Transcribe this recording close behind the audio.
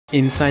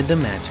Inside the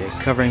Magic,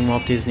 covering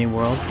Walt Disney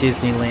World,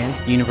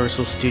 Disneyland,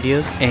 Universal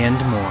Studios, and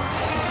more.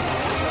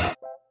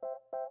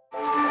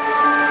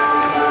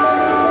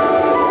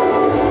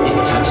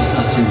 It touches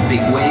us in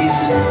big ways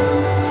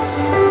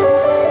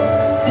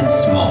and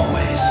small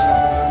ways.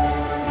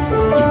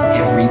 In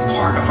every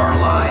part of our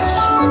lives.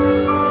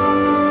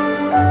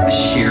 A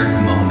shared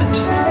moment.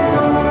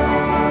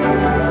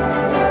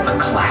 A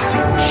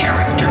classic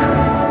character.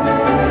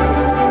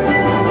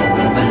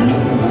 A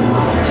new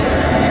world.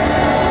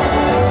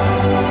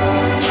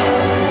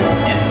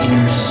 An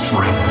inner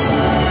strength.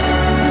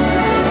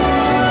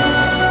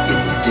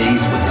 It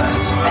stays with us.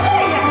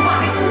 Hey,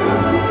 everybody!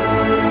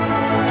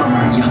 From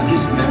our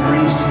youngest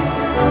memories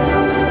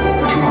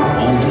to our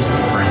oldest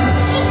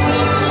friends.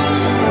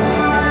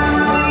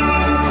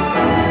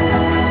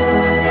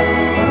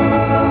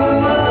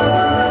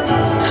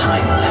 It's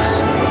timeless.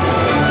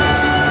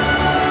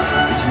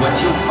 It's what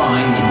you'll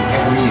find in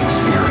every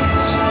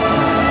experience,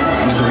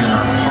 whether in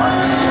our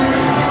parks,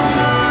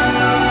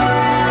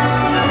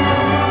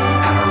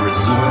 at our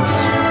resorts,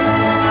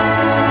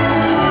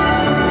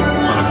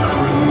 on a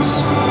cruise,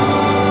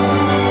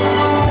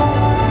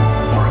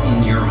 or in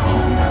your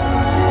home,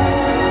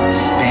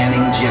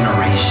 spanning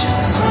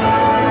generations,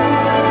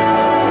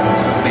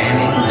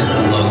 spanning the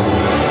globe.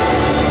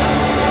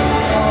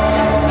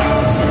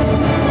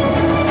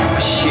 A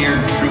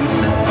shared truth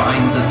that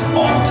binds us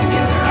all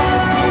together.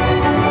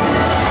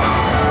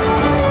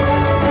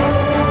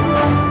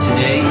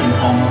 Today, in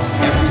almost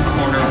every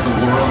corner of the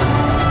world,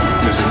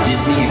 there's a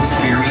Disney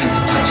experience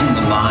touching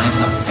the lives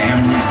of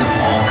families of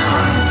all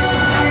kinds.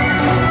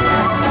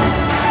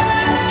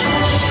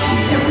 In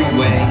every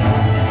way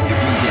and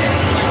every day,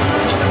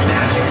 the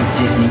magic of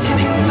Disney can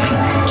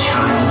ignite the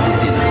child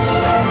within us.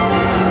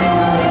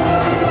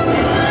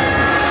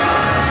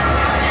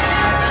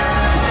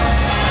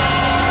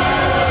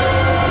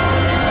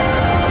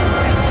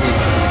 At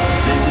Disney,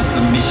 this is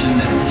the mission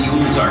that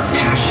fuels our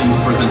passion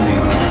for the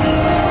new.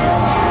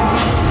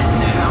 And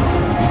now,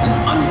 with an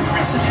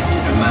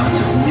unprecedented amount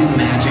of new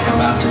magic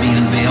about to be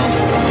unveiled,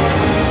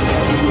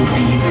 it will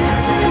be there,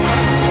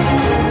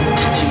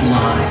 touching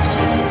lives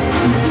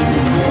in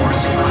even more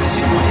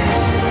surprising ways.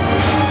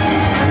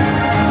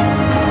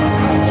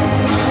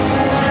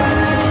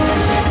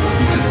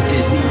 Because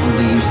Disney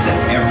believes that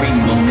every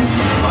moment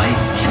in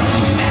life can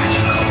be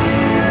magical.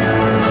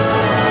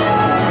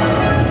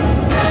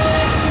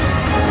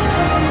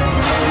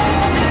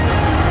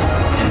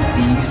 And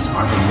these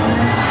are the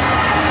moments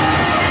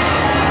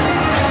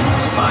that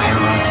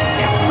inspire us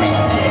every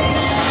day.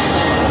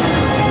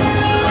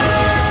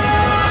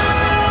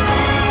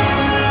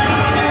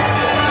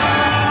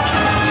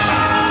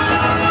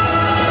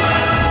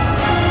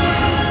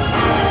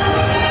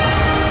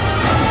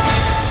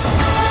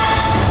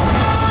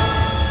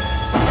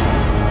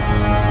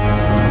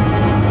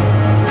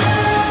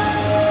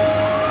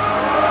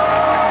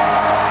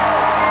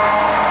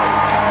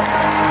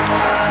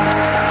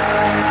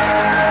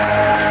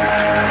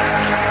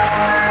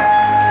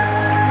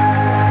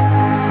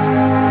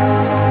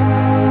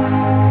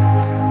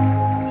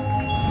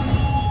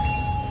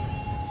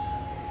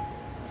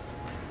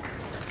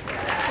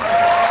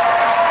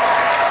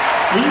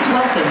 Please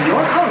welcome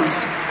your host,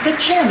 the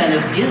chairman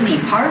of Disney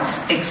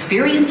Parks,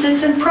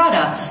 Experiences, and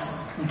Products,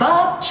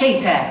 Bob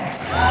Chapek.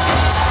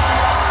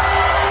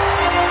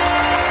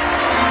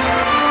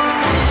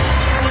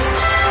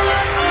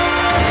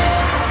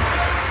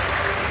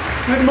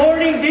 Good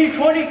morning,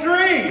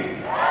 D23!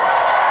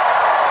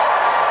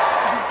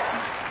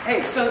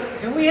 Hey, so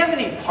do we have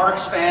any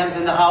Parks fans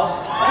in the house?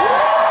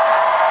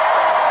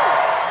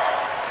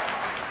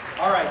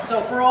 All right,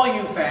 so for all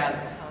you fans,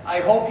 I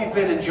hope you've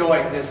been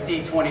enjoying this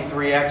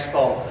D23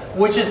 Expo,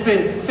 which has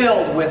been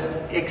filled with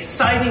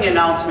exciting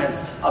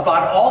announcements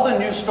about all the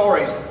new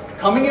stories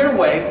coming your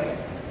way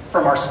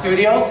from our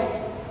studios,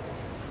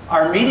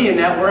 our media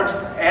networks,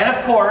 and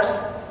of course,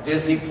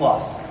 Disney+.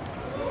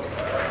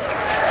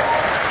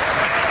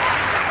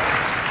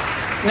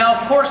 Now,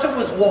 of course, it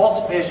was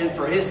Walt's vision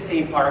for his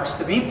theme parks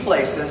to be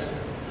places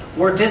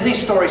where Disney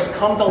stories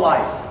come to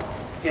life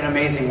in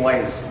amazing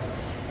ways.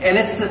 And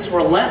it's this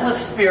relentless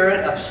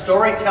spirit of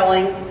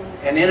storytelling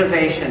and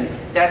innovation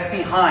that's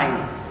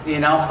behind the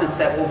announcements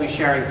that we'll be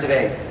sharing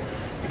today.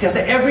 Because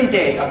every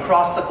day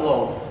across the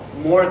globe,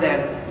 more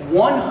than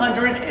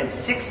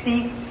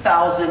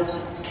 160,000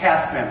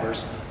 cast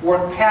members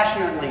work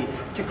passionately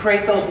to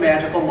create those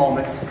magical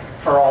moments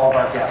for all of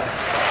our guests.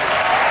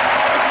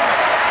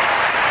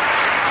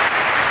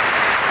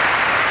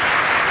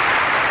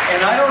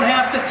 And I don't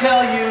have to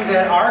tell you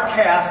that our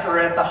cast are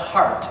at the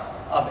heart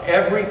of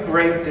every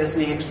great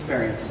Disney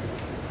experience.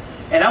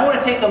 And I want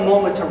to take a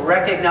moment to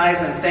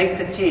recognize and thank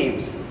the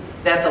teams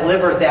that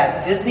deliver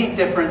that Disney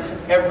difference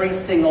every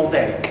single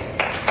day.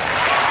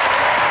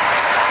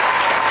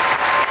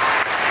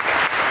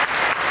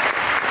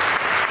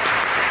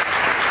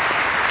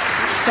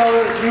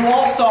 So as you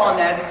all saw in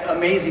that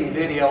amazing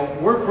video,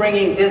 we're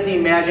bringing Disney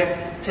magic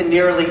to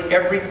nearly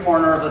every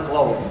corner of the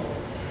globe.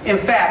 In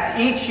fact,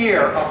 each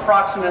year,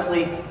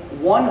 approximately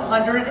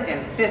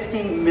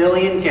 150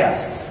 million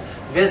guests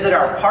visit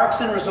our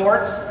parks and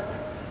resorts,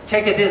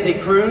 take a Disney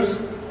cruise,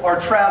 or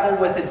travel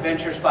with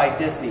Adventures by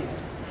Disney.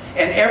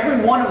 And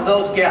every one of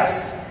those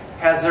guests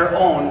has their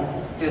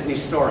own Disney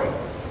story.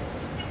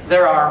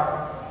 There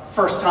are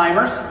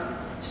first-timers,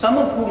 some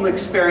of whom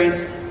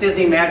experience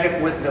Disney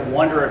magic with the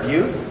wonder of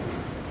youth,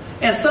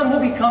 and some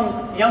who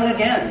become young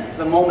again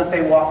the moment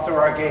they walk through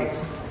our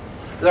gates.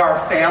 There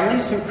are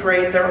families who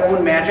create their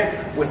own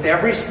magic with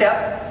every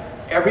step,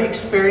 every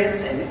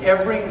experience, and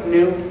every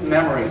new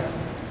memory.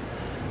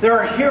 There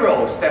are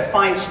heroes that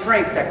find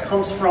strength that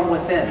comes from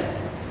within.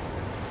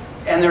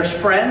 And there's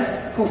friends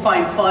who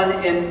find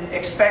fun in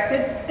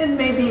expected and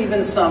maybe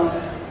even some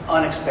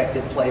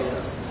unexpected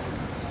places.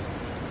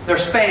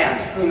 There's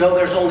fans who know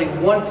there's only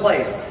one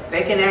place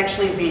they can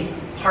actually be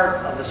part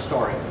of the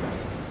story.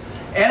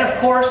 And of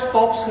course,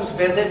 folks whose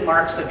visit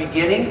marks a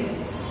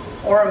beginning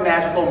or a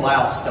magical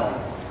milestone.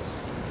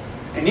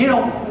 And you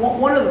know,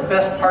 one of the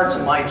best parts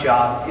of my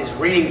job is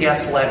reading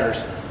guest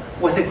letters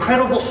with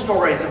incredible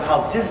stories of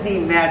how Disney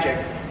magic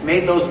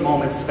made those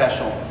moments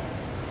special.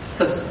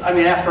 Because, I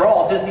mean, after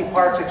all, Disney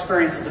Parks,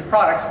 Experiences, and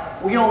Products,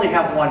 we only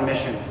have one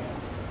mission.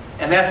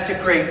 And that's to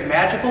create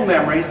magical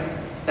memories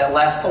that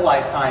last a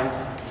lifetime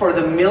for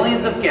the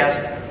millions of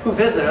guests who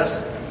visit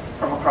us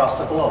from across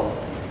the globe.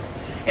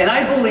 And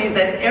I believe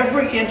that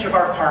every inch of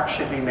our park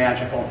should be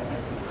magical.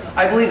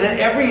 I believe that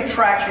every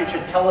attraction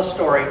should tell a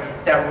story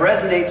that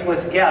resonates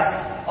with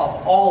guests of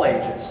all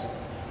ages.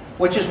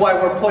 Which is why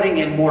we're putting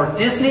in more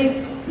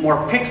Disney, more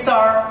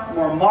Pixar,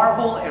 more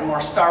Marvel, and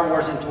more Star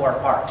Wars into our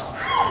parks.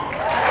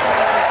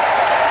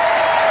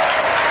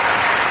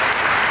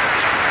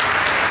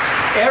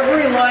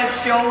 Every live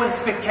show and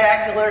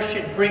spectacular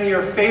should bring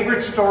your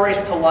favorite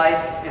stories to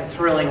life in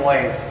thrilling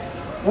ways.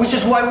 Which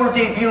is why we're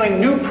debuting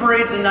new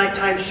parades and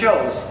nighttime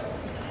shows.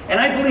 And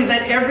I believe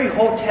that every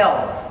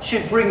hotel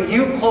should bring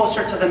you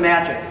closer to the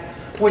magic.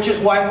 Which is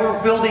why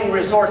we're building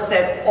resorts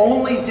that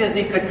only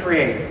Disney could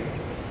create.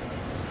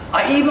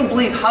 I even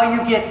believe how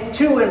you get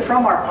to and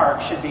from our park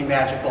should be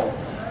magical,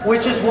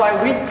 which is why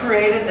we've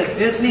created the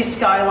Disney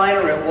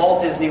Skyliner at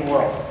Walt Disney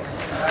World.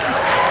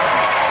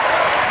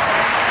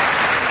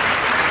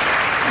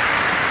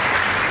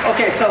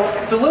 Okay,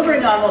 so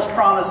delivering on those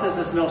promises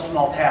is no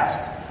small task,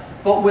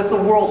 but with the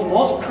world's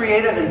most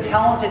creative and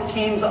talented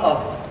teams of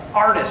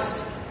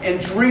artists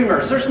and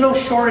dreamers, there's no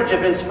shortage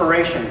of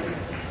inspiration.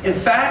 In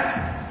fact,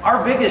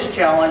 our biggest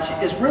challenge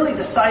is really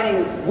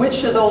deciding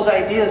which of those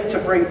ideas to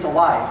bring to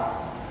life.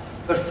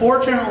 But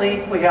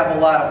fortunately, we have a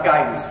lot of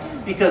guidance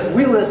because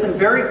we listen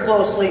very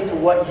closely to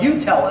what you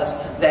tell us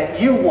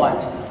that you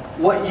want,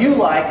 what you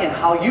like, and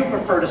how you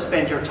prefer to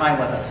spend your time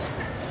with us.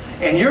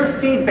 And your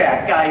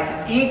feedback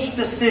guides each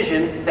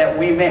decision that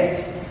we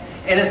make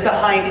and is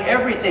behind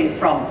everything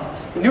from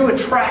new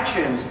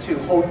attractions to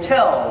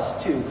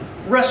hotels to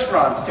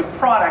restaurants to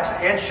products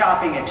and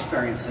shopping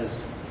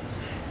experiences.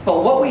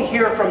 But what we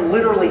hear from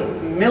literally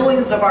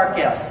millions of our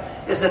guests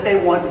is that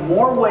they want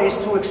more ways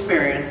to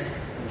experience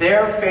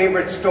their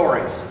favorite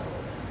stories,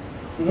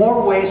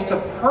 more ways to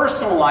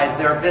personalize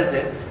their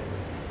visit,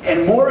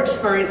 and more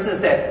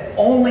experiences that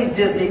only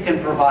Disney can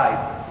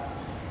provide.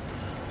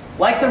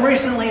 Like the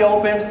recently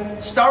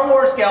opened Star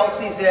Wars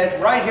Galaxy's Edge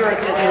right here at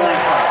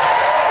Disneyland Park.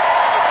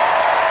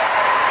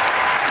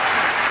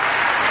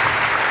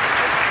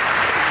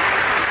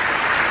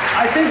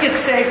 I think it's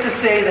safe to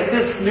say that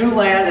this new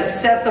land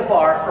has set the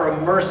bar for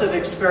immersive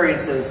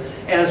experiences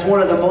and is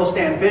one of the most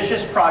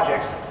ambitious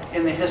projects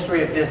in the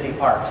history of Disney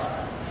parks.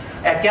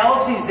 At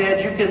Galaxy's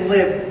Edge, you can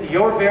live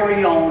your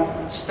very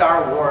own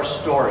Star Wars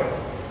story.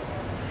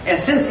 And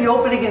since the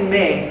opening in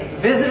May,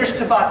 visitors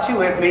to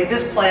Batuu have made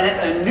this planet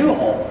a new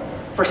home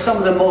for some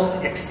of the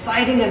most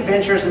exciting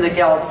adventures in the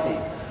galaxy.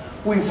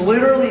 We've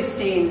literally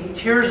seen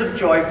tears of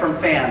joy from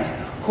fans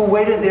who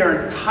waited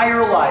their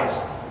entire lives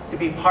to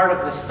be part of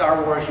the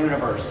Star Wars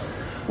universe.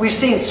 We've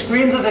seen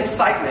screams of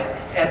excitement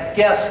as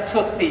guests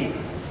took the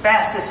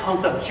fastest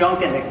hunk of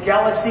junk in the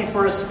galaxy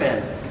for a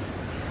spin.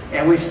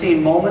 And we've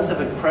seen moments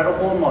of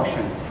incredible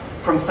emotion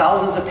from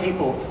thousands of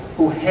people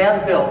who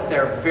hand built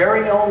their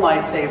very own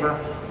lightsaber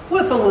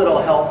with a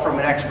little help from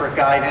an expert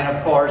guide and,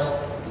 of course,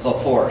 the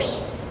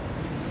Force.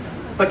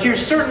 But you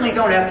certainly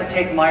don't have to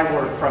take my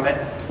word from it.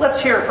 Let's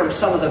hear from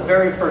some of the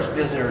very first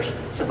visitors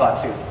to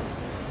Batuu.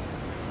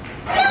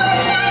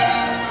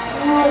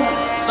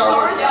 Star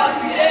Wars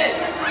Galaxy Edge!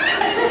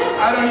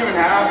 I don't even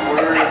have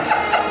words.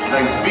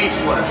 I'm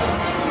speechless.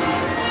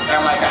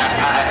 I'm like, I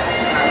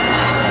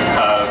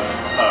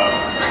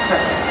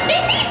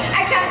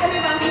can't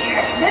believe I'm here.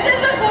 This is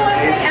the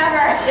coolest thing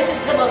ever. This is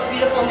the most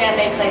beautiful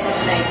man-made place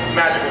ever made.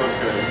 Magical is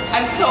good.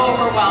 I'm so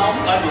overwhelmed.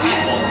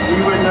 Unbelievable.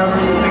 You would never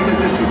think that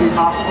this would be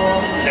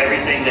possible. This is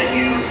everything that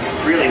you've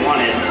really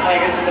wanted.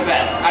 Like, this is the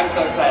best. I'm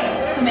so excited.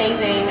 It's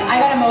amazing.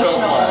 I got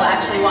emotional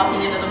actually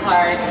walking into the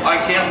park.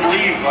 I can't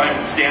believe I'm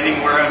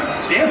standing where I'm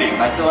standing.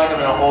 I feel like I'm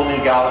in a whole new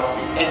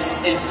galaxy.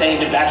 It's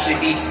insane to actually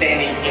be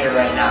standing here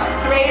right now.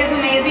 Ray is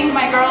amazing.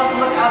 My girls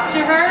look up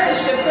to her. The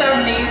ships are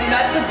amazing.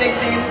 That's the big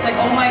thing is it's like,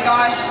 oh my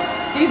gosh,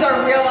 These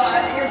are real,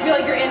 you feel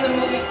like you're in the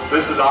movie.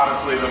 This is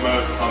honestly the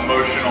most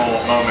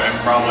emotional moment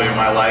probably in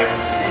my life.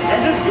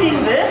 And just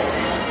seeing this,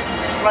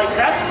 like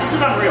this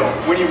is unreal.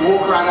 When you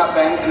walk around that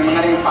bend and the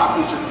Millennium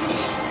Falcon's just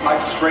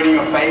like straight in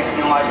your face, and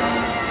you're like,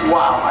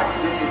 wow, like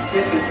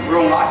this is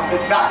real life.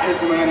 That is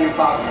the Millennium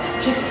Falcon.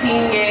 Just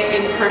seeing it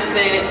in person,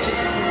 it just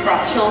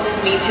brought chills to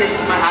me, tears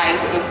to my eyes.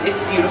 It's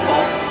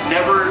beautiful.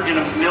 Never in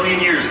a million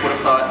years would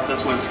have thought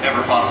this was ever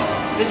possible.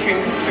 It's a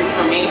dream come true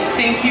for me.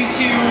 Thank you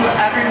to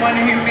everyone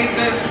who made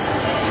this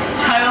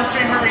child's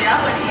dream a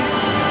reality.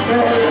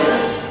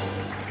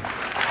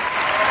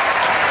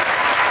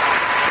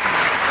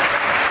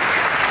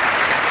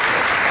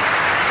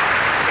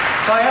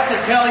 So I have to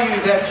tell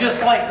you that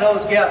just like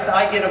those guests,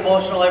 I get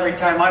emotional every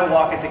time I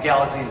walk at the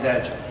Galaxy's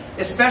Edge.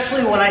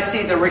 Especially when I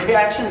see the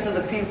reactions of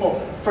the people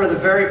for the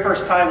very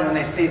first time when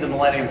they see the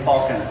Millennium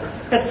Falcon.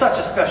 It's such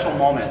a special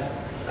moment.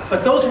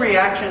 But those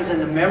reactions and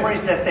the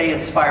memories that they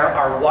inspire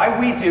are why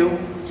we do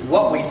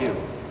what we do.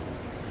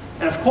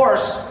 And of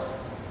course,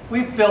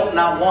 we've built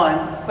not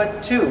one,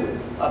 but two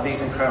of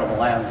these incredible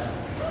lands.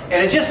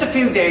 And in just a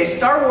few days,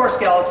 Star Wars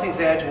Galaxy's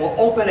Edge will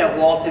open at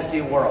Walt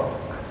Disney World.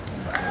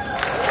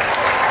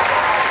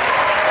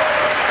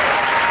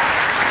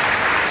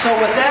 So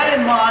with that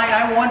in mind,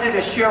 I wanted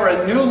to share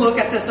a new look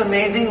at this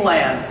amazing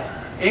land,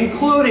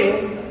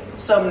 including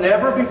some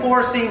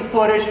never-before-seen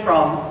footage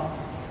from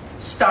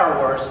Star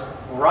Wars: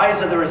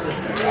 Rise of the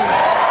Resistance.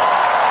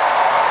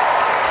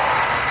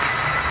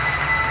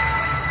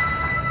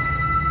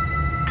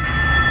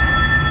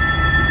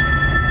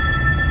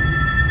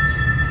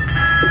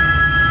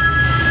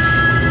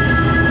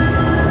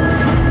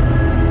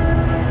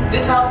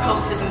 This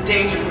outpost is in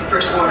danger from the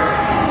First Order.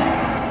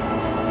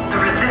 The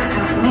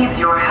Resistance needs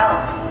your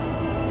help.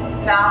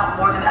 Now,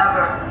 more than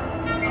ever.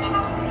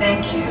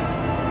 Thank you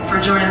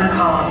for joining the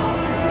cause.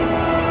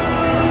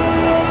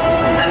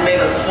 And may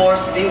the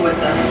Force be with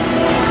us.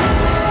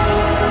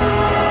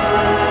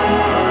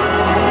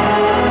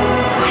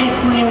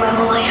 I've waited my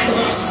whole life for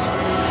this.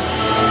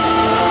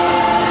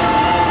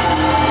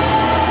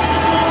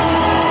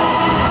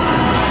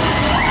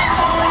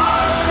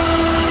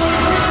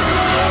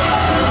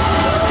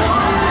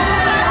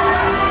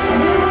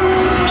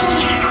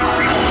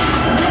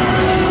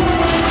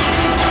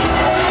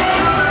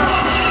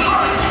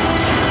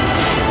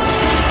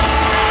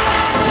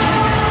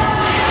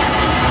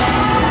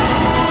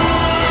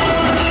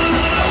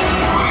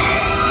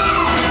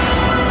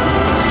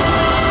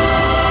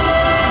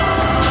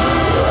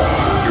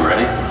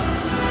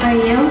 Are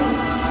you?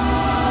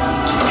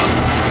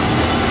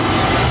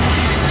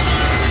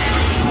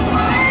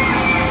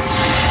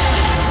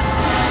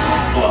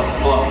 Blow up,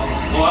 blow up,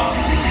 blow up.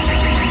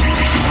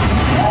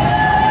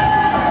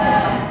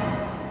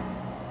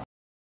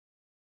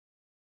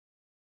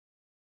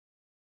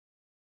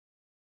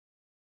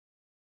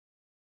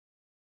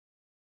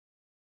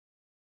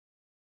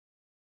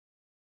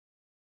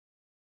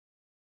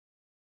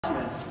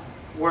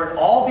 Where it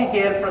all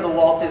began for the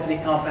Walt Disney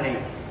Company.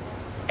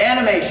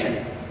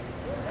 Animation.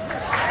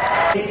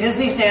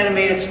 Disney's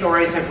animated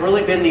stories have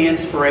really been the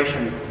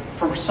inspiration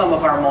for some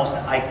of our most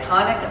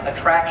iconic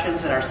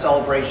attractions and our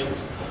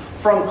celebrations.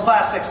 From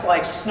classics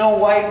like Snow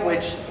White,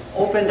 which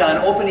opened on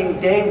opening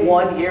day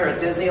 1 here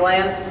at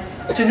Disneyland,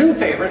 to new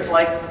favorites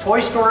like Toy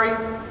Story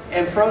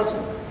and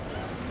Frozen.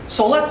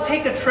 So let's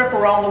take a trip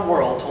around the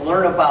world to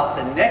learn about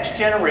the next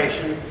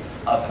generation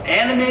of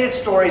animated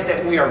stories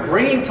that we are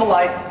bringing to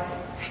life,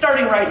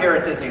 starting right here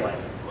at Disneyland.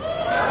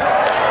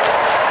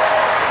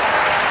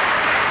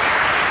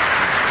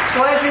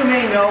 So as you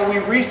may know, we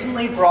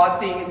recently brought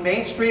the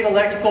Main Street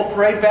Electrical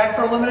Parade back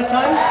for a limited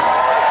time.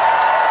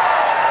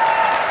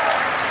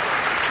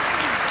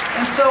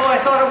 And so I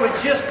thought it would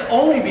just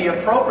only be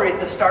appropriate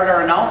to start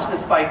our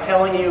announcements by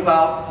telling you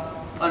about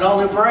an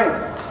all-new parade.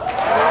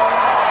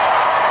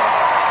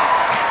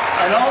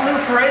 An all-new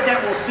parade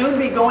that will soon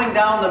be going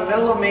down the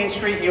middle of Main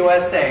Street,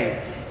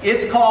 USA.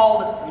 It's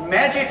called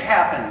Magic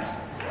Happens.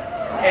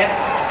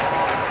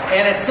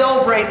 And it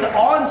celebrates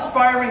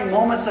awe-inspiring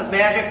moments of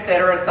magic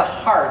that are at the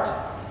heart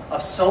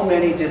of so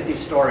many Disney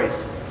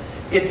stories.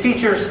 It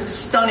features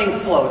stunning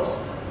floats,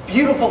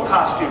 beautiful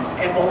costumes,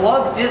 and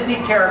beloved Disney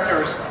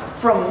characters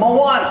from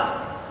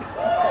Moana,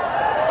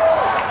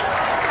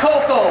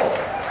 Coco,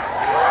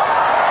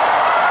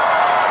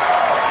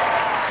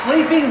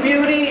 Sleeping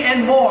Beauty,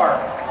 and more,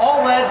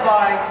 all led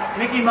by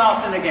Mickey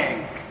Mouse and the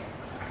gang.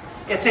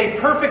 It's a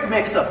perfect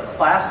mix of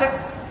classic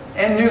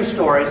and new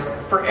stories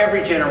for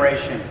every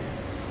generation.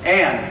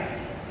 And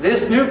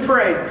this new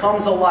parade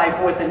comes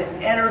alive with an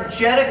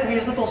energetic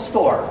musical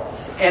score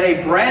and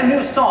a brand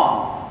new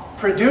song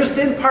produced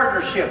in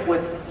partnership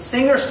with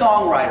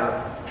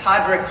singer-songwriter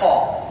Todrick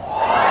Hall.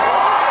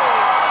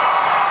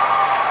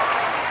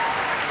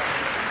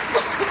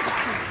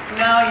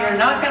 Now, you're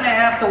not going to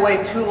have to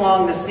wait too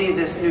long to see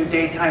this new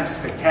daytime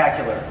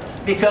spectacular,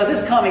 because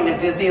it's coming to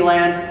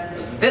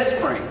Disneyland this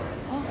spring.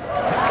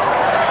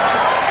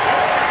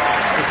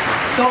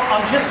 So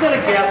I'm just going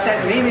to guess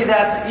that maybe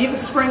that's, even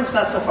spring's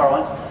not so far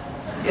on,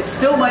 it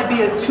still might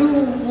be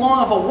too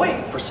long of a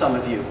wait for some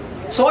of you.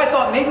 So I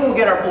thought maybe we'll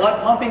get our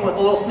blood pumping with a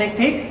little sneak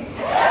peek.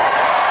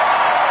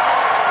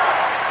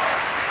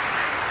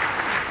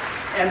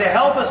 And to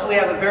help us, we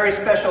have a very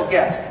special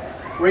guest.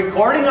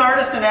 Recording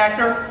artist and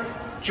actor,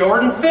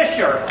 Jordan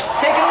Fisher.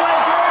 Take it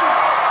away, Jordan.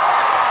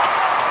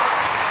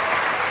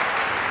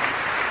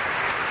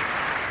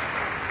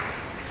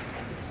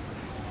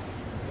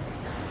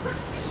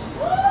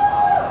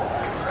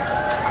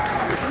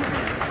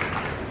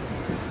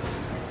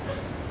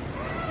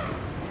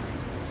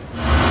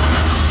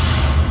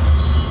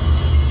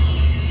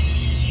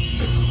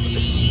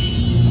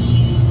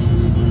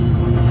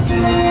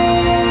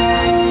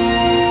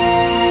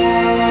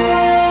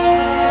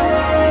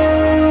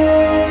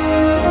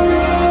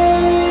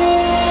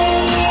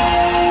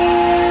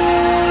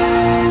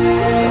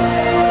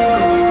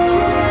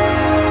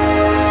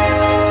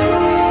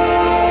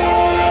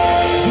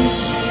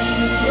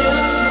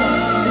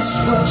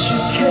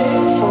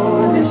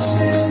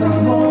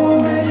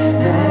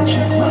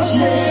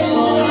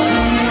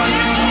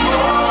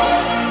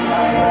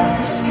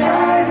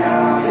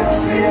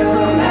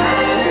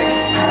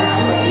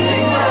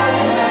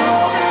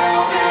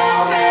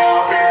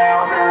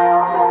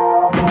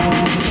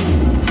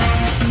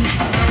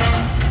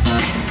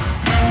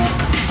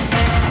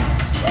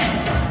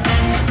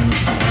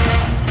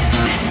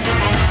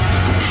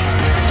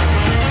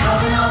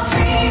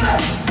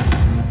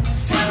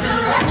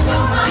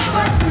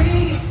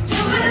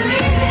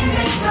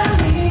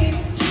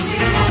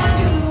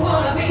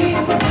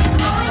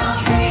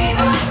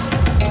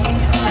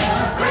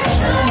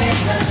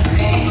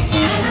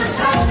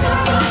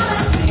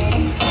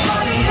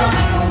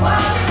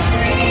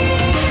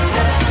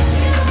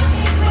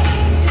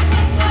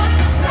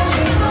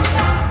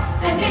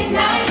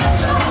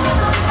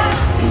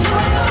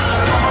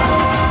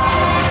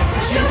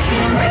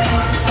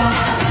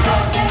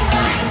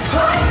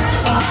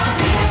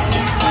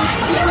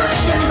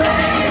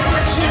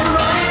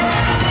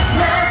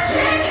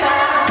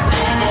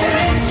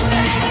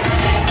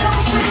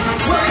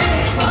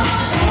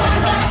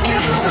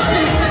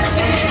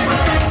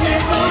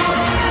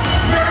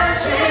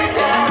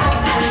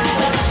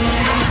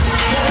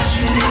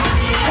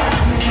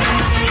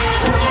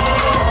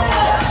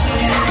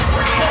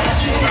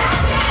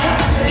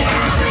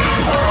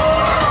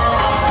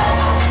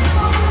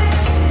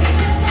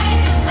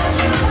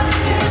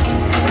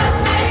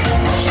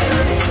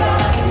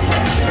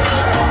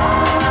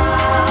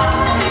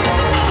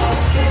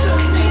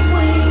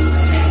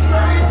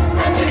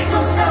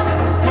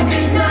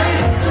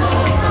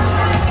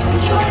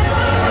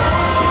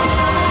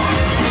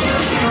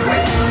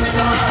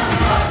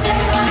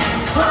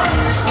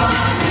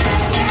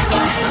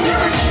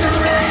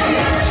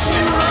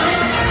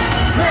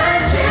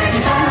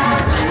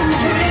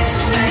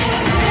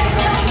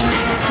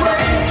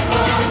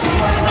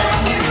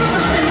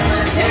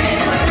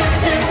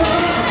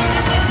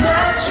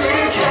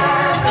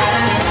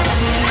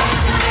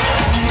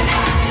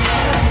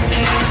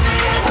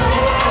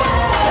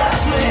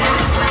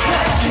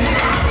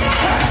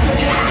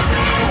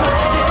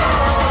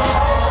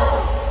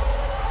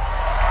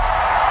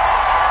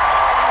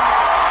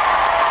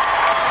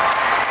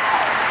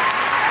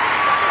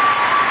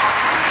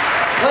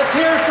 Let's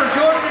hear it for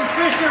Jordan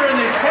Fisher and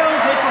his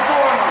talented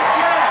performers.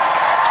 Yeah!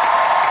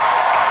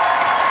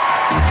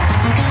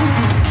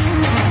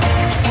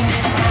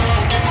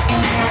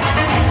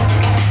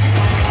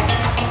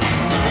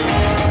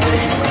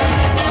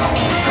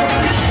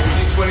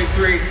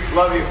 D23,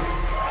 love you.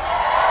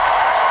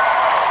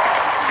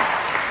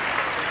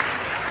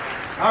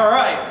 All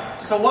right,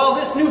 so while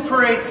this new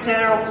parade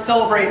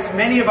celebrates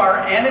many of our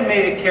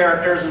animated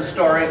characters and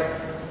stories,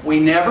 we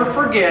never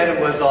forget it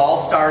was all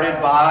started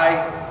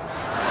by...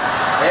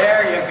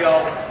 There you go.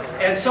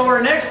 And so our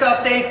next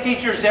update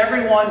features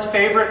everyone's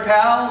favorite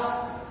pals,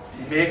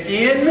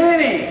 Mickey and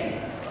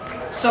Minnie.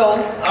 So,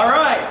 all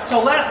right,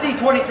 so last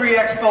D23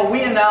 Expo,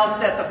 we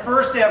announced that the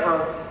first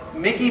ever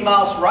Mickey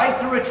Mouse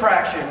ride-through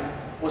attraction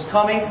was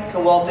coming to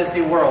Walt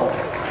Disney World.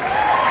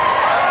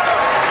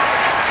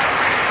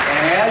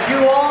 And as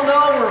you all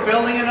know, we're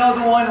building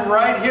another one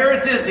right here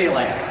at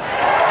Disneyland.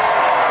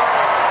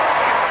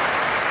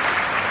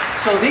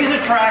 So these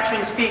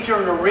attractions feature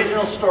an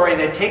original story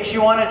that takes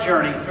you on a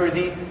journey through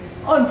the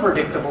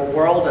unpredictable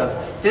world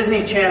of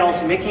Disney Channel's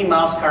Mickey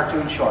Mouse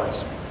cartoon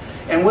shorts.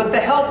 And with the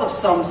help of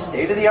some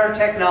state-of-the-art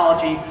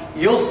technology,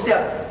 you'll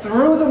step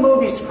through the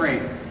movie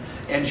screen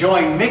and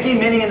join Mickey,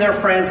 Minnie, and their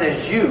friends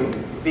as you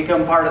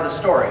become part of the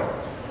story.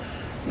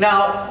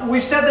 Now,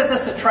 we've said that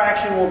this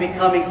attraction will be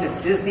coming to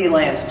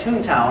Disneyland's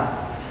Toontown,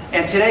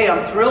 and today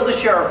I'm thrilled to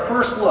share our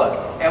first look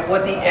at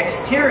what the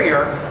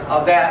exterior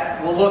of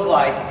that will look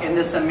like in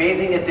this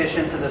amazing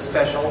addition to the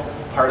special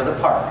part of the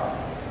park.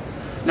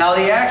 Now,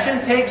 the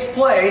action takes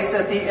place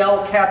at the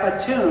El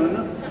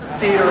Capitan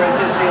Theater at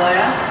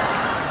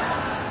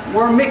Disneyland,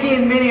 where Mickey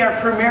and Minnie are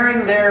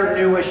premiering their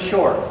newest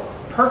short,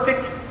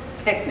 Perfect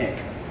Picnic.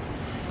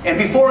 And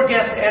before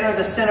guests enter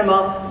the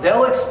cinema,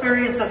 they'll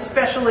experience a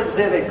special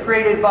exhibit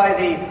created by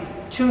the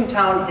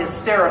Toontown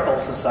Hysterical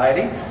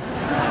Society,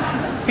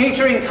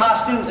 featuring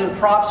costumes and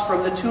props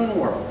from the Toon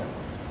World.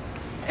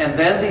 And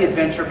then the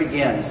adventure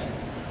begins.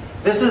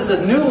 This is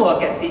a new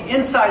look at the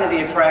inside of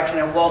the attraction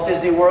at Walt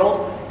Disney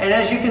World, and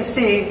as you can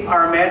see,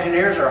 our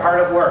Imagineers are hard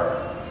at work.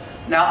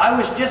 Now, I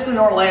was just in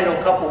Orlando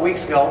a couple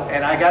weeks ago,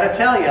 and I gotta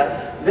tell you,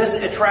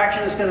 this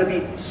attraction is gonna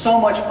be so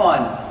much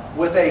fun,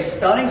 with a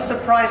stunning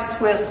surprise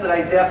twist that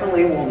I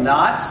definitely will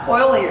not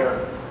spoil here.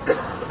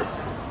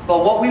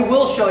 But what we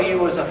will show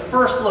you is a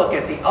first look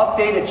at the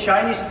updated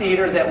Chinese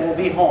theater that will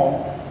be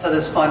home to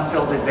this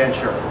fun-filled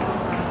adventure.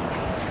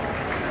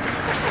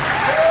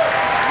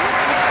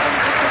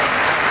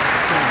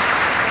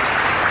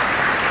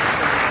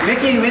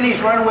 Mickey and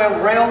Minnie's Runaway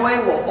Railway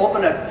will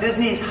open at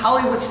Disney's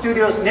Hollywood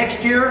Studios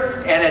next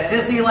year and at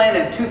Disneyland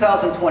in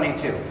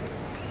 2022.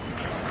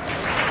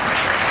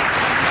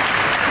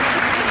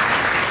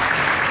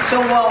 So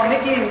while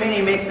Mickey and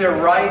Minnie make their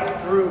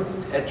ride-through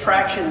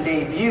attraction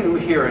debut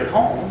here at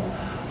home,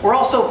 we're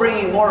also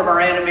bringing more of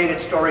our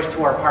animated stories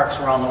to our parks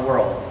around the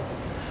world.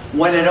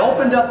 When it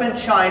opened up in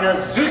China,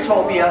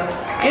 Zootopia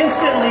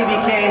instantly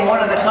became one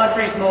of the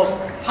country's most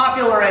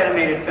popular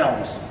animated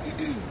films.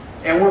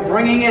 And we're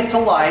bringing it to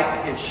life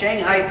at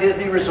Shanghai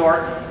Disney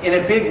Resort in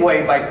a big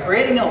way by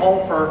creating a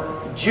home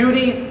for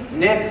Judy,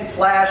 Nick,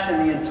 Flash,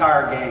 and the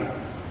entire gang.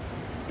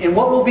 In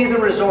what will be the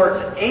resort's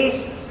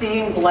 8th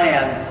themed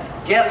land,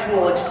 guests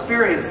will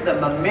experience the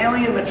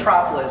mammalian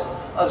metropolis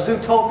of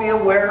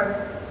Zootopia,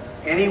 where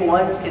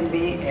anyone can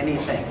be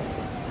anything.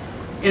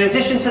 In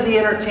addition to the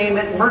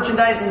entertainment,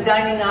 merchandise, and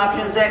dining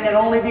options that can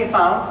only be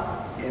found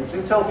in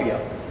Zootopia.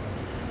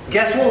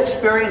 Guests will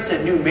experience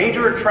a new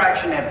major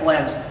attraction that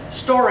blends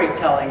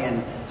storytelling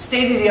and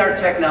state-of-the-art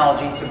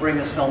technology to bring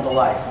this film to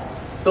life.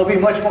 There'll be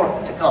much more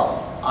to come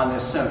on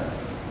this soon.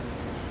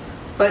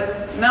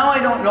 But now I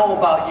don't know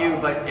about you,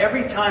 but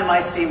every time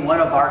I see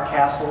one of our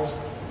castles,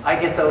 I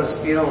get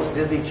those, you know, those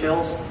Disney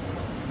chills.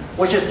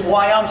 Which is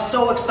why I'm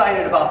so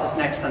excited about this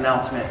next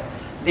announcement.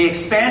 The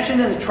expansion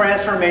and the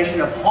transformation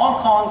of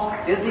Hong Kong's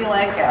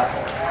Disneyland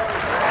Castle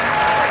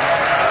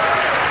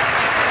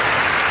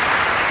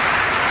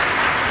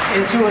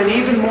into an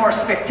even more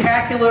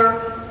spectacular,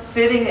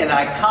 fitting, and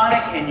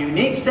iconic and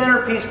unique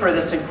centerpiece for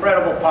this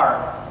incredible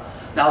park.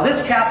 Now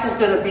this castle is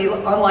going to be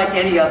unlike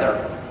any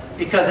other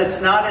because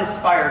it's not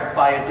inspired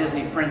by a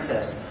Disney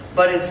princess,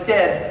 but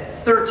instead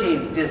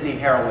 13 Disney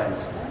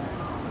heroines.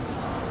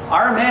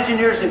 Our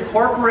Imagineers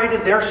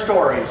incorporated their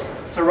stories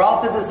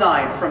throughout the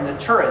design, from the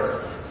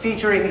turrets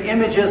featuring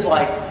images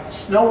like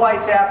Snow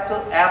White's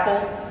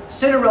apple,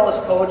 Cinderella's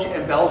coach,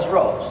 and Belle's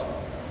rose,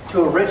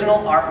 to original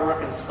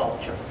artwork and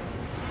sculpture.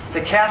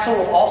 The castle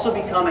will also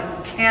become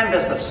a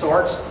canvas of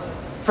sorts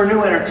for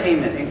new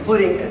entertainment,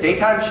 including a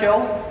daytime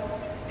show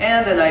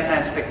and a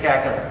nighttime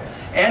spectacular,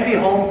 and be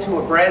home to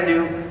a brand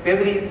new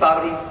Bibbidi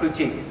Bobbidi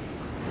Boutique.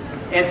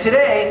 And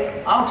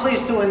today, I'm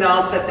pleased to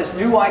announce that this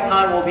new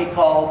icon will be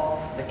called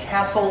the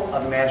Castle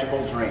of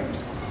Magical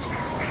Dreams.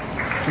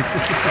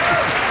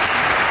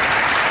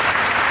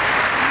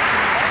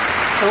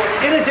 So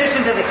in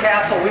addition to the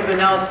castle, we've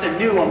announced a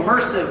new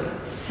immersive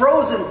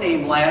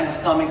Frozen-themed land is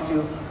coming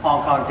to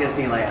Hong Kong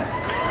Disneyland.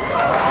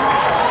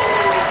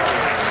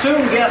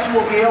 Soon guests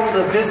will be able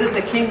to visit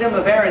the Kingdom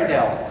of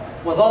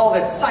Arendelle with all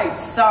of its sights,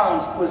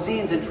 sounds,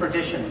 cuisines, and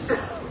traditions.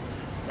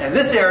 And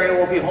this area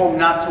will be home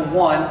not to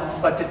one,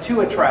 but to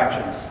 2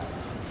 attractions.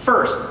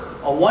 First,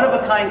 a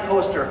one-of-a-kind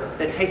coaster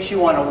that takes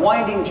you on a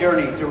winding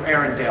journey through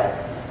Arendelle.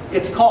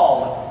 It's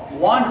called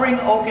Wandering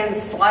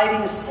Oaken's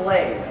Sliding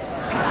Sleighs.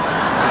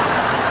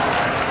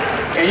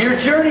 And your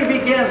journey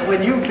begins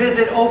when you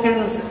visit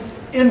Oaken's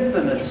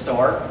infamous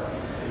store.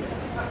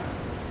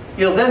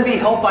 You'll then be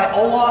helped by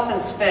Olaf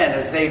and Sven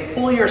as they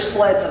pull your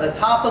sled to the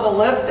top of the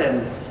lift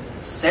and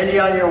send you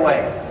on your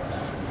way.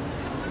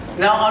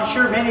 Now, I'm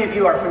sure many of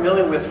you are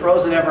familiar with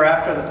Frozen Ever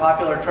After, the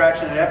popular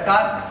attraction at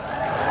Epcot.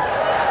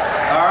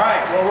 All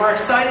right, well, we're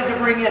excited to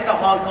bring it to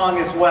Hong Kong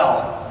as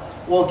well.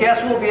 Well,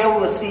 guests will be able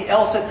to see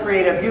Elsa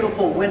create a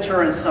beautiful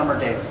winter and summer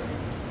day.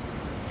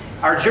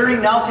 Our journey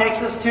now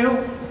takes us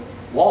to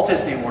Walt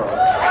Disney World,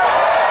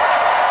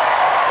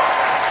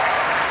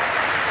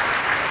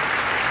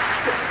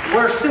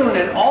 where soon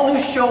an all-new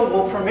show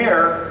will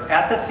premiere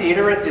at the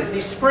theater at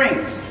Disney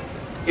Springs.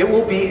 It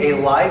will be a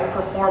live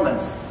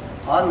performance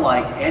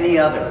unlike any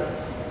other.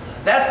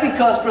 That's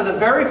because for the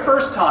very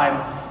first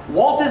time,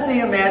 Walt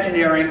Disney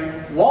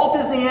Imagineering, Walt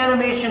Disney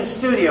Animation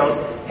Studios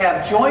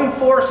have joined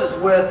forces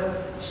with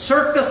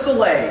Cirque du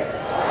Soleil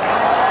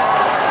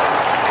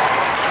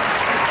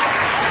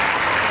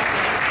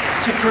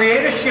to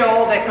create a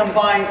show that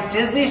combines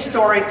Disney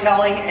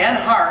storytelling and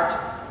heart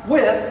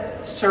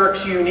with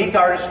Cirque's unique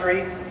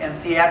artistry and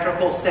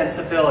theatrical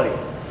sensibility.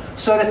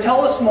 So to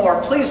tell us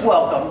more, please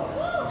welcome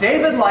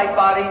David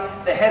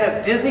Lightbody, the head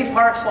of Disney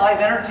Parks Live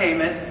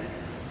Entertainment,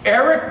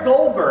 Eric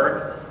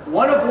Goldberg,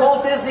 one of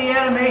Walt Disney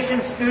Animation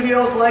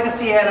Studios'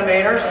 legacy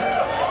animators,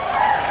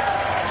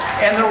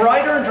 and the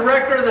writer and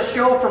director of the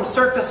show from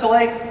Cirque du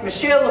Soleil,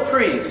 Michel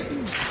Laprise.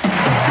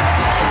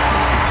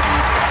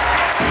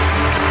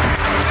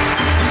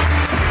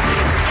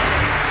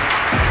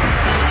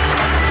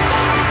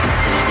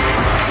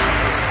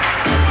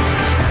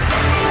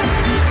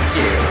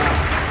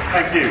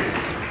 Thank you.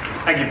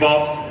 Thank you,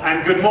 Bob.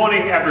 And good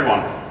morning,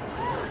 everyone.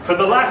 For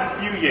the last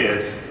few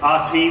years,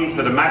 our teams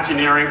at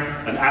Imagineering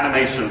and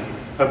Animation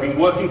have been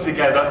working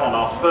together on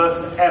our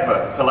first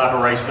ever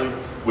collaboration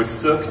with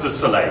Cirque du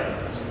Soleil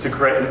to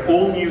create an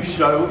all-new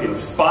show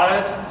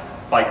inspired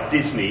by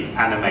Disney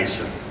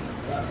animation.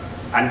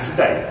 And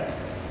today,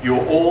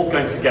 you're all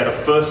going to get a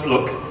first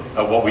look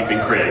at what we've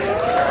been creating.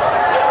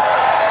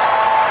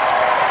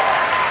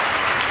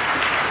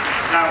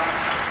 Now,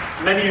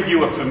 many of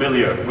you are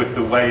familiar with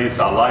the ways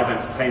our live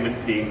entertainment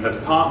team has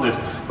partnered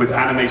with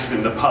animation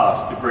in the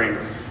past to bring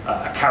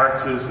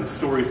characters and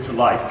stories to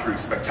life through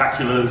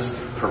spectaculars,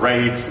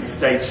 parades, and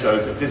stage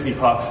shows at Disney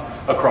parks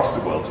across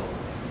the world.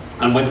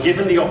 And when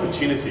given the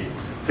opportunity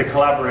to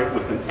collaborate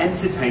with an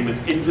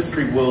entertainment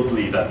industry world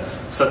leader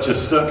such as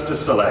Cirque du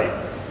Soleil,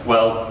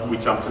 well, we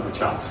jumped at the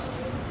chance.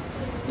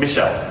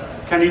 Michelle,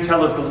 can you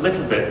tell us a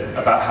little bit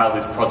about how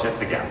this project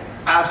began?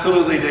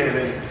 Absolutely,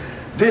 David.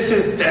 This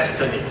is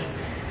destiny.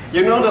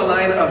 You know the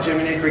line of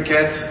Jiminy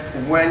Cricket,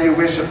 "When you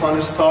wish upon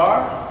a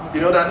star"? You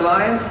know that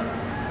line?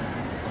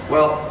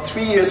 Well,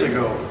 3 years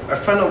ago, a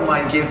friend of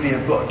mine gave me a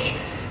book.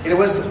 It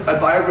was a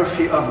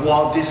biography of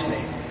Walt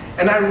Disney.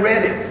 And I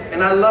read it,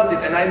 and I loved it,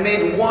 and I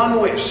made one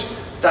wish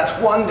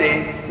that one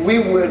day we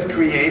would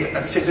create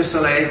at Cirque du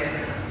Soleil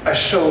a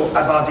show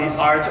about the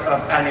art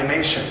of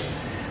animation.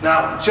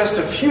 Now, just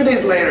a few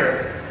days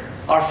later,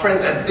 our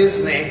friends at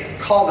Disney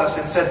called us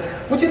and said,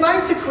 "Would you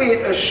like to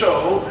create a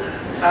show,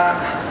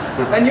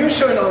 a new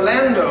show in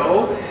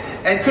Orlando,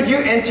 and could you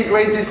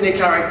integrate Disney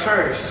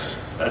characters?"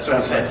 So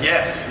we said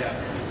yes.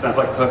 Sounds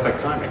like perfect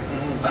timing.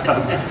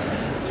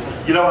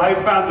 You know, I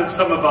found that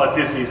some of our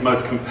Disney's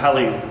most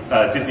compelling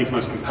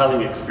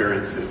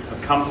experiences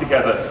have come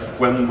together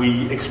when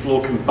we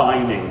explore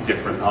combining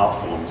different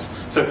art forms.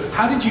 So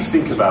how did you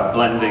think about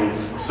blending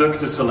Cirque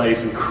du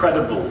Soleil's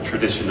incredible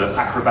tradition of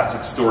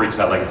acrobatic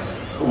storytelling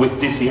with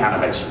Disney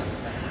animation?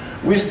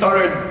 We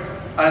started,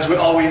 as we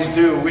always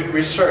do, with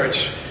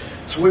research.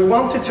 So we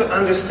wanted to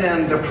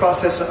understand the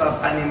process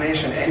of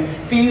animation and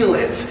feel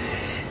it,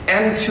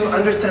 and to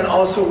understand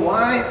also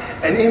why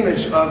an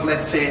image of,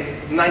 let's say,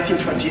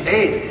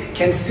 1928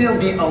 can still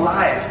be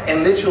alive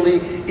and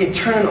literally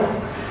eternal.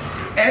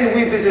 And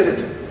we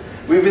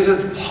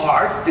visited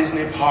parks,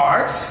 Disney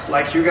parks,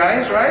 like you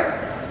guys, right?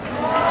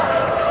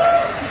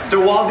 The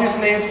Walt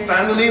Disney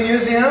Family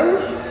Museum,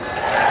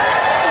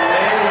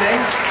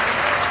 amazing.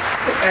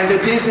 And the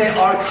Disney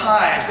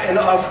Archives, and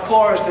of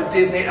course the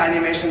Disney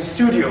Animation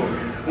Studio,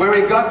 where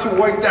we got to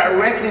work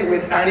directly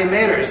with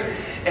animators.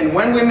 And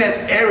when we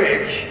met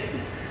Eric,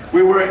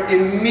 we were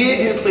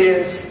immediately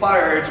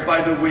inspired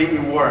by the way he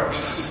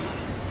works.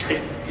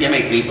 You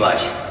make me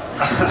blush.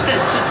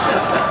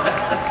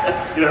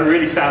 You know, it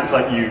really sounds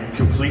like you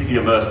completely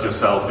immersed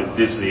yourself in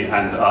Disney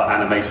and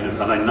animation,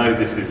 and I know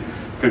this is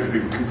going to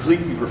be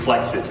completely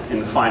reflected in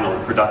the final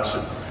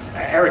production.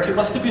 Eric, it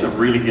must have been a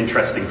really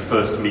interesting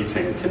first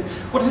meeting.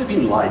 What has it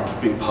been like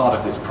being part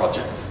of this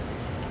project?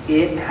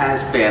 It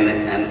has been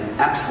an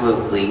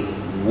absolutely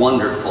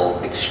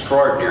wonderful,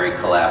 extraordinary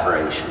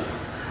collaboration.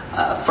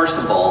 First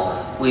of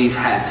all, we've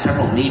had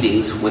several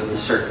meetings with the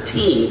Cirque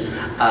team,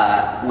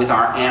 with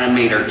our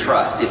animator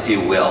trust, if you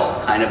will,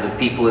 kind of the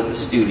people at the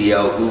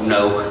studio who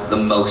know the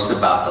most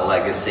about the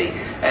legacy.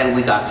 And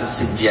we got to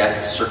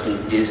suggest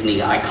certain Disney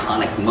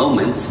iconic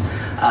moments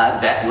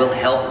that will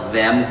help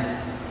them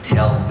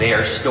tell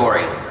their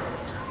story.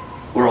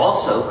 We're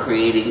also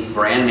creating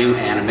brand new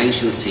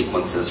animation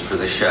sequences for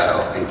the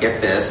show. And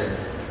get this,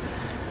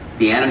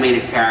 the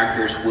animated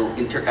characters will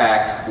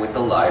interact with the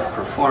live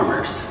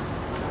performers.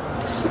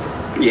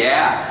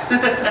 Yeah.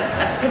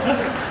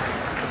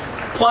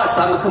 Plus,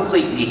 I'm a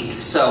complete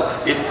geek, so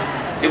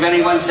if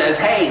anyone says,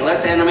 "Hey,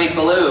 let's animate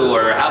Baloo,"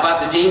 or "How about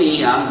the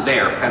genie?" I'm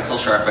there, pencil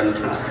sharpened.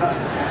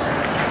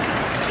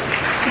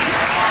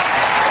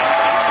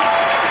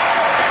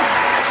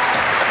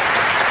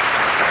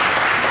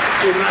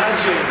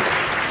 Imagine,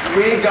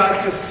 we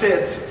got to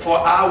sit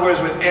for hours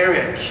with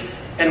Eric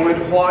and we'd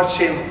watch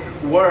him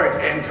work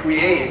and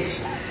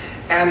create.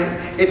 And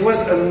it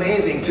was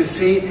amazing to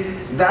see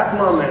that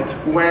moment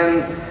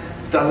when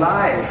the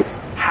life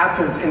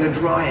happens in the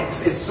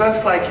drawings. It's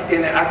just like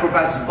in an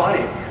acrobat's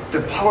body,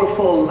 the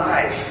powerful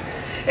life.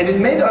 And it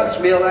made us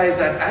realize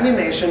that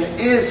animation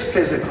is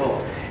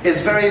physical,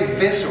 it's very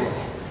visceral.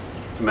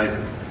 It's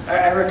amazing.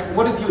 Eric,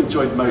 what have you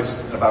enjoyed most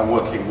about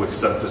working with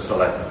Cirque du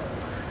Soleil?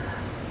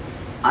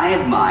 I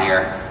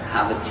admire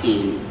how the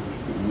team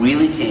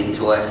really came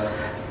to us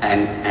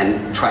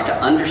and tried to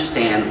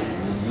understand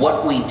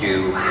what we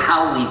do,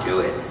 how we do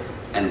it,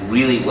 and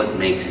really what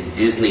makes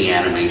Disney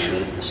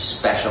animation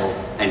special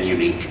and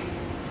unique.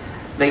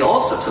 They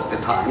also took the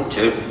time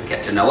to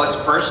get to know us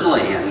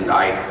personally, and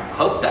I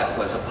hope that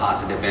was a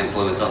positive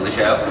influence on the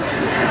show.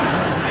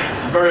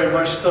 Very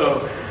much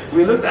so.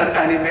 We looked at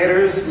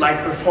animators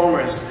like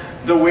performers,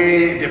 the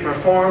way they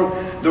perform,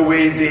 the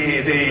way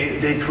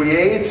they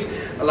create,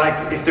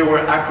 like if they were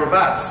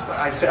acrobats.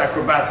 I say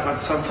acrobats, but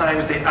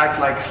sometimes they act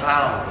like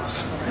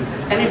clowns.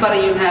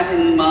 Anybody you have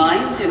in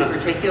mind in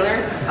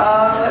particular?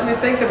 Let me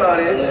think about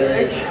it,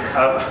 Eric.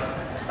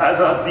 As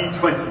our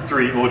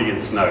D23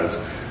 audience knows,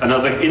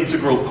 another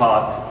integral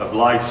part of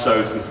live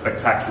shows and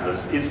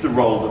spectaculars is the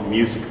role that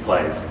music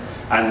plays.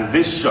 And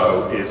this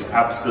show is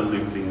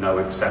absolutely no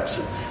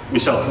exception.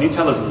 Michelle, can you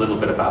tell us a little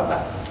bit about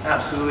that?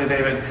 Absolutely,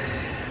 David.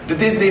 The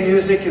Disney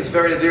music is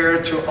very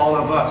dear to all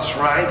of us,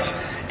 right?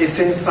 It's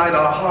inside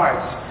our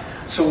hearts.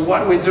 So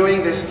what we're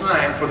doing this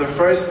time, for the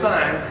first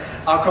time,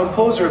 our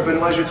composer,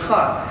 Benoît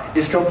Jutras,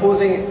 is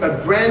composing a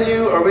brand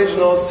new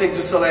original Cirque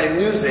du Soleil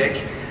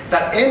music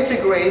that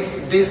integrates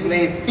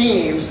Disney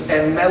themes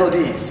and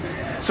melodies.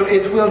 So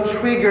it will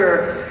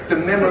trigger the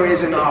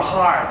memories in our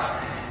hearts,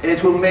 and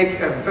it will make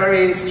a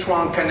very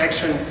strong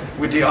connection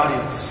with the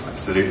audience.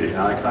 Absolutely.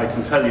 I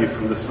can tell you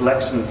from the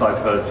selections I've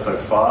heard so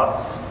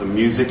far, the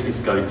music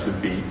is going to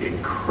be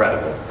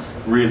incredible,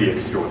 really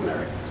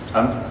extraordinary.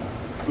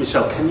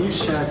 Michelle, can you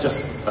share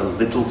just a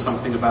little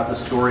something about the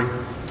story?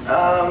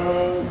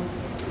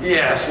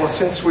 Yes, well,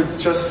 since we're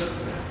just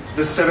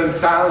the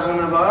 7,000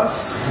 of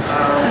us,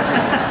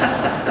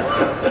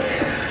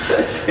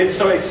 it's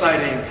so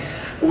exciting.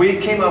 We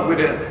came up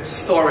with a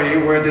story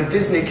where the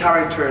Disney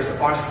characters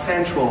are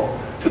central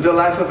to the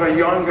life of a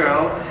young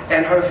girl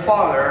and her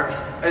father,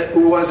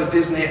 who was a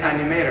Disney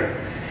animator.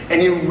 And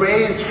he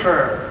raised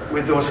her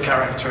with those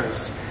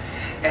characters.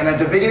 And at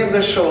the beginning of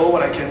the show,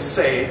 what I can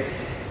say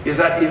is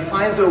that he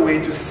finds a way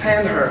to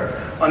send her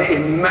on a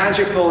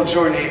magical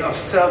journey of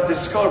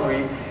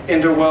self-discovery in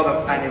the world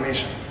of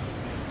animation.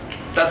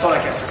 That's all I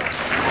can say.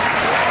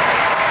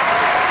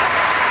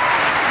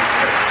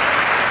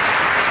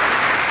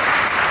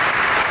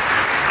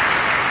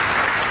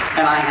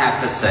 And I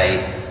have to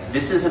say,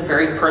 this is a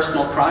very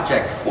personal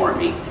project for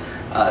me.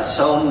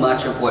 So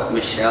much of what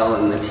Michelle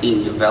and the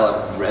team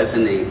developed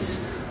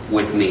resonates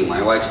with me.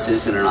 My wife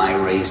Susan and I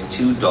raised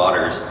 2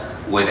 daughters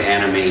with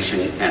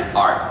animation and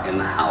art in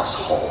the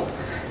household,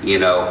 you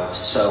know,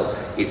 so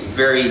it's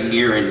very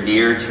near and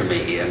dear to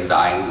me, and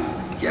I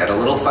get a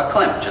little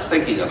verklempt just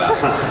thinking about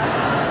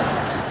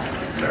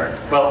it. Sure.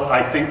 Well,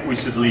 I think we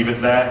should leave it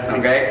there.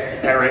 Thank you,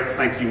 Eric,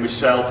 thank you,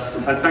 Michelle,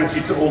 and thank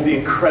you to all the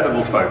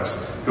incredible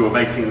folks who are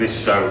making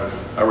this show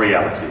a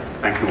reality.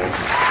 Thank you all.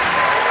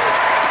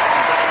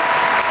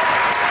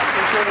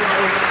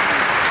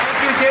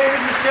 Thank you,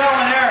 David, Michelle,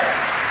 and Eric.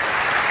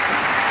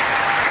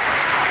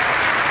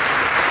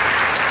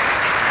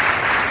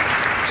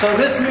 So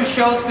this new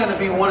show is going to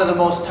be one of the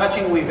most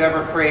touching we've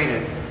ever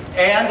created,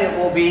 and it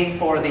will be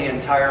for the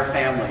entire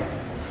family.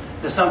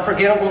 This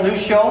unforgettable new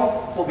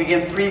show will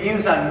begin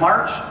previews on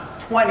March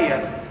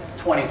 20th,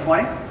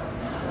 2020,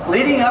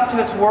 leading up to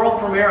its world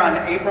premiere on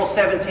April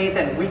 17th,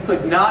 and we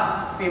could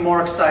not be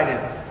more excited.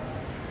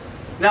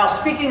 Now,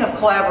 speaking of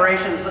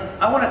collaborations,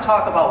 I want to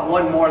talk about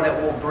one more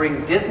that will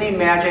bring Disney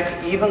magic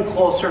even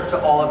closer to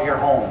all of your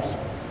homes.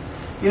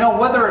 You know,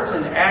 whether it's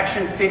an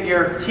action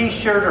figure,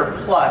 t-shirt, or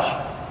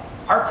plush,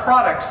 our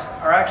products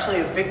are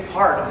actually a big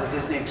part of the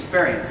Disney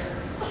experience.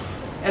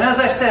 And as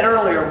I said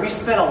earlier, we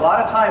spent a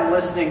lot of time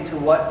listening to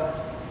what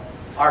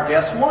our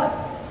guests want.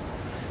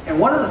 And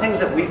one of the things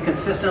that we've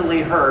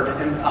consistently heard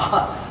and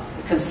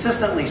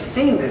consistently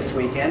seen this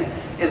weekend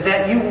is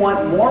that you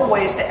want more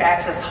ways to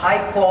access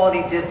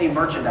high-quality Disney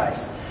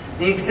merchandise,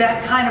 the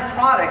exact kind of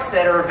products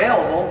that are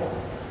available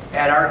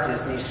at our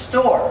Disney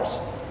stores.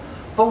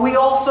 But we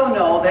also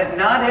know that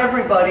not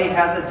everybody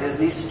has a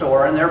Disney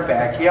store in their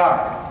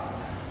backyard.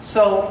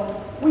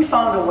 So we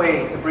found a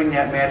way to bring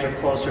that magic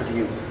closer to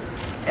you.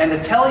 And to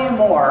tell you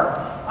more,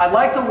 I'd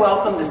like to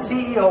welcome the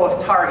CEO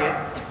of Target,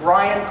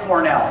 Brian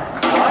Cornell.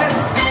 Brian?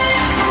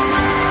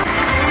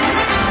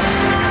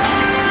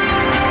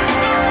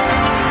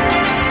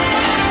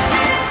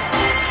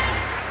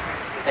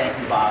 Thank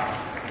you, Bob.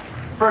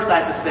 First, I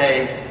have to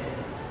say,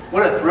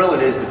 what a thrill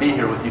it is to be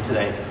here with you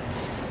today.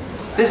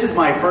 This is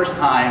my first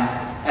time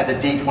at the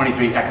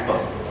D23 Expo.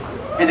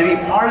 And to be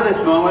part of this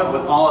moment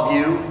with all of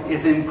you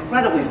is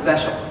incredibly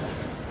special.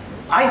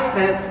 I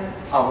spent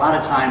a lot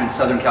of time in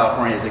Southern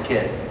California as a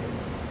kid,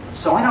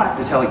 so I don't have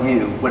to tell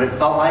you what it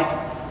felt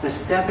like to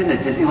step into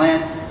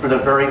Disneyland for the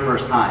very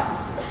first time.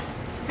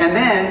 And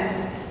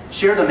then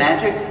share the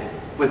magic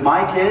with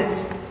my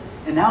kids,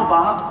 and now,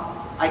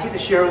 Bob, I get to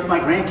share with my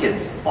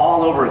grandkids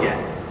all over again.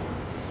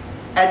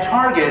 At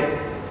Target,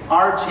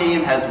 our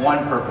team has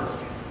one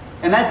purpose,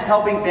 and that's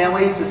helping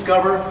families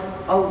discover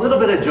a little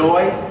bit of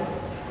joy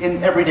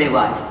in everyday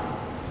life.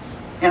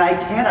 And I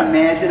can't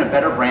imagine a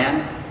better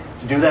brand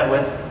to do that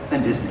with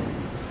than Disney.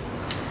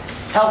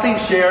 Helping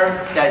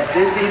share that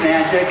Disney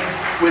magic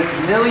with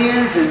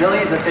millions and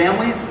millions of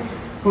families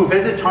who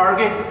visit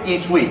Target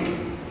each week.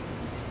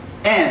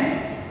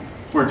 And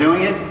we're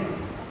doing it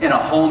in a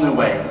whole new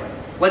way.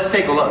 Let's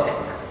take a look.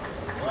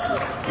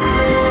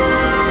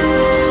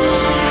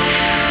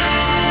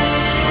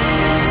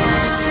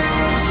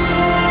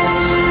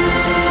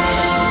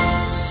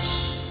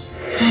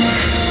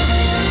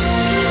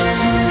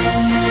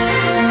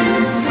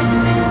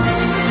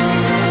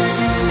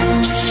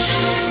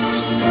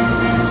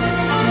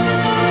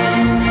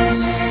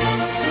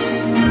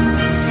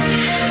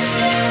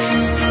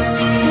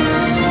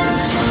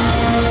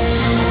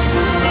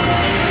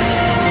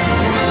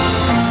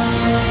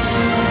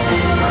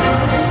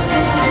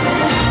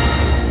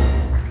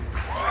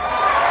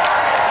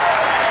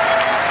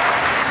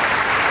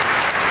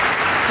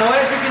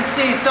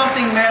 see,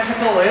 something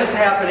magical is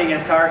happening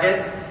at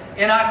Target.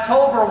 In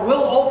October,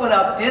 we'll open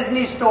up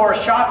Disney Store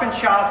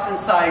shop-in-shops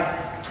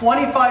inside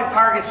 25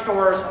 Target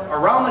stores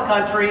around the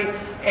country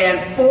and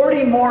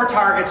 40 more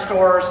Target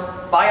stores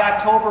by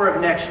October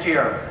of next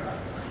year.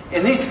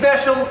 In these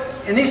special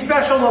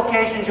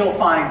locations, you'll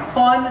find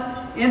fun,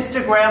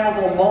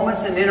 Instagrammable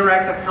moments and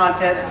interactive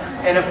content,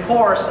 and of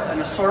course, an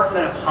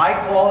assortment of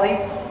high-quality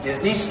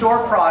Disney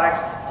Store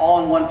products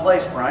all in one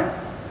place, Brian.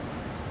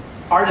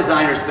 Our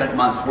designers spent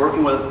months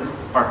working with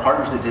our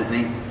partners at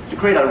Disney to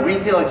create a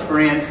retail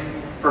experience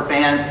for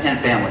fans and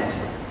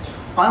families,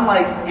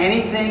 unlike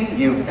anything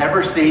you've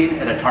ever seen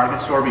at a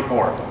Target store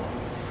before.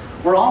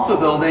 We're also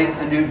building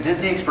a new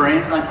Disney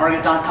experience on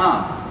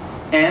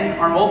Target.com and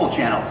our mobile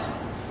channels,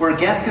 where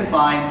guests can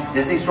find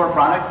Disney Store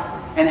products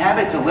and have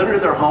it delivered to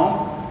their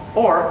home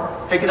or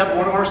pick it up in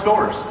one of our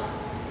stores.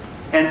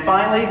 And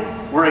finally,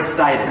 we're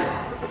excited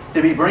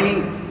to be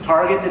bringing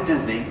Target to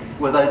Disney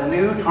with a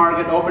new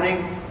Target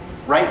opening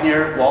right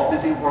near Walt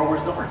Disney World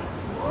Resort.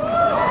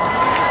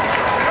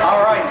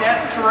 All right,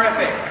 that's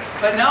terrific.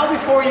 But now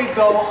before you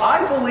go,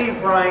 I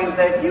believe, Brian,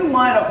 that you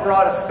might have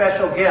brought a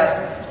special guest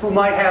who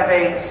might have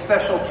a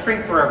special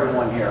treat for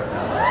everyone here.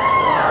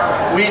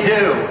 We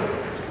do.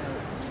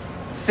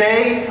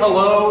 Say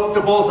hello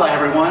to Bullseye,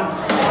 everyone.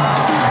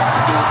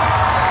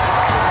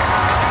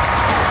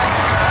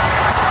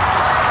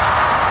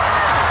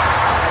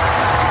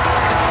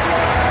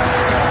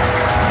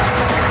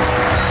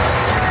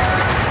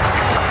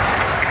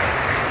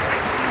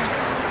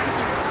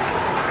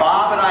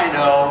 Bob and I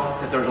know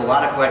that there's a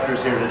lot of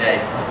collectors here today.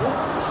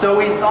 So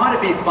we thought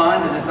it'd be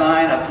fun to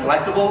design a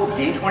collectible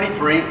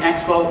D23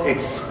 Expo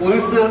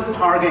exclusive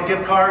Target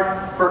gift card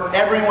for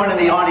everyone in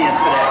the audience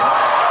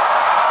today.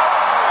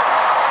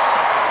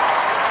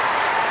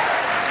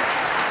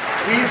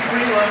 We've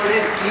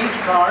preloaded each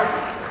card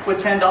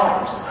with $10. And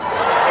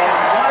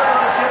one of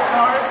those gift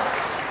cards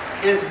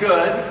is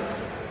good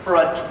for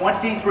a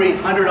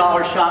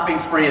 $2,300 shopping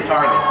spree at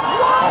Target.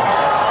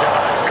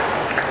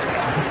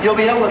 You'll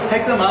be able to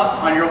pick them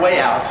up on your way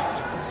out,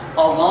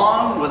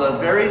 along with a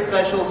very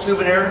special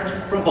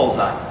souvenir from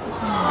Bullseye.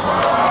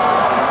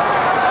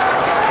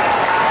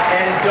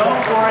 And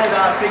don't worry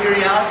about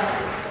figuring out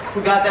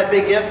who got that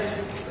big gift.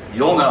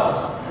 You'll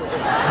know.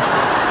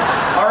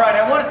 All right,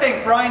 I want to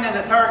thank Brian and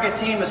the Target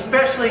team,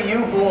 especially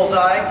you,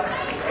 Bullseye,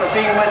 for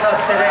being with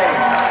us today.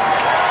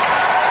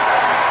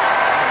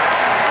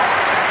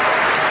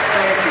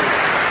 Thank you.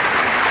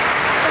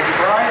 Thank you,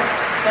 Brian.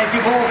 Thank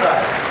you,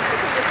 Bullseye.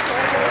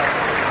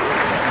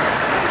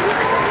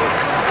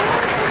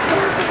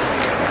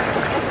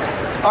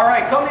 All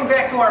right, coming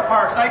back to our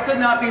parks, I could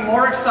not be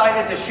more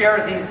excited to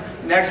share these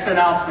next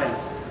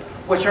announcements,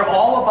 which are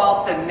all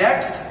about the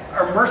next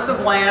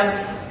immersive lands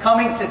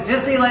coming to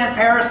Disneyland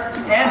Paris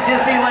and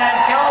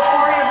Disneyland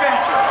California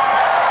Adventure.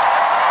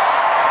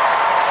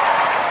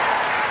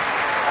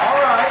 All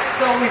right,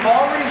 so we've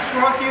already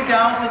shrunk you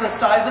down to the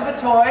size of a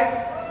toy.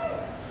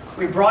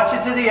 We brought you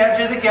to the edge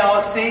of the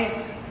galaxy,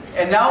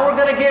 and now we're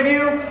going to give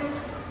you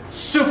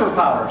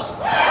superpowers.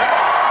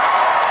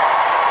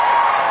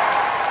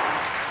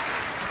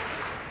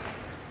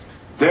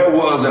 There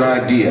was an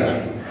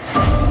idea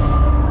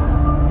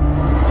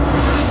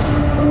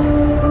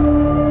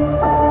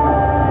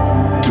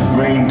to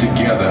bring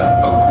together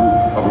a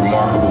group of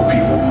remarkable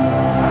people.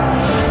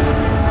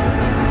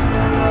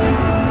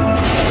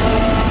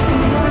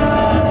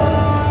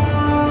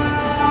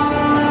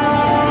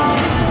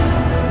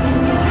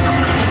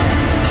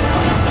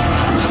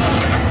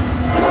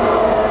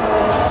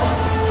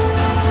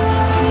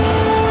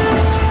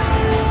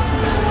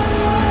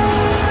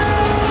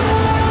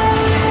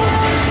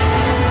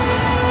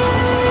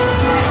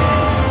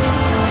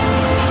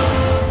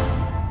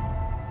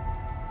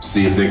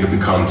 See if they could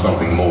become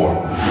something more.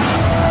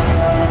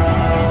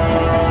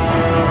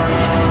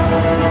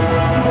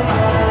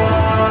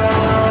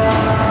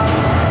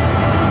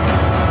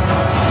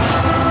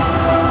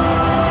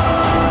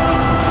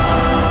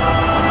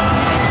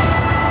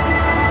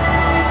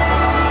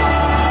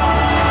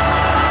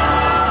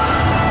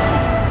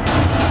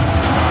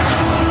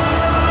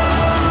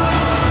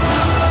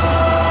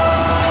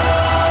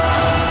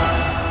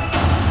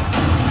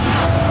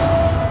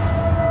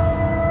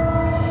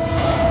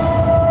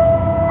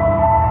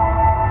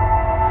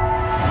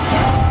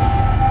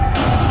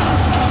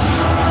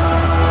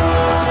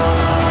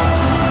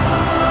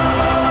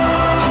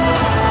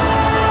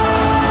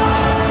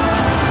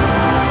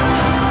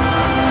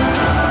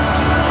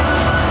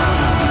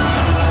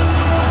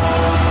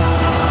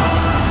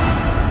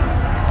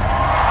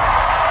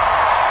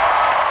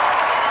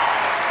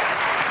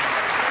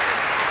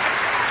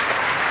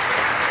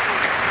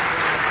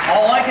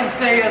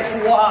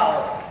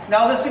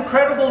 Now, this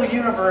incredible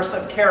universe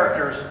of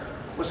characters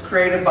was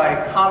created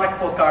by comic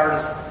book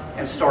artists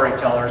and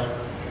storytellers,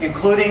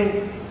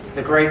 including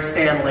the great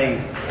Stan Lee.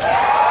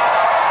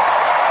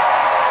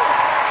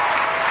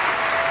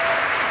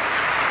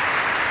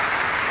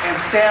 And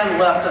Stan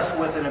left us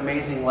with an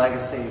amazing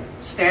legacy.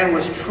 Stan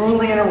was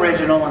truly an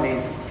original, and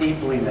he's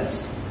deeply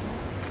missed.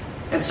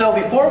 And so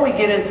before we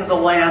get into the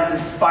lands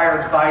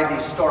inspired by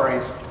these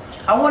stories,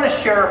 I want to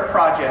share a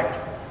project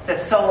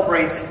that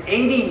celebrates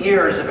 80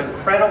 years of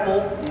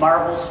incredible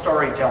Marvel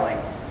storytelling.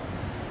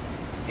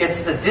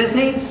 It's the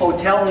Disney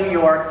Hotel New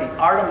York, The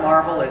Art of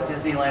Marvel at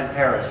Disneyland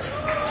Paris.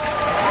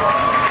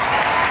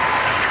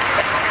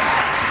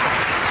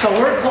 So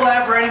we're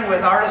collaborating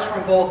with artists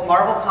from both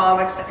Marvel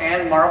Comics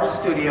and Marvel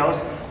Studios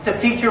to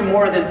feature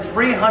more than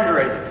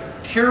 300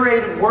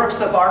 curated works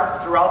of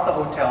art throughout the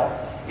hotel,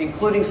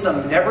 including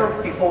some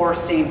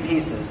never-before-seen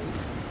pieces.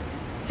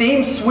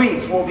 Themed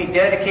suites will be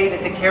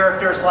dedicated to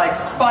characters like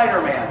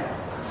Spider-Man.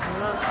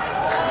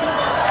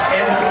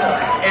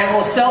 And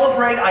will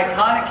celebrate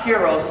iconic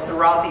heroes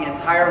throughout the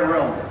entire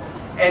room.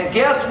 And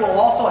guests will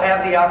also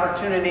have the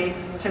opportunity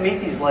to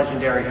meet these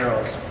legendary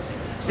heroes.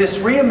 This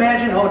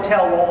reimagined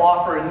hotel will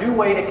offer a new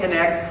way to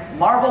connect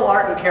Marvel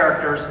art and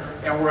characters,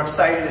 and we're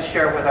excited to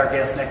share it with our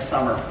guests next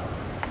summer.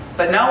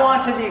 But now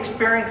on to the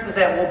experiences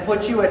that will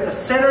put you at the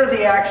center of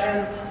the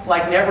action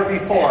like never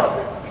before.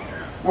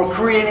 We're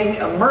creating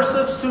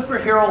immersive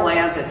superhero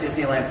lands at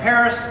Disneyland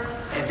Paris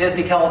and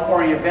Disney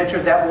California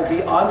Adventure that will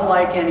be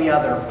unlike any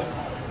other.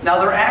 Now,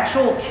 they're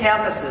actual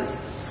campuses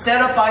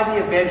set up by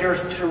the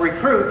Avengers to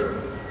recruit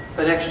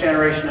the next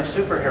generation of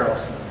superheroes.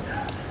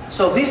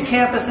 So these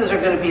campuses are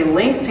going to be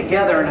linked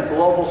together in a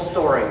global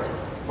story,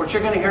 which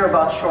you're going to hear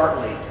about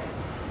shortly.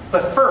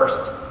 But first,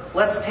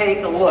 let's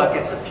take a look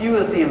at a few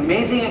of the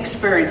amazing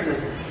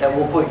experiences that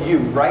will put you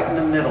right in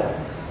the middle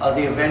of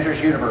the Avengers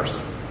universe.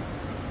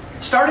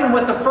 Starting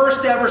with the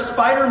first ever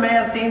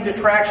Spider-Man themed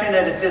attraction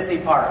at a Disney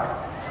park.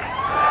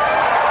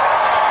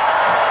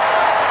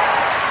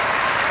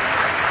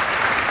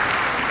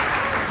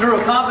 Through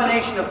a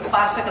combination of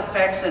classic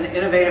effects and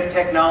innovative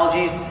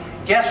technologies,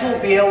 guests will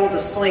be able to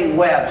sling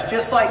webs,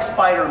 just like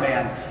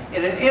Spider-Man,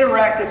 in an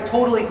interactive,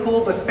 totally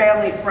cool but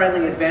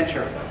family-friendly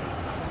adventure.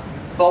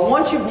 But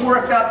once you've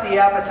worked up the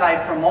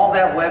appetite from all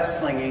that web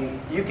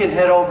slinging, you can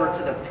head over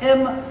to the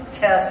PIM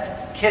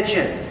Test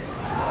Kitchen.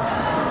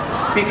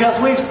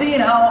 Because we've seen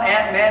how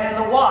Ant-Man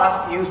and the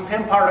Wasp use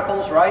PIM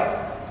particles, right,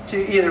 to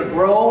either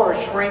grow or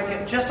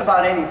shrink just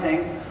about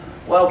anything.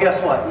 Well,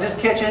 guess what? In this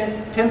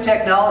kitchen, PIM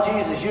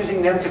Technologies is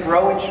using them to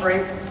grow and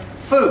shrink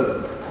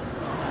food.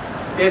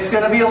 It's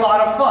going to be a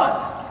lot of fun.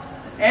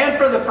 And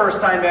for the first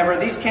time ever,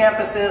 these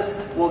campuses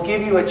will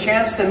give you a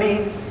chance to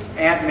meet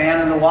Ant-Man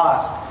and the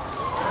Wasp,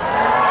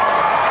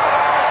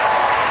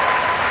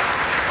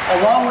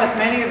 along with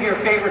many of your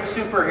favorite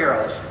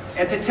superheroes.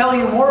 And to tell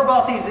you more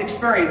about these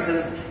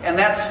experiences and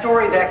that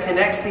story that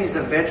connects these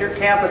Avenger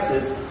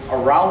campuses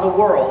around the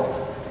world,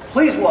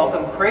 please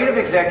welcome Creative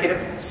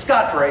Executive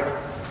Scott Drake.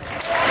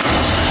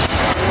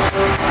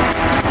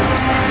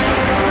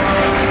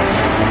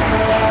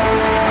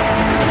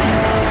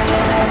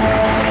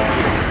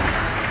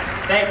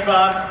 Thanks,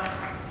 Bob.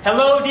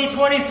 Hello,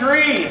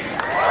 D23.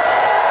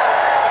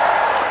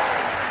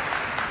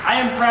 I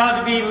am proud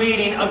to be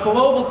leading a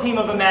global team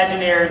of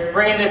Imagineers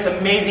bringing this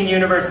amazing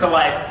universe to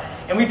life,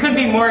 and we couldn't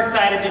be more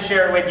excited to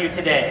share it with you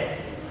today.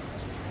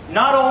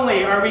 Not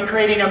only are we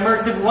creating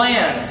immersive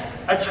lands,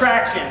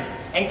 attractions,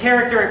 and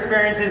character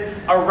experiences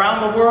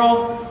around the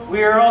world,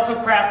 we are also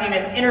crafting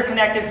an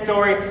interconnected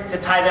story to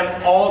tie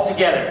them all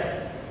together.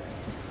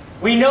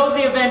 We know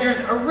the Avengers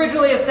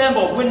originally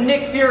assembled when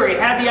Nick Fury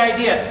had the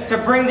idea to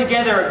bring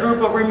together a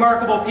group of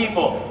remarkable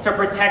people to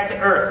protect the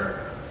Earth.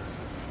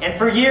 And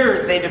for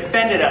years, they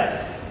defended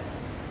us.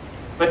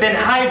 But then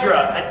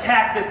Hydra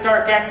attacked the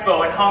Stark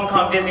Expo at Hong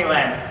Kong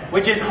Disneyland,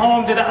 which is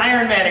home to the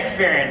Iron Man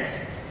experience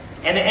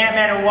and the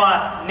Ant-Man and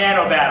Wasp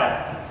nano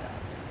battle.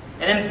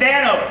 And then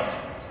Thanos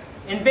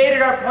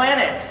invaded our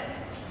planet.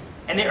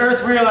 And the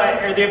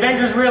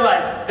Avengers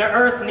realized the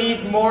Earth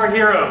needs more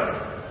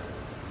heroes.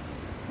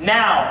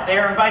 Now, they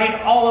are inviting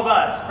all of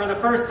us for the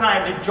first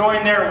time to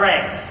join their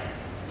ranks.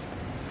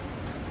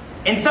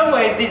 In some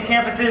ways, these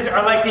campuses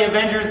are like the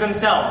Avengers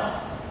themselves,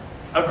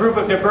 a group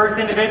of diverse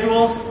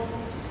individuals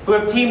who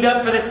have teamed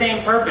up for the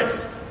same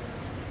purpose.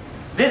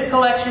 This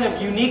collection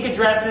of unique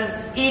addresses,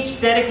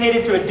 each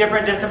dedicated to a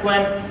different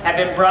discipline, have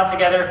been brought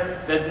together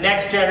to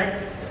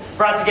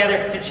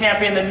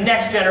champion the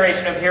next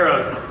generation of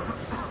heroes,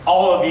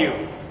 all of you.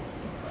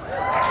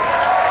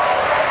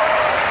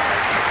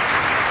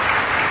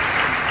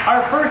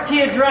 Our first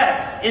key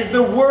address is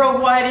the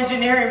Worldwide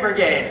Engineering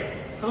Brigade.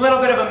 It's a little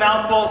bit of a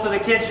mouthful, so the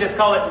kids just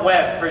call it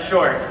WEB for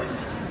short.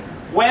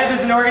 WEB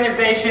is an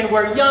organization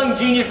where young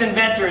genius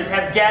inventors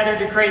have gathered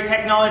to create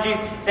technologies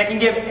that can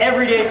give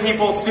everyday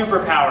people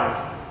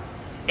superpowers.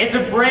 It's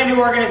a brand new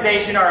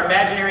organization our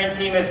Imagineering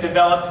team has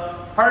developed,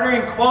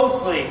 partnering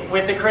closely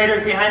with the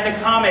creators behind the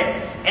comics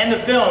and the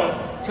films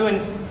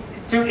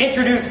to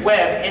introduce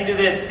WEB into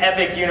this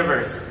epic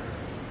universe.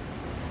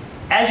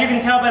 As you can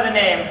tell by the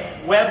name,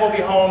 WEB will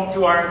be home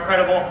to our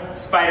incredible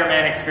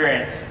Spider-Man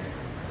experience.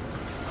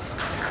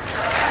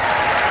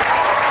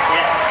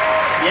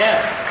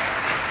 Yes.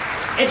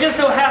 It just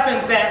so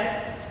happens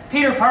that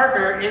Peter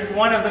Parker is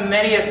one of the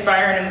many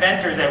aspiring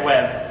inventors at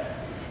WEB.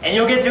 And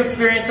you'll get to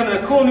experience some of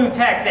the cool new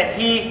tech that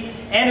he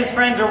and his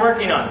friends are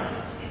working on.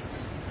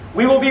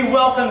 We will be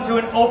welcomed to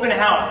an open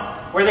house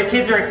where the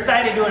kids are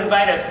excited to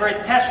invite us for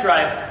a test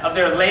drive of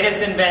their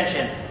latest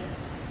invention,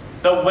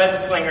 the web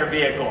slinger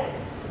vehicle,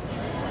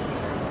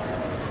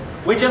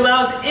 which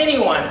allows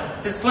anyone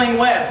to sling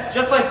webs,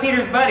 just like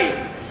Peter's buddy,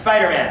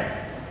 Spider-Man.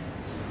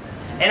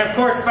 And of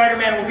course,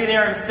 Spider-Man will be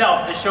there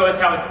himself to show us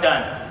how it's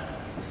done.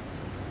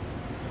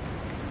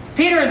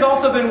 Peter has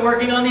also been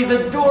working on these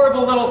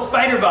adorable little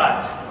spider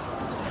bots.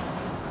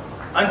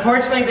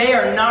 Unfortunately, they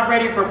are not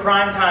ready for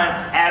prime time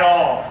at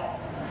all.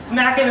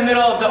 Smack in the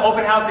middle of the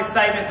open house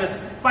excitement, the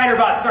spider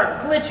bots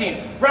start glitching,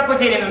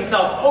 replicating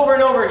themselves over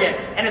and over again,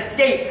 and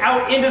escape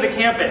out into the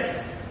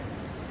campus.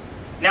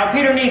 Now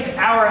Peter needs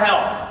our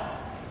help.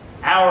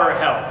 Our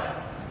help.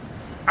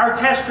 Our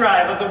test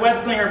drive of the web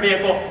slinger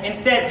vehicle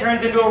instead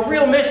turns into a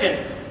real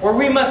mission where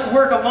we must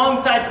work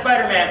alongside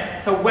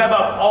Spider-Man to web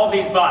up all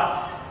these bots.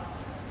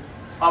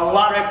 A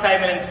lot of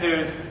excitement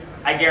ensues,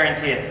 I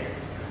guarantee it.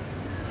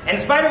 And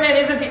Spider-Man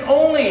isn't the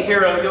only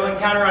hero you'll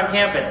encounter on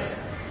campus.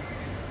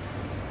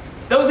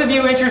 Those of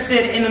you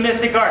interested in the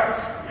mystic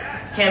arts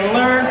can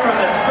learn from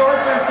the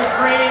Sorcerer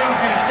Supreme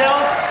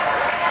himself,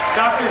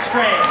 Dr.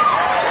 Strange,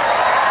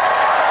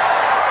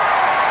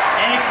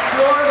 and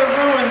explore the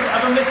ruins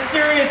of a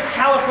mysterious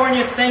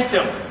California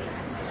sanctum.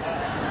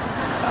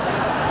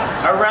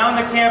 Around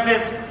the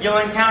campus, you'll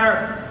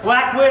encounter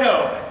Black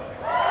Widow,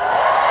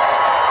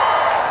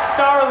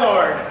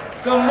 Star-Lord,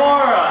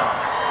 Gamora,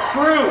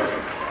 Groot,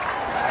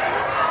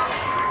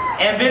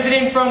 and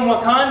visiting from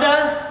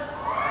Wakanda,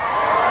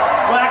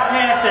 Black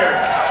Panther,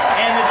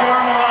 and the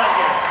Dora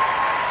Milaje.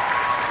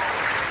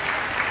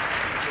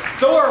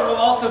 Thor will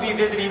also be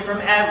visiting from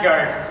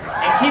Asgard,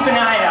 and keep an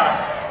eye out,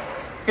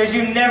 because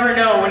you never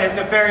know when his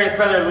nefarious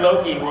brother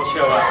Loki will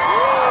show up.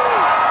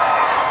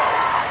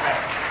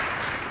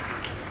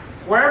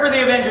 Wherever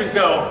the Avengers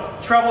go,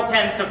 trouble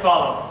tends to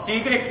follow, so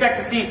you can expect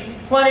to see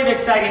plenty of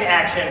exciting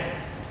action.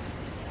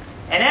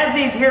 And as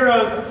these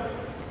heroes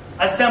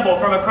assemble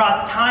from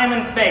across time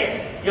and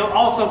space, you'll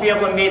also be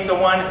able to meet the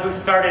one who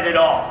started it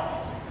all.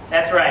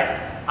 That's right,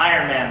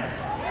 Iron Man.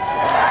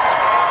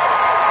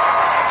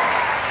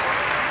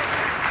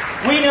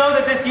 We know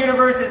that this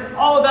universe is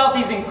all about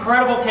these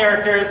incredible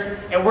characters,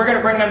 and we're going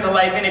to bring them to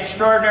life in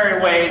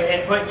extraordinary ways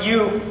and put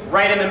you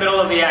right in the middle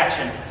of the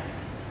action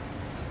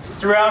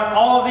throughout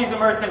all of these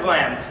immersive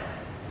lands.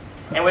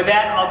 And with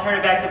that, I'll turn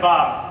it back to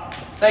Bob.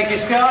 Thank you,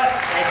 Scott.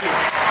 Thank you.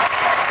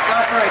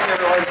 Scott Drake,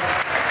 everyone.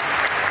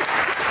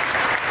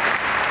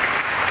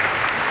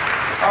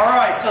 All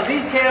right, so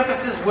these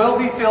campuses will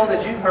be filled,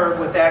 as you heard,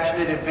 with action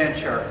and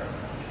adventure.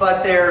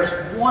 But there's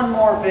one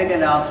more big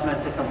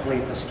announcement to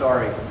complete the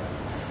story.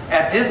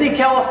 At Disney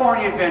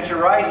California Adventure,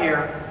 right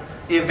here,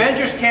 the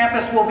Avengers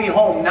campus will be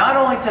home not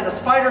only to the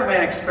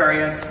Spider-Man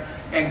experience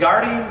and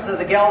Guardians of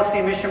the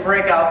Galaxy Mission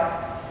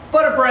Breakout,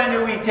 but a brand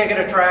new e-ticket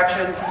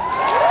attraction.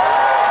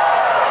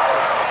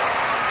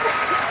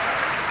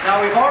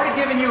 Now, we've already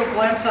given you a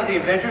glimpse of the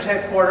Avengers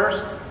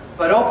headquarters,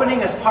 but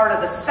opening as part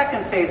of the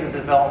second phase of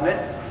development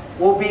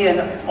will be an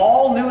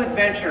all-new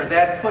adventure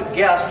that put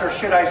guests, or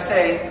should I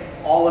say,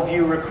 all of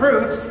you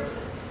recruits,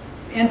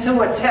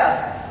 into a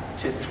test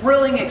to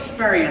thrilling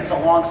experience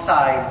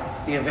alongside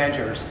the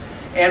Avengers.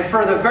 And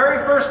for the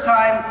very first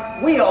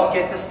time, we all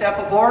get to step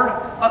aboard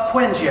a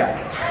Quinjet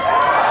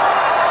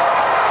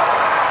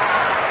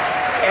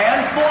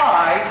and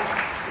fly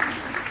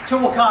to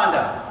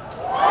Wakanda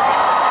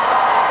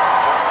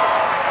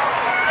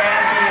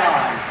and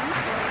beyond.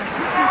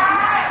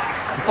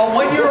 But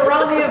when you're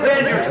around the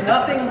Avengers,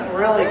 nothing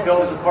really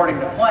goes according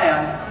to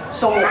plan,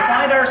 so we'll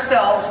find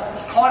ourselves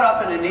caught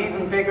up in an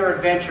even bigger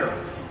adventure.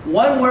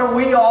 One where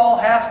we all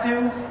have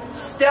to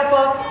step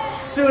up,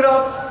 suit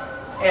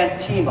up, and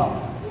team up.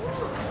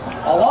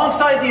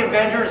 Alongside the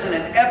Avengers in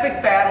an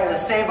epic battle to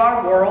save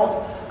our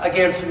world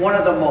against one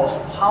of the most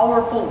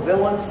powerful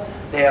villains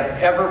they have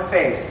ever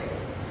faced.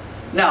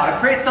 Now, to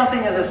create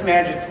something of this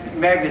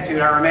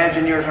magnitude, our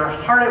Imagineers are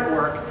hard at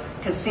work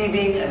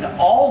conceiving an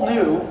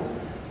all-new,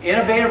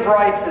 innovative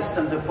ride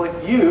system to put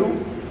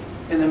you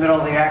in the middle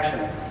of the action.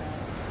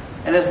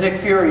 And as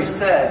Nick Fury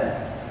said,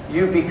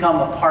 you become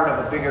a part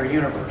of a bigger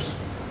universe.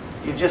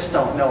 You just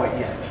don't know it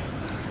yet.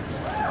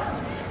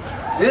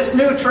 This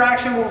new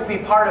attraction will be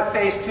part of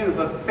Phase 2,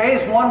 but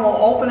Phase 1 will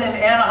open in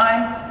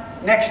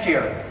Anaheim next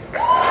year.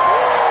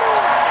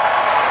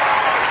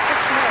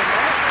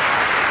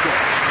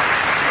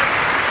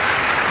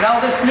 Now,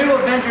 this new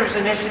Avengers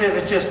initiative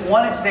is just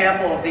one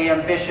example of the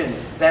ambition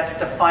that's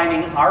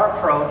defining our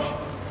approach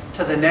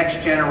to the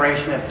next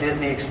generation of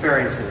Disney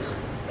experiences.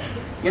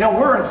 You know,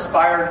 we're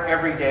inspired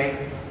every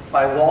day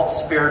by Walt's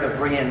spirit of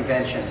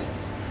reinvention.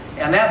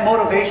 And that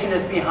motivation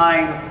is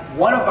behind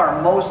one of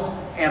our most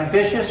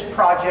ambitious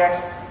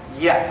projects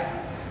yet.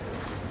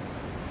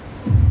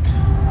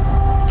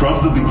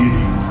 From the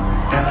beginning,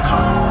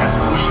 Epcot has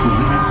pushed the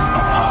limits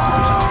of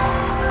possibility.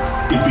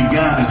 It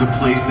began as a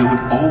place that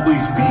would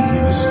always be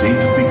in the state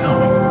of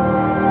becoming.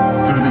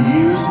 Through the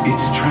years,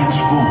 it's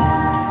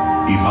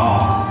transformed,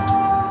 evolved,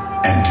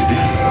 and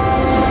today,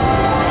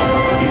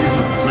 it is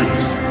a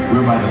place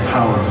whereby the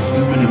power of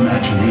human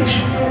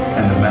imagination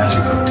and the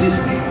magic of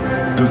Disney,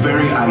 the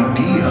very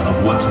idea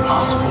of what's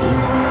possible,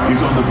 is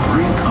on the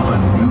brink of a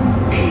new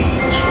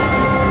age.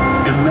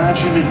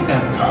 Imagine an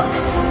Epcot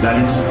that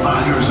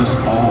inspires us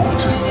all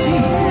to see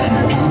and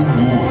do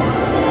more.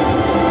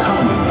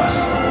 Come with us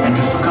and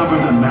discover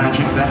the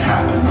magic that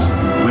happens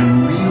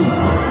when real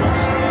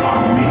worlds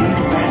are made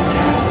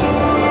fantastic.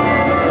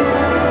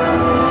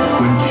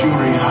 When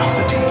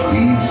curiosity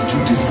leads to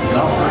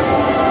discovery.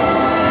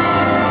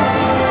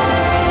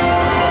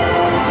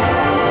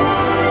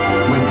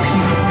 When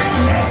people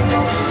connect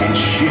and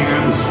share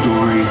the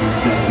stories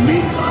that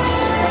make us,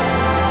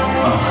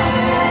 us.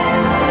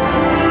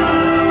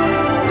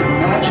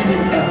 Imagine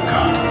an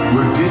Epcot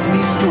where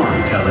Disney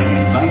storytelling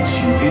invites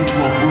you into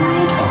a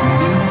world of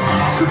new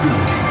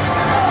possibilities.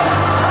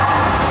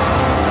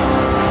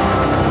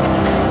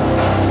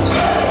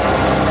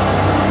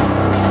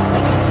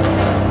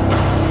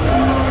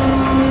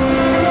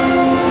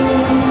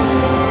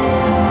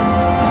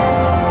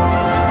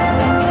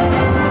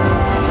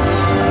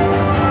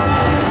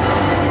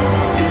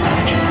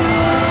 Imagine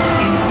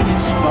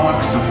infinite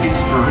sparks of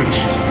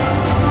inspiration,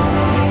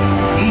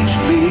 each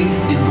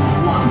bathed in the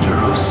wonder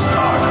of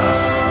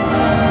stardust.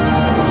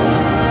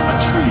 A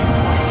turning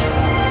point,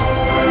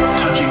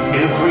 touching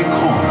every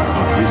corner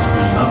of this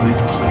beloved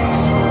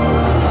place.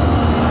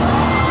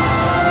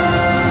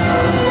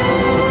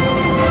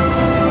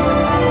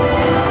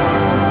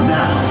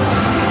 Now,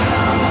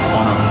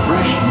 on a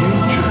fresh new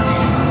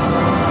journey,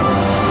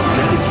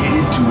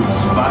 dedicated to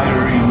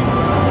inspiring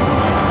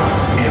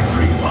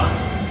everyone.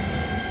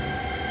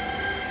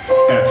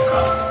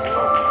 Epcot,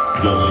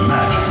 the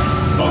magic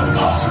of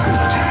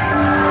possibility.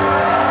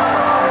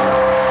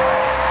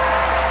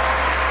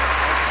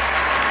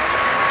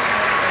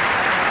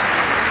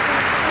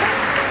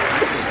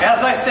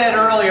 As I said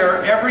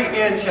earlier, every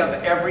inch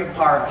of every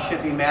park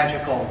should be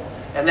magical.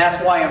 And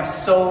that's why I'm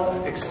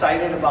so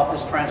excited about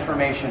this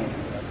transformation.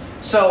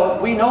 So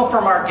we know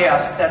from our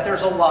guests that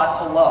there's a lot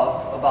to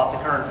love about the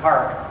current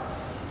park.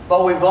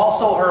 But we've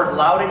also heard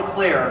loud and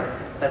clear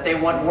that they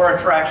want more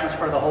attractions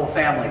for the whole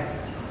family.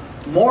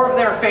 More of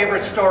their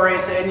favorite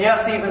stories, and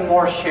yes, even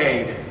more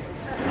shade.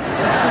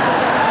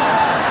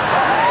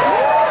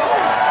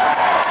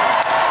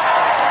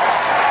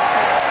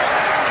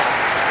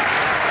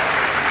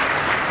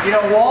 You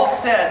know, Walt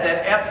said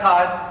that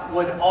Epcot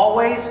would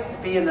always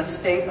be in the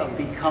state of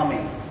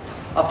becoming,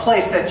 a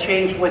place that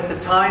changed with the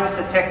times,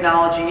 the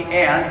technology,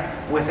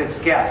 and with its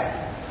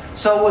guests.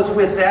 So it was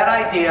with that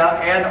idea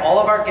and all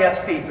of our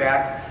guest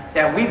feedback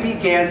that we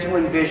began to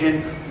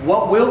envision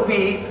what will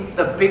be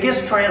the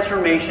biggest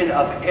transformation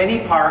of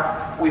any park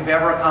we've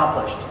ever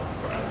accomplished.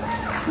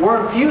 We're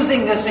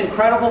infusing this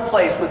incredible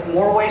place with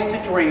more ways to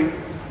dream,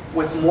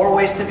 with more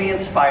ways to be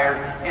inspired,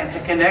 and to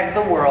connect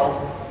the world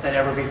than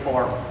ever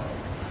before.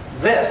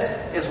 This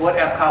is what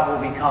Epcot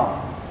will become.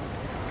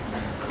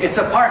 It's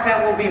a park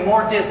that will be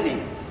more Disney,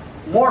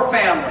 more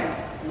family,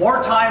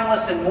 more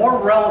timeless, and more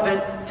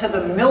relevant to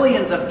the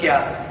millions of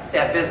guests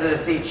that visit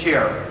us each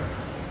year.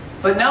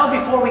 But now,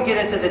 before we get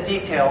into the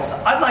details,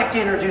 I'd like to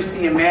introduce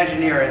the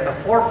Imagineer at the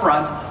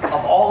forefront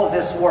of all of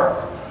this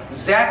work,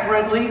 Zach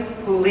Ridley,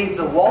 who leads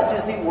the Walt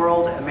Disney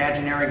World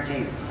Imagineering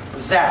team.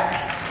 Zach.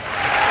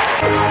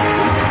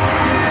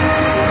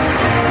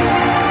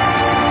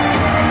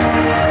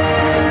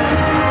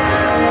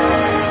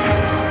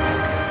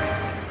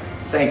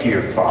 Thank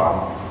you,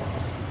 Bob.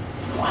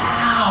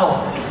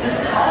 Wow, this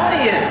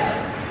audience.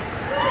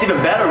 It's even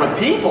better with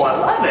people. I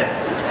love it.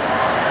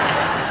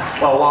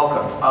 Well,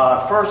 welcome.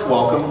 First,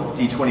 welcome,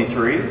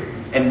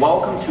 D23, and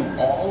welcome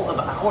to all of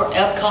our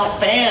Epcot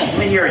fans. Let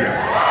me hear you.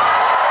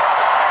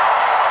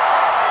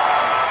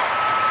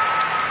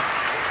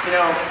 You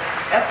know,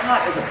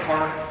 Epcot is a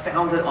park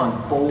founded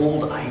on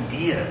bold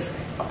ideas,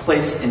 a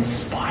place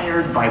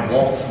inspired by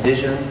Walt's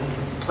vision,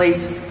 a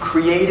place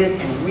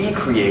created and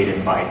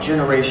recreated by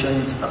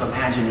generations of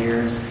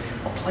Imagineers,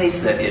 a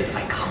place that is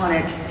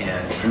iconic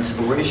and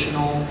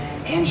inspirational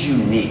and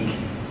unique.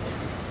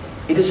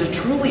 It is a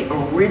truly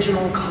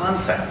original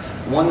concept,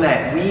 one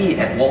that we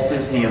at Walt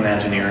Disney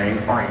Imagineering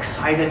are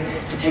excited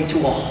to take to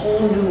a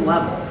whole new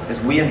level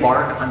as we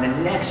embark on the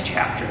next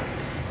chapter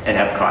in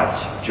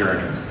Epcot's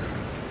journey.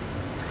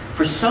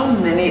 For so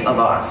many of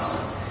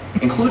us,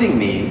 including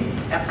me,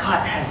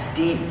 Epcot has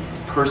deep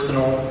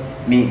personal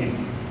meaning.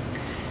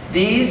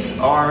 These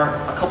are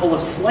a couple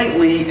of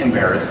slightly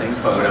embarrassing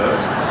photos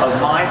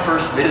of my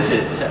first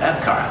visit to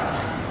Epcot.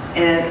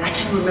 And I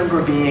can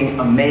remember being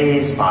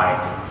amazed by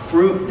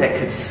fruit that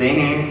could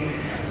sing,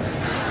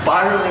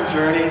 spiraling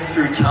journeys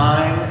through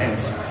time and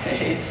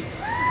space,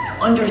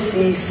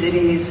 undersea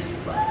cities,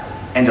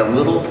 and a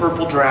little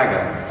purple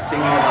dragon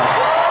singing about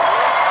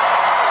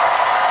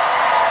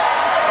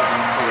of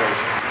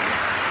inspiration.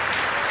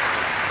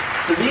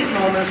 So these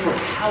moments were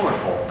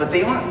powerful, but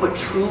they aren't what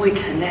truly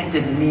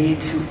connected me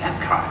to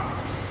Epcot.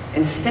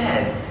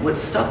 Instead, what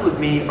stuck with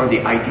me are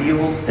the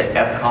ideals that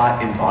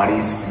Epcot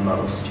embodies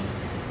most.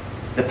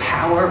 The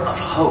power of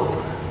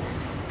hope,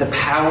 the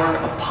power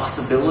of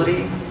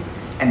possibility,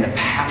 and the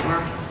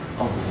power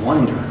of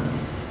wonder.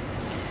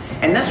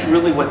 And that's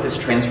really what this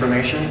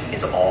transformation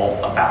is all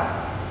about.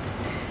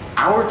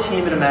 Our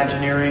team at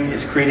Imagineering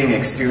is creating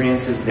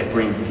experiences that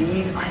bring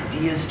these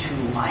ideas to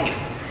life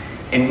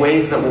in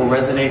ways that will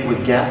resonate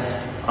with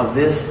guests of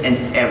this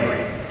and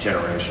every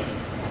generation.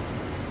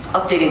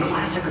 Updating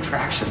classic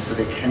attractions so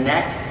they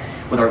connect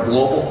with our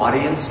global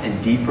audience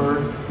in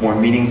deeper, more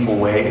meaningful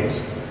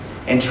ways,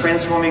 and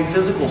transforming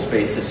physical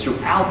spaces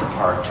throughout the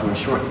park to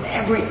ensure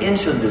every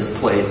inch of this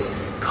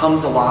place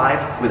comes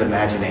alive with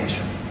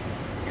imagination.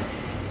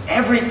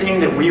 Everything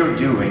that we are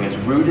doing is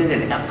rooted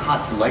in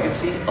Epcot's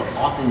legacy of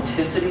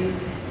authenticity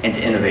and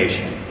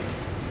innovation.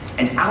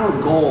 And our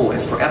goal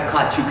is for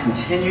Epcot to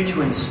continue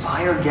to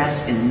inspire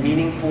guests in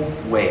meaningful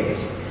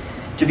ways,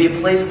 to be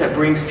a place that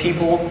brings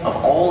people of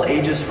all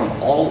ages from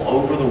all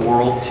over the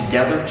world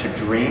together to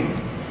dream,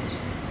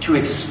 to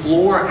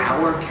explore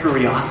our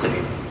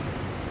curiosity,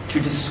 to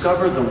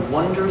discover the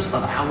wonders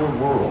of our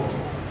world,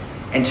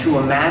 and to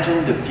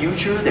imagine the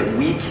future that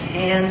we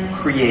can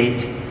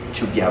create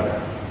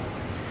together.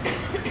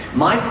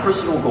 My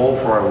personal goal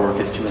for our work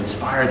is to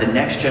inspire the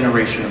next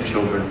generation of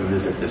children who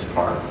visit this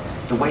park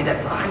the way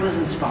that I was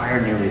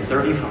inspired nearly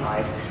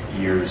 35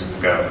 years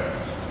ago.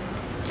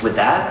 With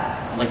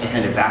that, I'd like to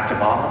hand it back to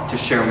Bob to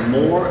share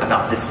more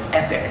about this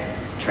epic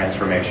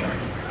transformation.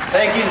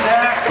 Thank you,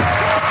 Zach.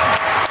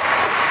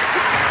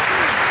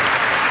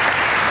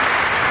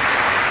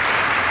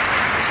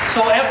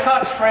 So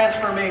Epcot's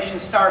transformation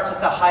starts at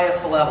the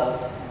highest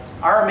level.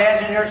 Our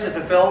Imagineers have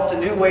developed a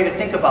new way to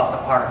think about the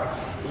park,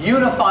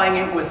 unifying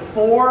it with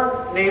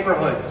 4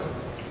 neighborhoods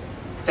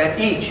that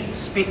each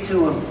speak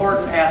to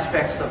important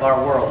aspects of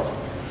our world.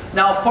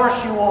 Now, of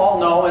course, you all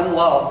know and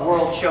love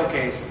World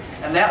Showcase,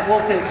 and that will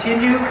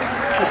continue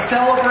to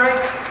celebrate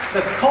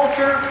the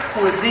culture,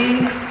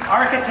 cuisine,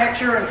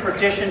 architecture, and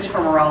traditions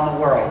from around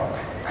the world.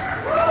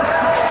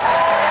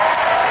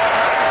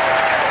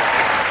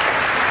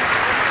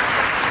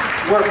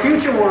 Where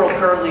Future World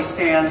currently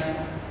stands,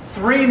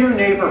 3 new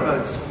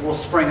neighborhoods will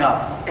spring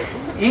up,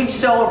 each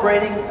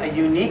celebrating a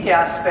unique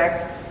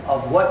aspect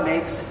of what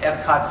makes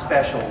Epcot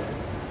special.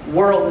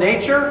 World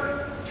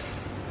Nature,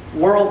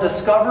 World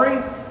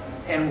Discovery,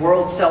 and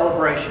World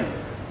Celebration.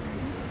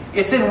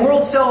 It's in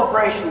World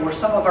Celebration where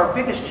some of our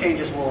biggest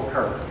changes will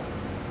occur.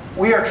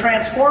 We are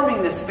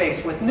transforming this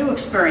space with new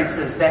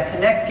experiences that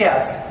connect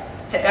guests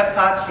to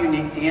Epcot's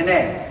unique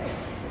DNA,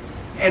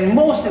 and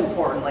most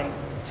importantly,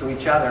 to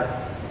each other.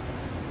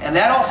 And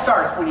that all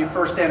starts when you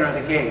first enter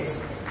the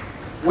gates.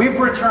 We've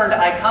returned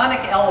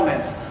iconic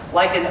elements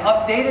like an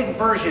updated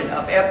version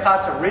of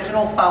Epcot's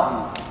original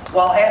fountain,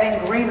 while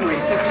adding greenery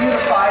to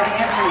beautify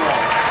the entryway.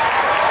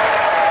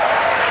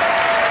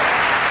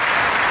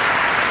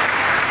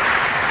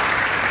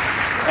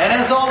 And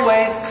as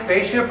always,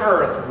 Spaceship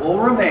Earth will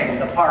remain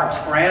the park's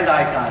grand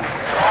icon.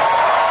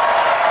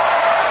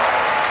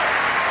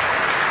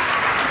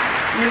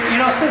 You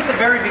know, since the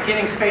very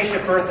beginning,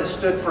 Spaceship Earth has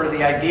stood for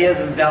the ideas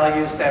and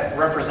values that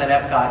represent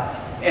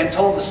Epcot and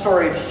told the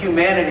story of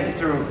humanity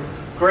through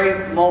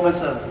great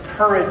moments of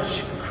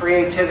courage,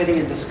 creativity,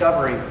 and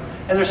discovery.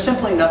 And there's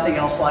simply nothing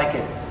else like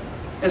it.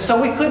 And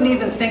so we couldn't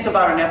even think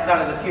about an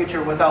Epcot of the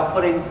future without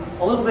putting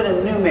a little bit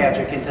of new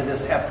magic into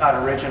this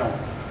Epcot original.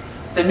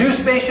 The new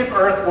Spaceship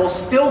Earth will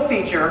still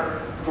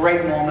feature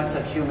great moments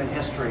of human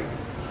history.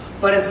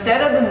 But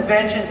instead of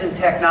inventions and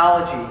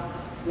technology,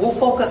 we'll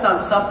focus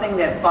on something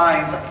that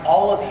binds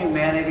all of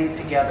humanity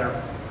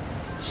together: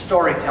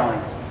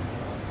 storytelling.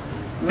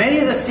 Many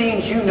of the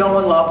scenes you know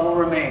and love will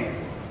remain,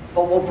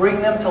 but we'll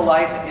bring them to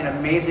life in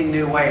amazing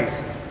new ways.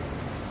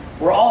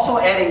 We're also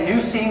adding new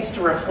scenes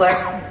to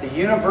reflect the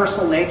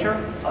universal nature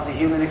of the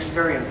human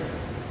experience.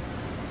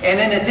 And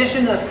in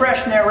addition to the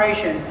fresh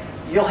narration,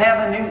 you'll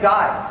have a new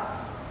guide.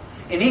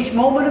 In each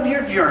moment of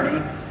your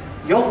journey,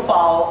 you'll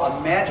follow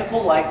a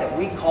magical light that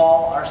we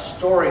call our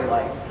story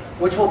light,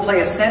 which will play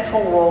a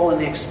central role in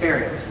the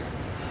experience.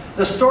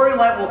 The story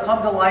light will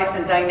come to life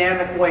in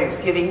dynamic ways,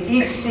 giving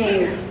each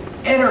scene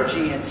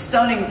energy and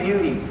stunning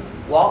beauty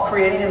while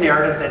creating a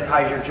narrative that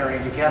ties your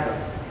journey together.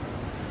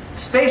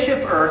 Spaceship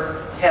Earth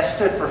has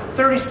stood for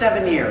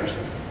 37 years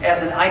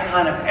as an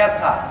icon of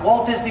Epcot,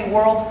 Walt Disney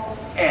World,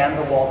 and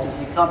the Walt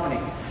Disney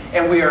Company.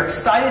 And we are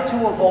excited to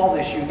evolve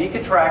this unique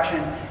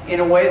attraction in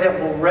a way that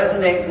will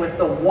resonate with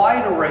the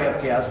wide array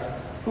of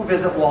guests who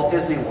visit Walt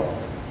Disney World.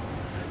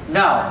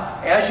 Now,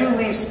 as you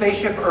leave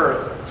Spaceship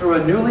Earth through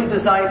a newly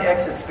designed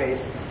exit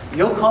space,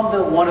 you'll come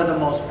to one of the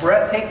most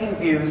breathtaking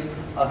views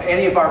of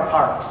any of our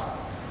parks.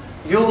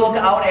 You'll look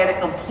out at a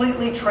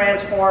completely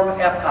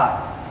transformed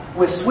Epcot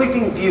with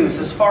sweeping views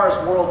as far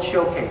as World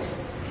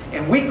Showcase.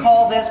 And we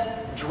call this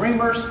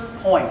Dreamer's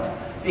Point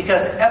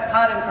because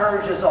Epcot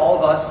encourages all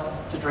of us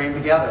to dream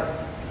together.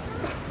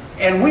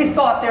 And we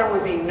thought there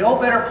would be no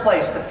better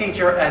place to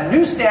feature a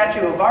new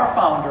statue of our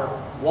founder,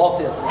 Walt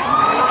Disney.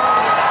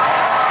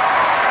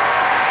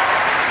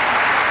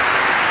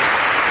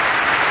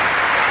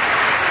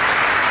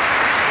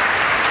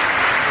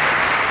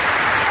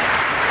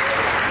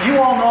 You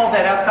all know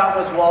that Epcot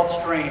was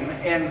Walt's dream,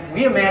 and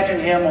we imagine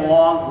him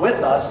along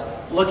with us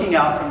looking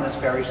out from this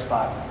very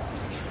spot.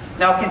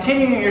 Now,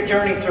 continuing your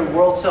journey through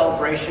World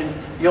Celebration,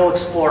 you'll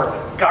explore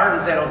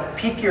gardens that'll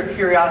pique your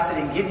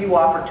curiosity and give you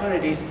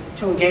opportunities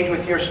to engage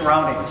with your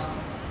surroundings.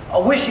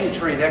 A wishing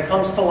tree that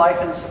comes to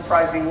life in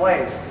surprising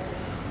ways.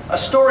 A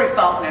story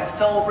fountain that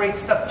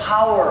celebrates the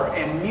power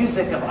and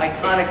music of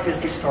iconic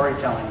Disney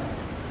storytelling.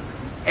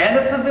 And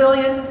a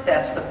pavilion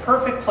that's the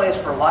perfect place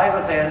for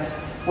live events,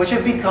 which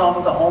have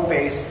become the home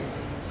base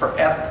for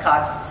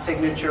Epcot's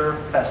signature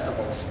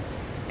festivals.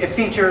 It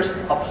features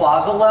a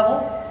plaza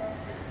level,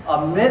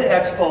 a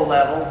mid-expo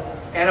level,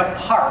 and a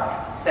park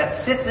that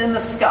sits in the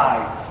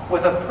sky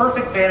with a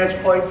perfect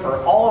vantage point for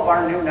all of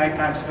our new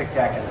nighttime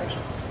spectaculars.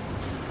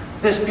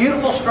 This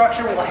beautiful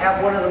structure will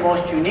have one of the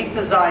most unique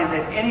designs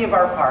at any of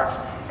our parks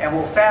and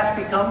will fast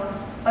become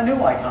a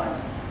new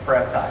icon for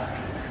Epcot.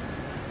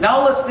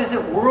 Now let's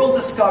visit World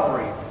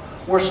Discovery,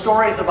 where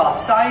stories about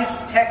science,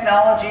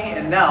 technology,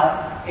 and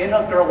now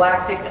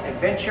intergalactic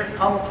adventure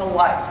come to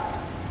life.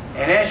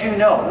 And as you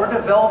know, we're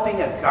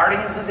developing a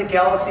Guardians of the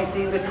Galaxy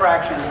themed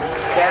attraction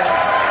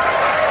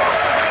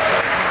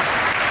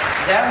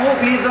that will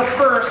be the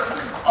first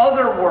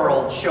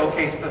Otherworld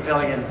showcase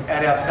pavilion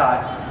at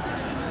Epcot.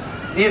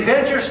 The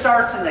Avengers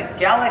starts in the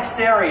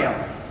Galaxarium,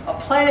 a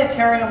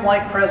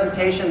planetarium-like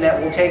presentation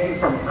that will take you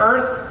from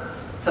Earth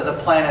to the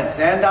planet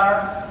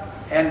Xandar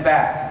and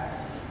back.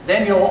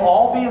 Then you'll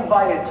all be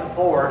invited to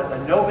board the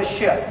Nova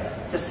ship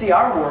to see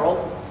our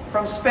world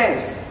from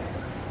space.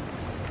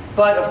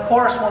 But of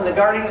course, when the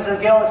Guardians of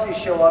the Galaxy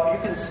show up, you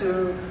can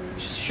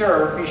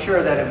be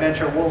sure that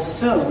adventure will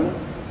soon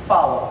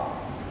follow.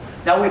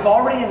 Now, we've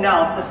already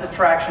announced this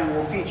attraction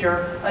will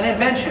feature an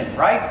invention,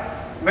 right?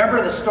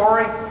 Remember the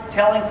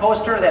storytelling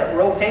coaster that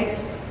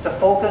rotates to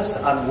focus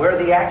on where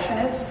the action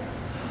is?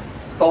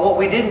 But what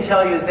we didn't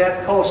tell you is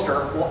that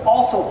coaster will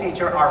also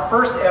feature our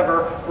first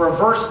ever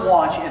reverse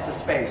launch into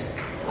space.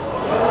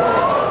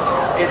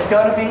 It's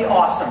going to be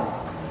awesome.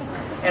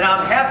 And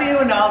I'm happy to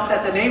announce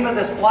that the name of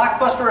this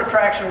blockbuster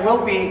attraction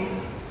will be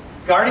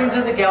Guardians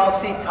of the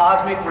Galaxy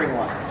Cosmic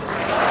Rewind.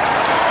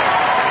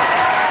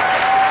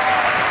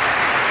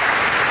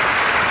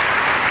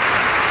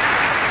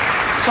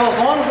 So as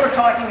long as we're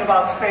talking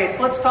about space,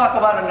 let's talk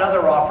about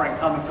another offering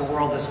coming to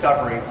World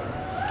Discovery.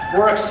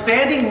 We're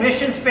expanding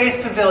Mission Space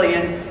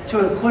Pavilion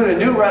to include a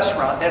new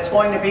restaurant that's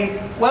going to be,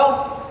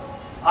 well,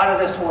 out of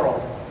this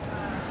world.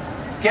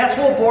 Guests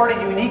will board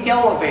a unique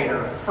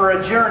elevator for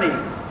a journey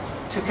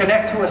to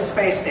connect to a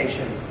space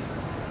station.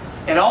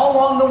 And all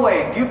along the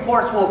way,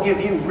 viewports will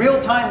give you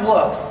real-time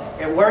looks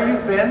at where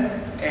you've been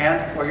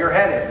and where you're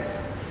headed.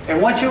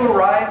 And once you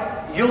arrive,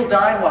 you'll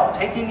dine while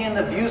taking in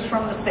the views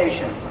from the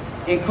station,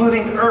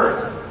 including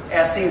Earth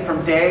as seen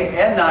from day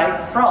and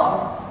night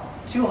from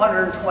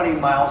 220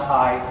 miles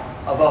high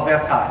above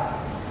Epcot.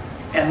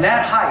 And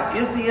that height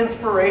is the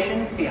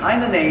inspiration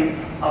behind the name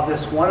of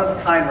this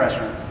one-of-a-kind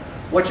restaurant,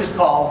 which is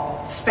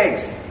called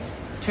Space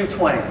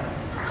 220.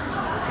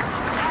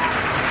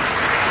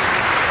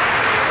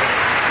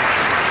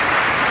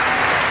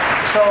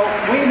 So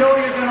we know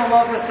you're going to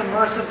love this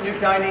immersive new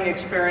dining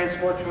experience,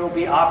 which will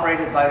be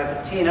operated by the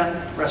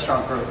Patina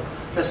Restaurant Group,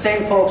 the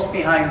same folks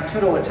behind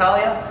Tutto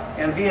Italia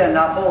and Via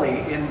Napoli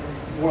in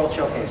World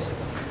Showcase.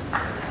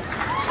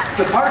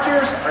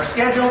 Departures are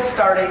scheduled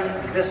starting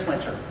this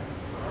winter.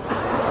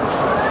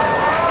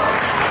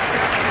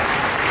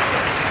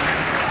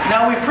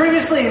 Now, we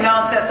previously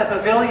announced that the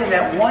pavilion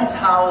that once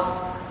housed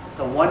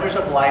the wonders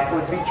of life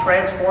would be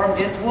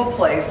transformed into a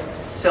place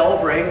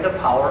celebrating the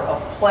power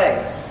of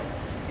play.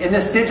 In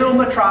this digital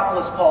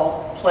metropolis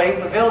called Play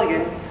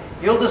Pavilion,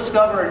 you'll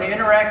discover an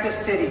interactive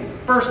city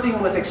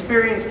bursting with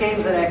experience,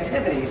 games, and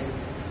activities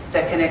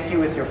that connect you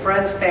with your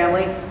friends,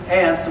 family,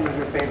 and some of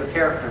your favorite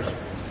characters.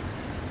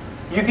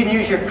 You can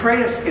use your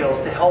creative skills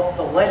to help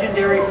the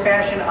legendary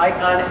fashion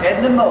icon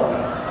Edna Mode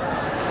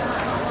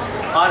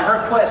on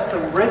her quest to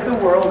rid the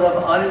world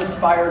of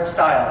uninspired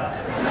style.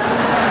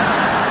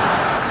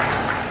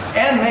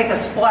 And make a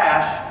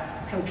splash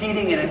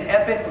competing in an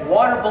epic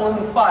water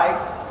balloon fight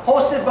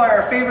hosted by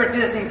our favorite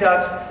Disney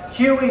ducks,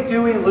 Huey,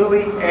 Dewey,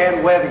 Louie,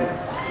 and Webby.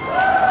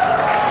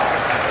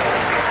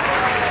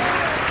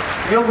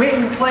 You'll meet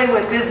and play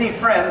with Disney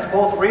friends,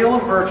 both real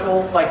and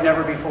virtual, like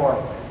never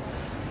before.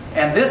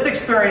 And this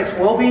experience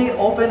will be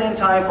open in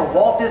time for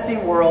Walt Disney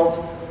World's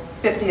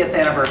 50th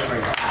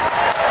anniversary.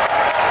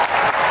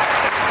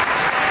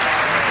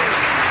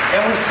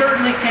 And we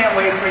certainly can't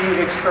wait for you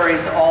to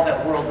experience all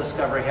that World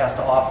Discovery has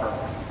to offer.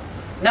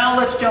 Now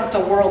let's jump to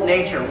World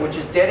Nature, which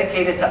is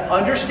dedicated to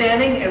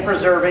understanding and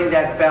preserving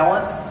that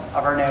balance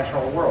of our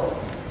natural world.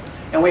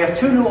 And we have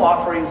two new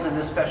offerings in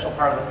this special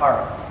part of the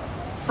park.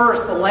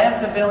 First, the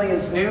Land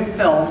Pavilion's new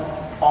film,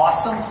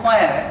 Awesome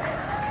Planet,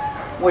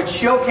 which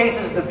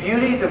showcases the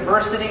beauty,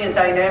 diversity, and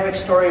dynamic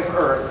story of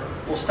Earth,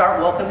 will start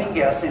welcoming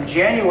guests in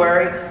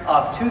January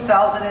of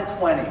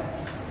 2020.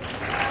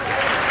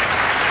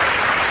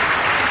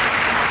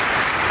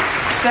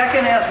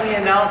 Second, as we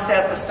announced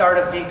at the start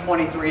of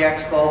D23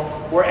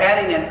 Expo, we're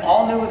adding an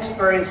all-new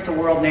experience to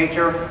World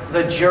Nature,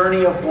 the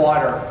Journey of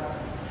Water.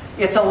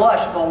 It's a lush,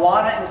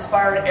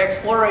 Moana-inspired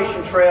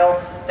exploration trail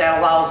that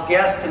allows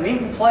guests to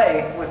meet and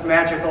play with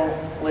magical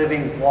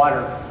living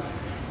water.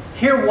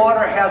 Here, water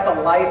has a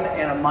life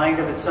and a mind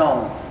of its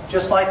own,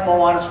 just like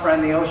Moana's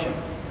friend, the ocean.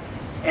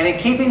 And in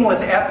keeping with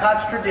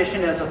Epcot's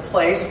tradition as a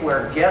place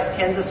where guests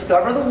can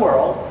discover the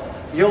world,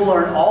 you'll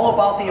learn all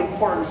about the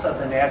importance of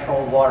the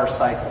natural water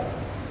cycle.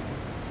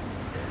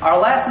 Our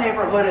last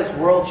neighborhood is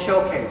World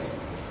Showcase,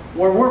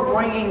 where we're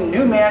bringing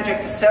new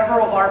magic to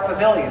several of our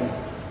pavilions,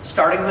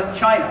 starting with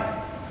China.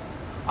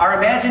 Our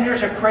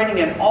Imagineers are creating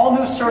an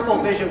all-new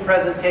Circle Vision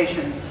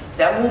presentation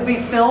that will be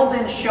filmed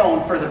and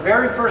shown for the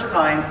very first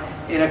time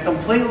in a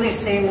completely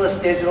seamless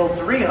digital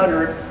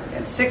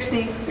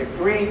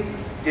 360-degree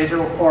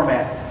digital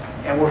format.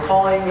 And we're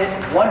calling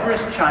it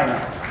Wondrous China.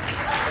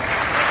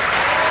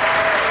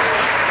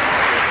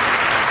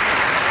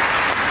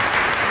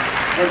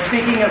 And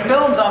speaking of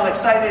films, I'm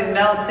excited to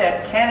announce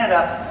that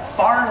Canada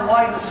Far and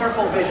Wide and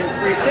Circle Vision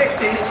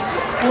 360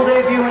 will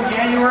debut in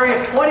January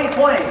of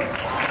 2020.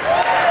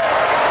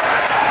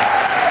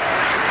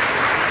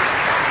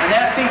 And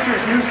that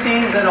features new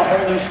scenes and a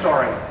whole new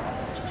story.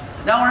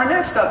 Now our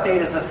next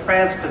update is the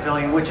France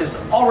Pavilion, which is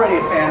already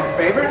a fan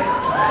favorite,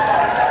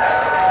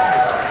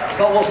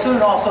 but will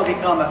soon also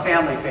become a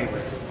family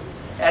favorite.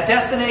 At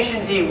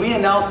Destination D, we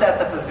announced that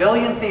the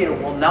Pavilion Theater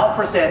will now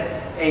present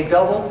a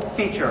double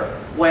feature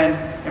when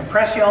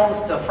Impressions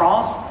de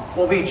France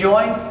will be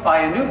joined by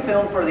a new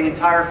film for the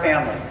entire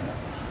family.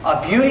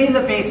 A Beauty and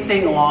the Beast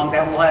sing-along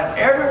that will have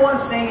everyone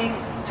singing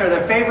to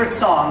their favorite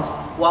songs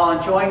while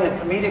enjoying a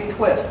comedic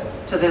twist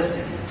to this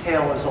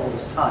tale as old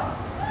as time.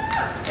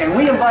 And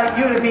we invite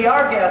you to be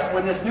our guest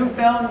when this new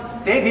film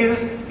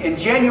debuts in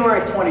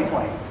January of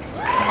 2020.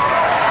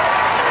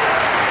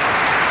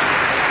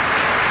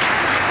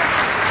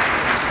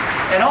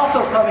 And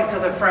also coming to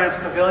the France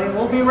Pavilion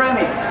will be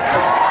Remy.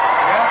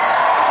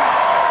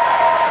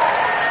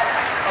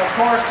 Of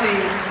course,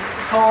 the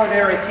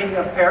culinary king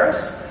of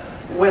Paris,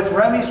 with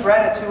Remy's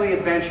Ratatouille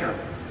Adventure.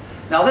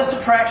 Now this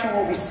attraction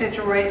will be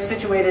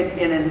situated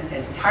in an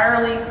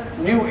entirely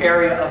new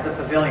area of the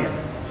pavilion.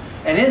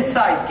 And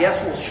inside,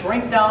 guests will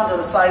shrink down to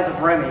the size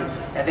of Remy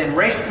and then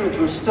race through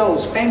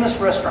Gusteau's famous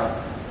restaurant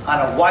on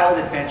a wild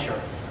adventure.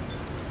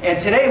 And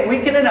today we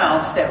can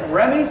announce that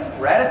Remy's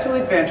Ratatouille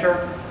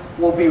Adventure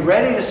will be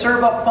ready to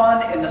serve up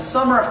fun in the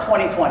summer of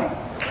 2020.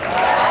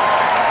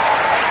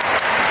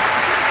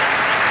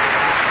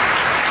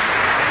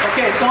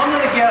 Okay, so I'm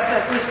going to guess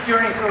that this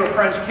journey through a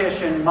French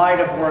kitchen might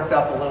have worked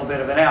up a little bit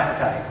of an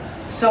appetite.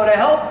 So to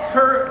help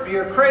curb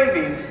your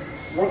cravings,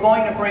 we're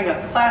going to bring a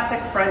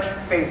classic French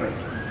favorite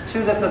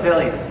to the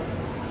pavilion.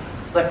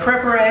 The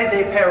Crêperie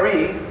de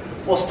Paris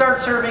will start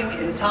serving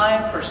in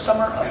time for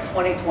summer of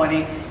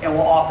 2020 and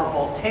will offer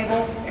both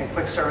table and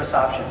quick service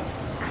options.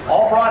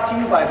 All brought to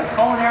you by the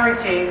culinary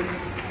team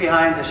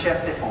behind the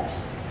Chef de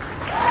France.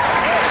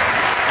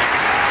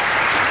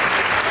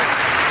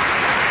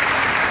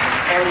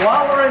 And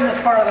while we're in this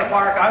part of the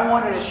park, I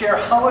wanted to share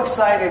how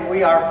excited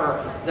we are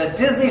for the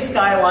Disney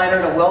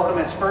Skyliner to welcome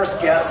its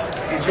first guest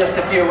in just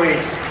a few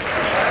weeks.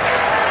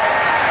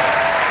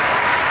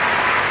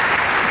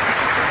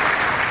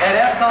 At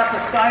Epcot, the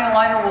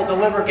Skyliner will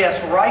deliver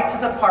guests right to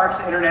the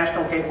park's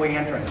International Gateway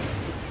entrance.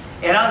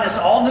 And on this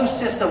all-new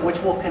system,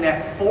 which will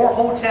connect 4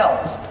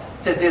 hotels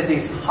to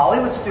Disney's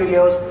Hollywood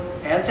Studios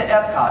and to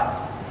Epcot,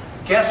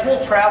 guests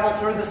will travel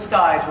through the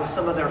skies with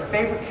some of their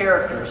favorite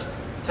characters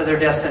to their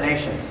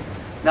destination.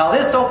 Now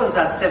this opens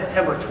on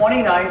September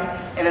 29th,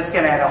 and it's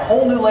going to add a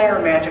whole new layer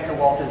of magic to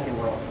Walt Disney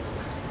World.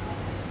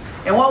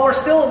 And while we're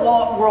still at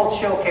Walt World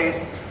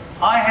Showcase,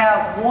 I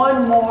have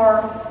one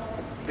more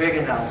big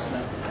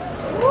announcement.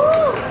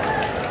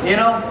 You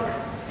know,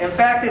 in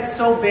fact, it's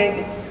so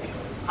big,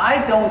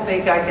 I don't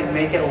think I can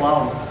make it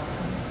alone.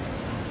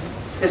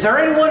 Is there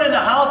anyone in the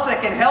house that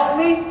can help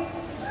me?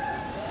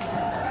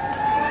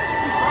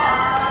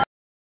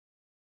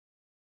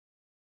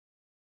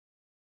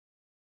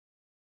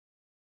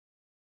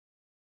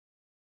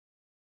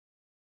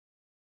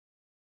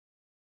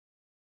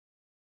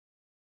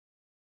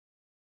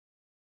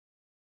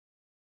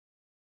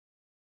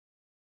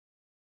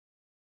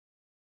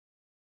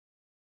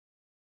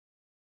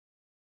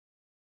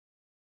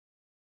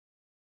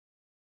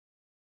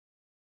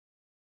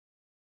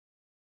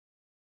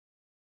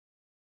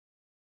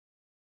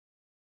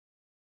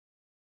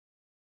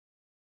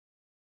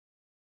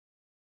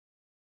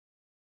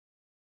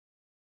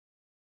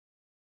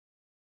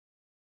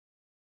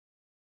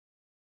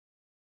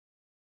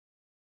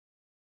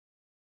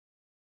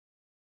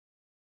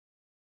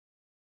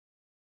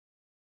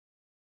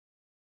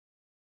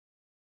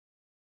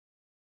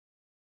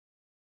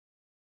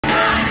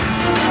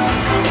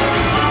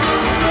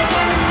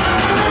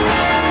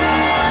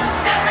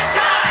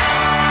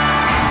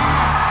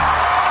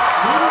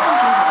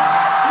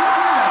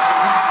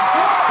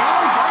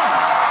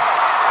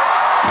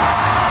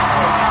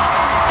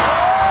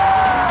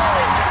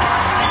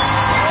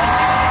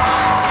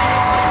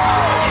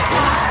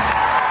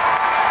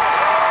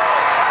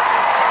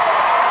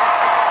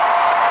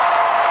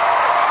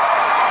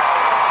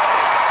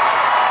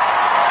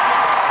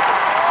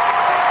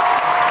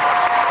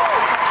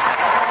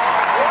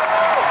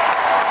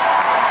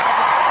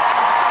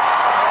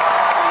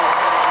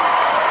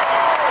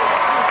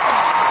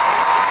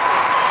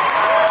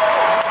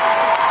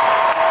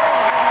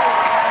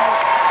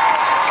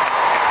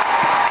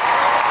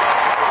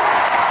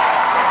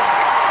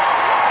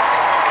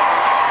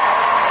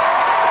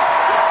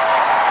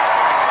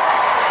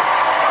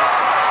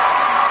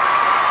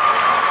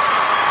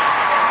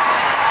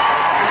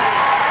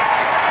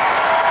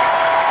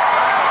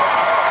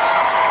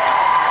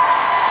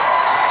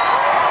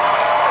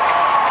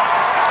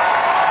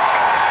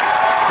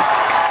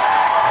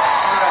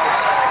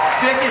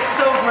 it's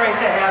so great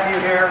to have you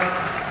here.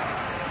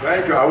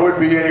 Thank you. I wouldn't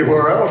be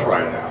anywhere else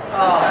right now.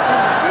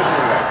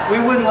 We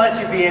wouldn't let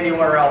you be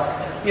anywhere else.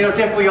 You know,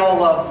 Dick, we all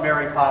love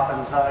Mary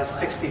Poppins.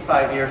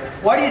 65 years.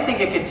 Why do you think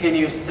it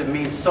continues to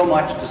mean so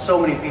much to so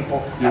many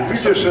people? Did you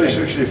just say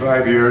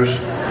 65 years? What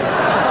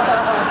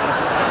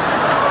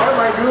am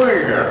I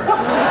doing here?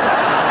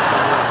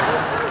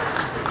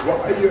 Well,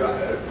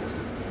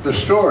 the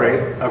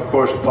story, of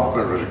course,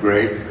 Poppins was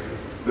great.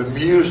 The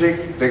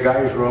music the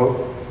guys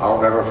wrote,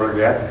 I'll never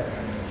forget.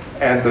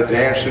 And the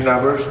dancing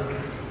numbers.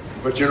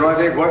 But you know, I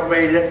think what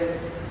made it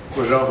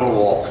was Uncle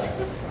Walt.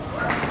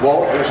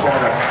 Walt just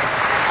had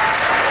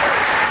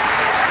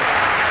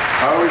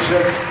I always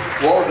said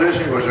Walt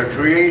Disney was a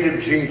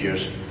creative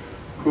genius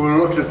who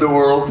looked at the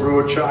world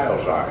through a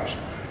child's eyes.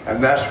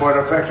 And that's what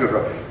affected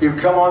him. He'd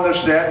come on the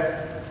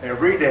set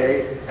every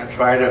day and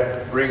try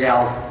to bring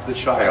out the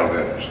child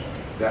in us.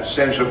 That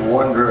sense of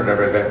wonder and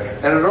everything.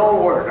 And it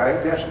all worked. I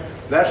guess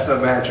that's the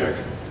magic.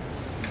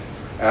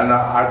 And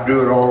I'd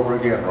do it all over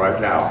again right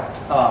now.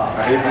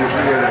 I hate to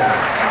see it.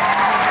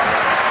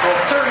 Well,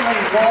 certainly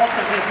Walt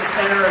is at the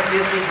center of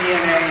Disney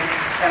DNA,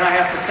 and I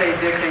have to say,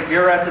 Dick, that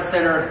you're at the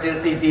center of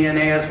Disney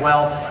DNA as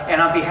well.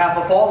 And on behalf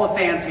of all the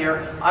fans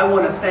here, I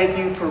want to thank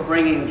you for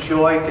bringing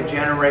joy to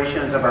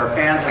generations of our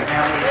fans and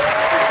families.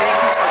 And thank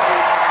you for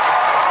being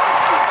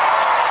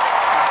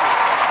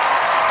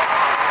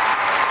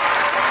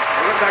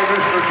Look like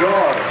Mr.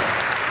 Dog.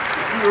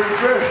 If you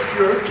invest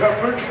your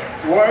tuppence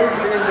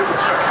wisely in the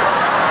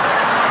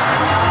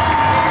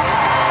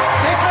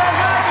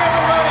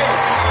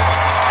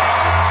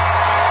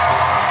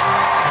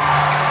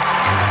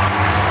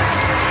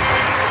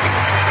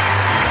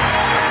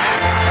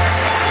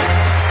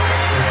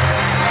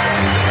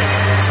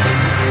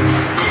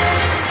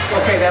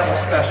Okay, that was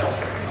special.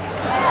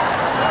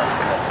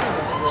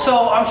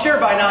 So I'm sure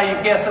by now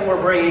you've guessed that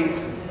we're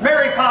bringing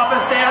Mary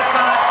Poppins to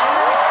Epcot.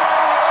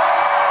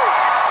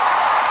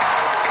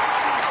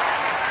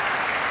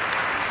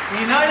 The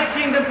United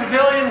Kingdom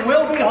Pavilion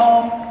will be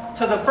home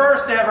to the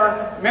first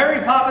ever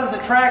Mary Poppins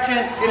attraction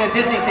in a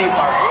Disney theme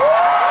park.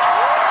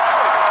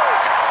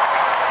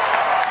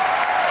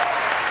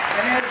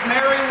 And as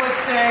Mary would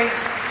say,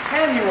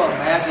 can you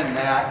imagine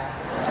that?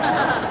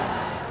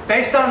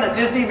 Based on the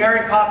Disney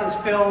Mary Poppins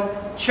film,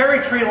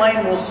 Cherry Tree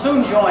Lane will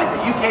soon join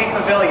the UK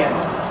Pavilion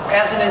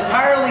as an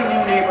entirely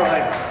new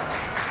neighborhood.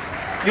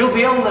 You'll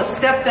be able to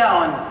step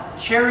down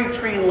Cherry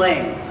Tree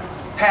Lane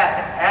past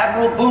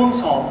Admiral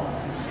Boom's home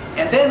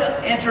and then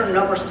enter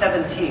number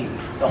 17,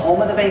 the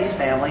home of the Banks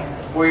family,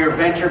 where your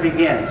adventure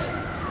begins.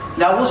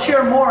 Now, we'll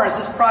share more as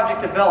this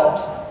project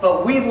develops,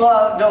 but we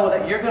know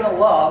that you're going to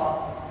love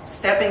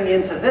stepping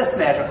into this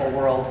magical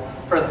world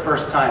for the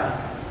first time.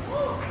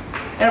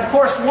 And of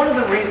course, one of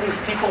the reasons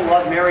people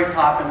love Mary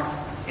Poppins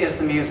is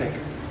the music.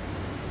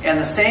 And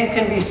the same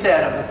can be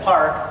said of the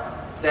park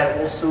that it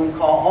will soon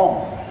call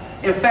home.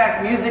 In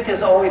fact, music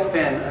has always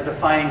been a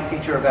defining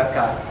feature of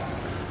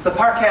Epcot. The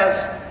park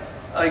has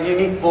a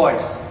unique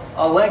voice,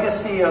 a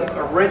legacy of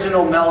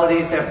original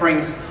melodies that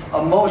brings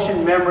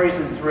emotion, memories,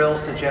 and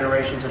thrills to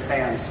generations of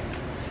fans.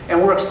 And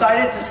we're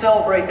excited to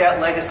celebrate that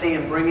legacy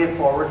and bring it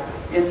forward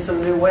in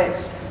some new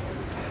ways.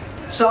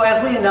 So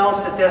as we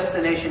announced at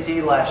Destination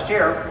D last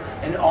year,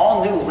 an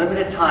all-new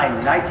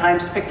limited-time nighttime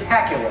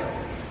spectacular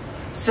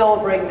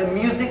celebrating the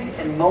music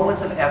and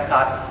moments of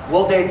Epcot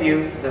will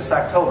debut this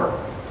October.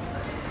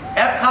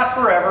 Epcot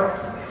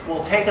Forever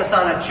will take us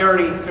on a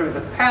journey through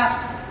the past,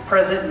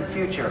 present, and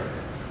future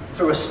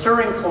through a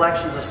stirring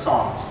collections of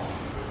songs.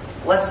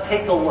 Let's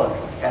take a look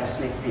at a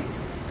sneak peek.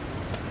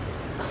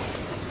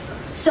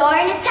 Soar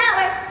in the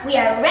tower, we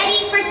are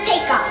ready for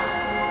takeoff.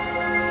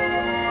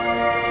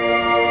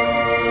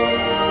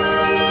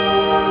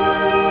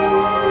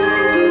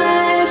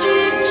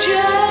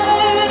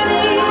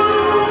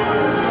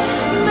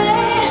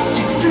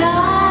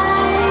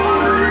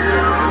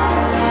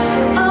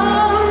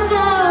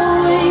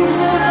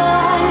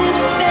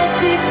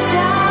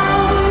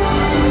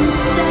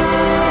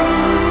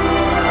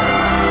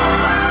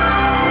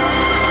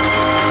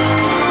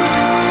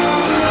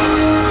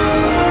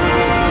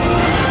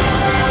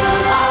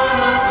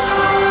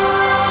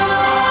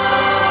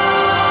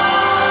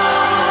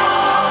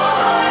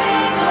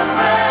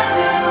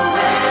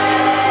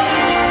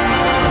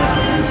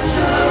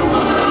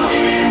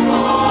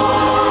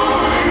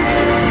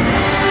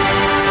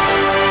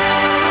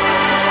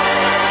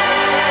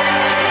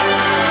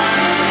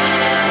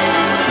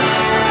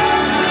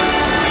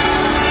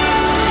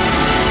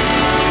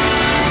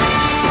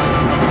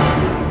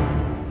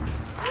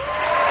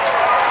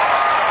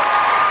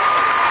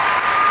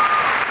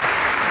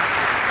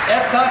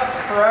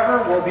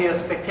 Be a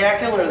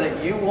spectacular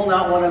that you will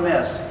not want to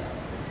miss.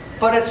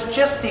 But it's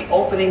just the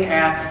opening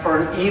act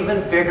for an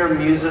even bigger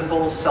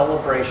musical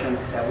celebration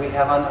that we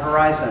have on the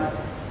horizon.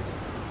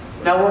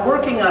 Now we're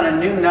working on a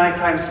new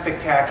nighttime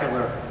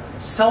spectacular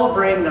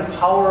celebrating the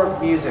power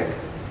of music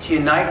to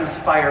unite and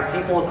inspire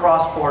people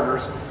across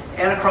borders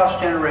and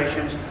across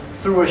generations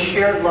through a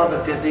shared love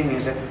of Disney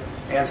music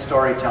and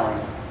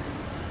storytelling.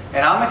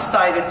 And I'm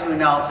excited to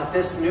announce that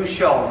this new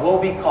show will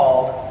be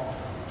called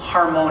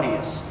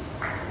Harmonious.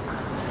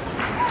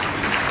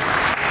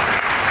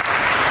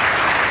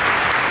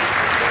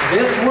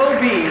 This will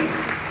be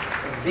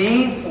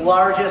the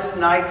largest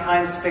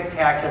nighttime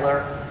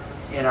spectacular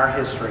in our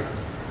history.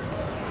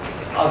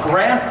 A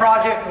grand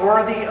project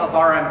worthy of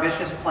our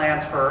ambitious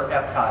plans for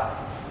Epcot.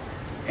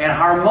 And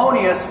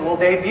Harmonious will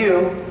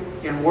debut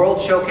in World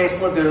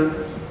Showcase Lagoon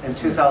in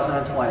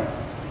 2020.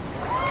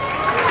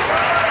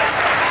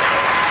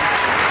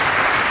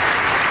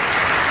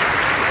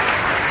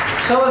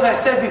 So as I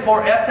said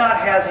before,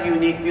 Epcot has a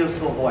unique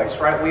musical voice,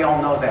 right? We all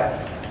know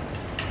that.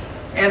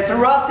 And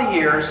throughout the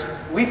years,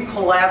 we've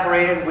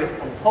collaborated with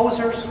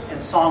composers and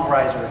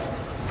songwriters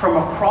from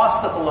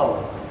across the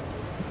globe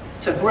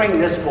to bring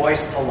this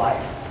voice to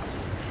life.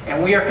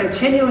 And we are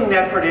continuing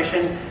that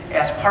tradition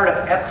as part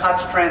of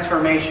Epcot's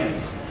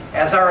transformation,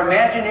 as our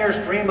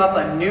Imagineers dream up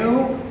a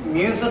new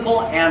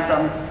musical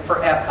anthem for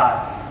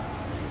Epcot.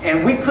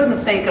 And we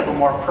couldn't think of a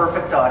more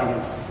perfect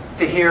audience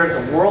to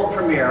hear the world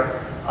premiere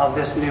of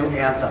this new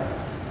anthem.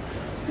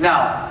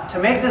 Now, to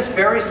make this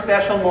very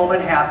special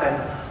moment happen,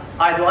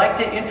 I'd like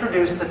to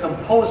introduce the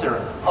composer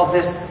of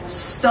this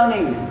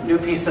stunning new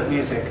piece of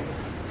music,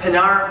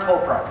 Pinar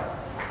Toprak.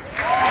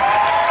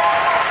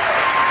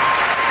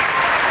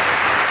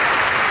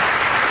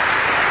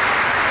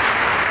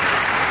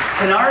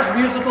 Pinar's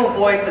musical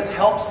voice has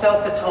helped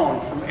set the tone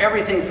from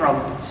everything from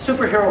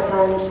superhero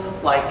films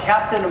like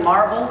Captain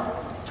Marvel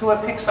to a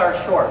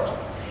Pixar short.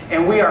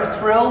 And we are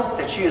thrilled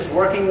that she is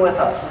working with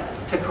us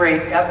to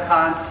create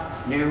Epcot's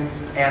new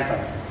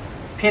anthem.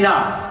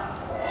 Pinar.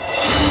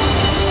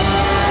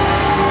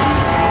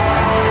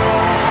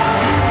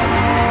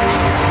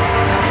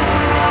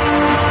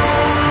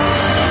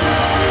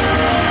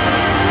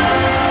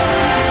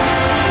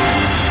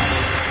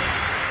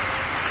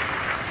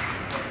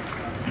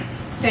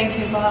 Thank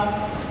you,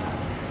 Bob.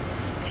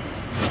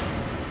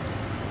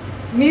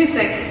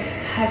 Music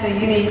has a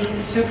unique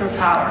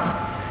superpower,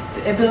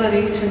 the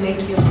ability to make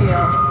you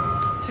feel,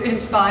 to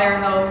inspire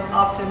hope,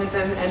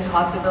 optimism, and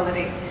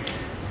possibility.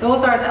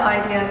 Those are the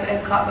ideas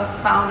Epcot was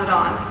founded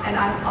on, and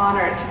I'm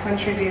honored to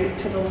contribute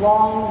to the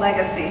long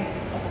legacy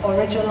of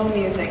original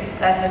music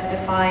that has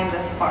defined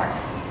this park.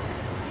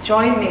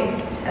 Join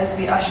me as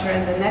we usher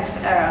in the next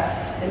era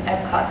in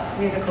Epcot's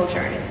musical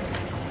journey.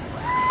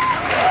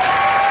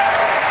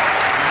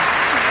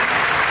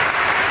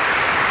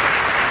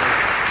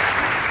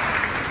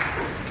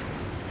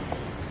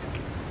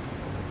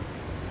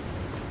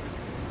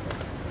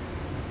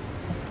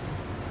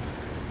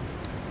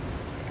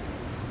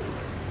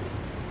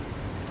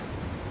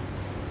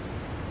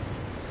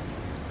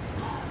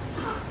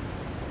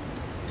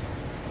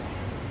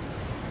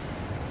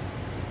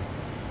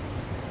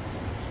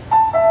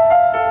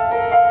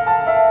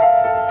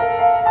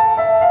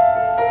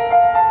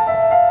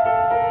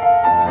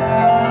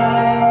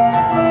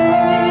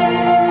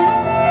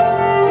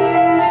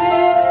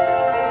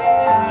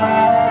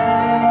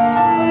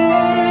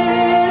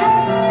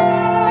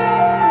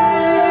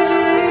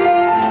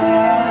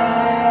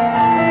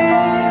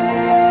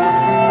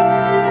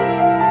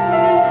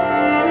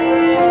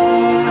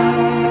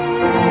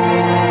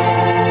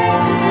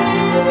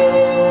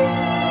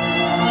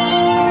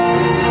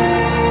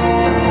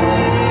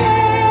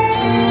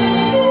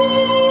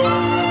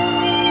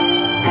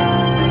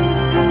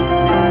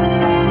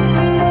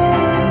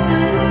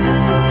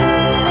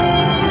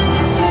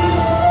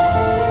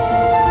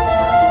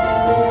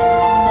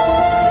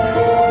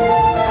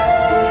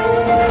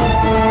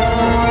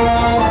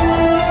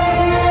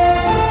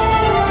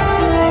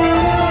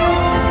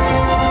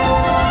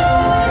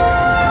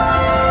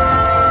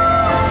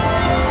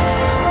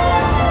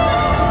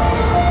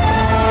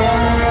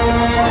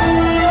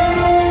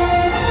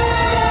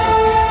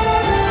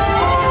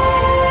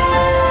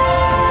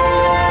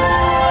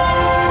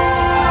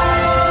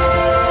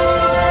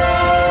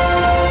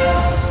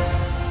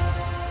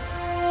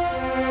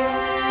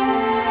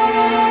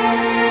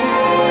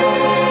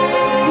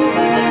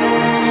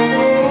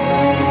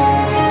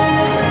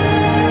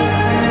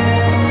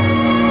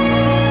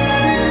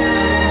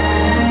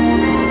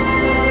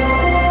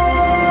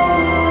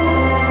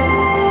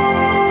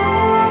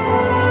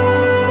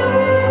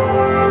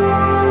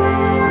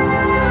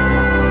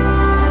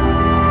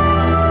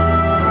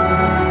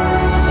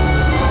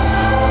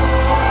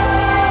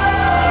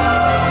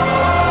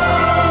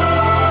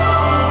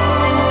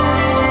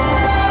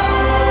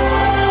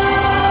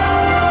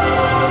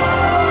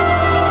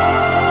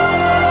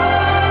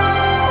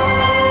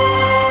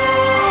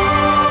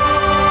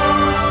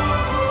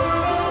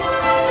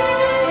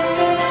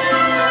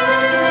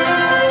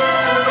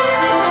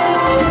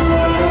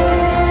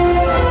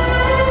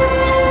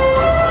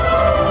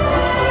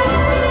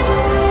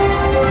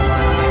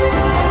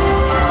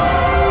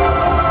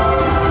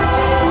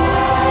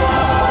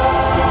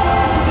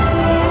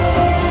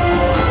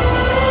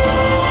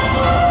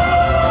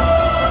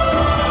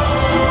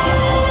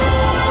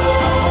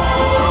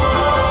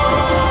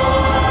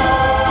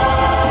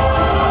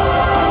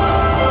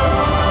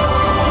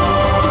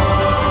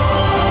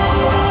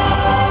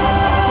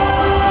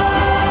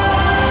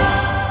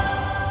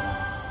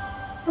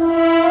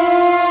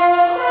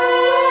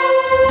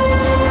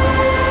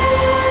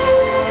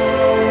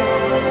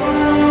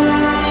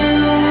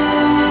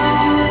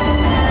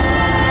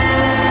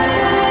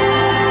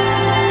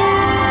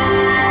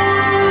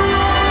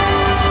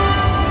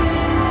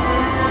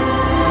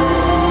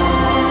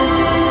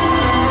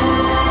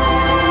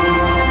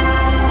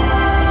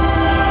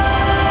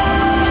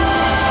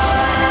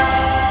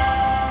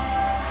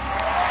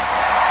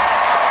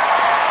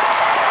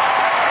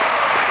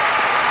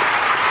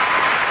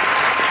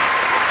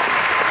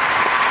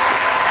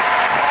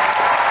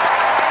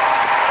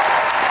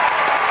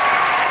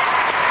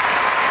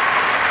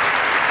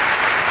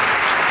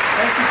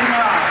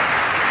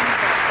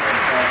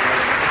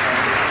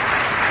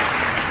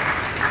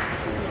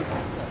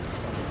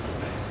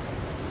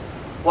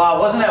 Wow,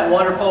 wasn't that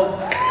wonderful?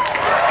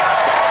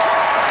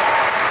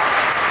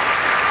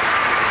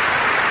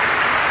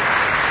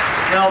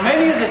 Now,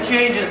 many of the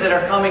changes that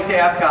are coming to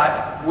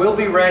Epcot will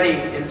be ready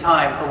in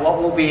time for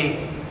what will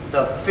be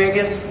the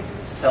biggest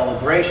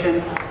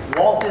celebration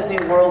Walt Disney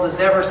World has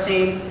ever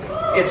seen.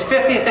 Its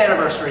 50th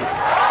anniversary.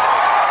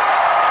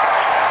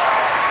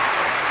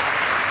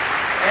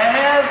 And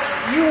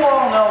as you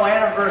all know,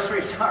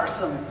 anniversaries are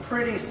some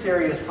pretty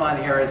serious fun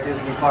here at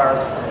Disney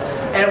parks.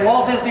 And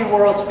Walt Disney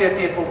World's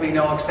 50th will be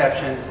no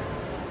exception.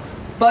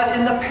 But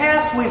in the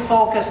past, we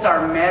focused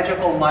our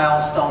magical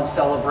milestone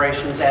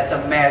celebrations at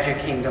the Magic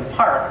Kingdom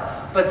Park.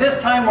 But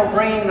this time, we're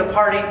bringing the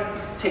party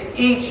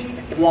to each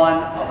one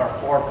of our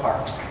 4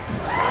 parks.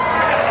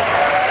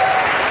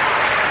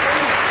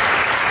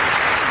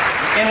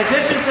 In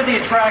addition to the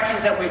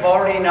attractions that we've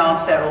already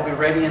announced that will be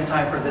ready in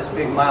time for this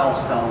big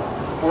milestone,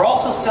 we're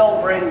also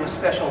celebrating with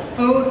special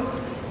food,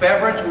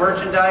 beverage,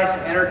 merchandise,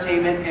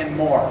 entertainment, and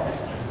more.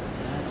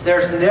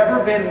 There's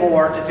never been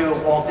more to do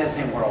at Walt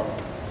Disney World.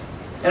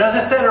 And as I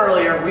said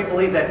earlier, we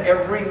believe that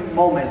every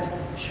moment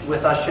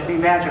with us should be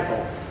magical,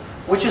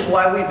 which is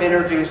why we've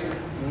introduced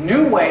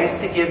new ways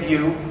to give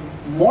you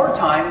more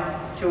time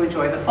to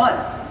enjoy the fun.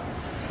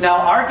 Now,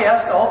 our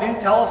guests, all of you,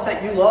 tell us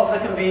that you love the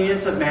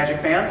convenience of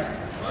Magic Bands,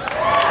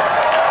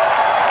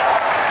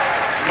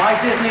 My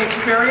Disney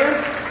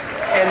Experience,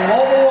 and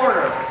mobile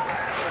order.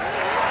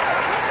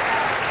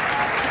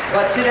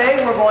 But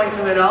today we're going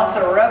to announce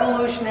a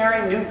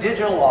revolutionary new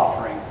digital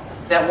offering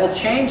that will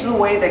change the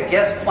way that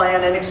guests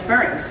plan and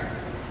experience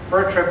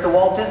for a trip to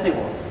Walt Disney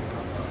World.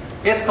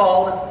 It's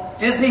called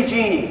Disney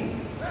Genie.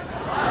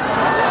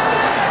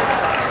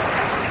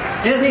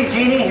 Disney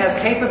Genie has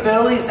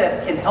capabilities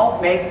that can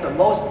help make the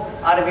most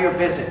out of your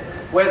visit,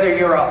 whether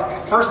you're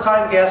a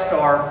first-time guest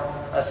or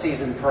a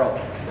seasoned pro.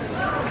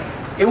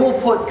 It will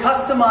put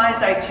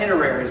customized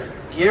itineraries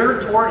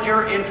geared towards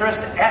your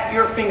interest at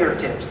your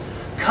fingertips,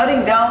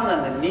 cutting down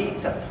on the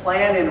need to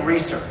plan and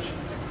research.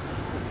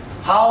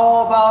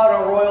 How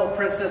about a Royal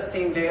Princess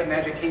themed day at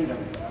Magic Kingdom?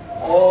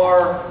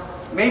 Or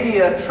maybe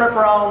a trip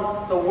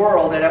around the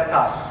world at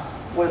Epcot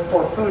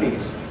for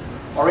foodies?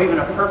 Or even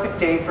a perfect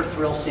day for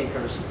thrill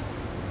seekers?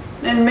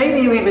 And maybe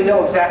you even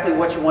know exactly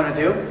what you want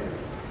to do,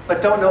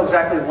 but don't know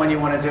exactly when you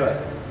want to do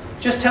it.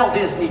 Just tell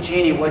Disney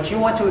Genie what you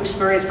want to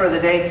experience for the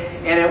day,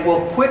 and it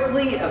will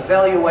quickly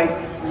evaluate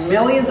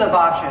millions of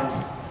options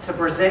to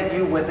present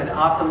you with an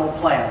optimal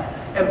plan.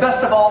 And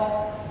best of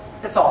all,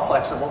 it's all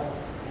flexible.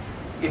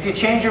 If you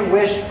change your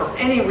wish for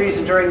any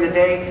reason during the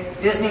day,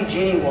 Disney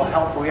Genie will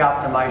help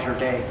re-optimize your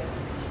day.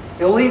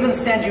 It will even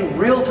send you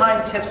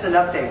real-time tips and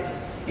updates,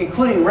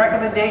 including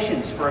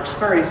recommendations for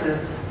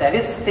experiences that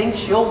it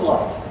thinks you'll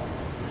love.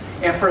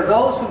 And for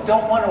those who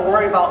don't want to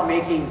worry about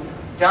making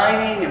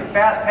dining and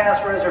fast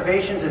pass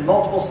reservations in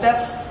multiple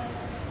steps,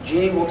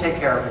 Genie will take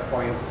care of it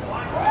for you.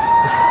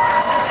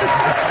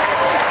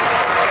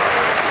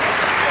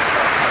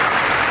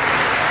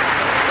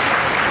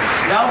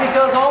 Now,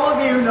 because all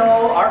of you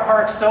know our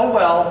parks so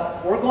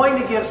well, we're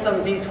going to give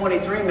some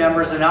D23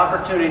 members an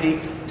opportunity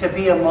to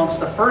be amongst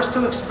the first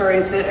to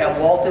experience it at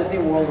Walt Disney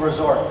World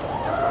Resort.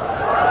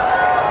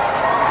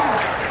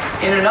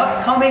 In an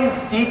upcoming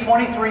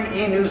D23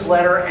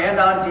 e-newsletter and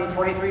on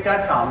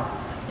D23.com,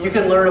 you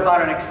can learn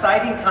about an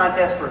exciting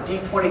contest for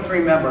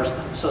D23 members,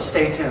 so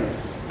stay tuned.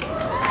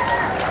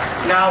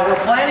 Now, we're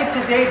planning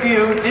to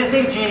debut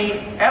Disney Genie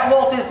at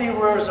Walt Disney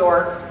World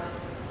Resort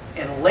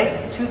in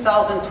late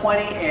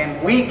 2020,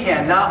 and we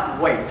cannot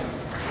wait.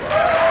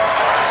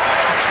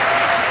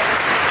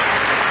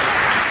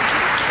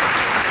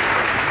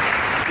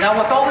 Now,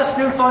 with all this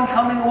new fun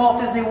coming to Walt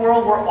Disney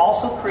World, we're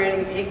also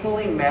creating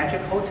equally magic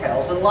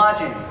hotels and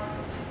lodging.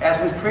 As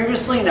we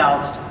previously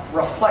announced,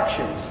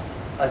 Reflections,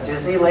 a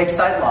Disney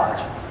Lakeside Lodge,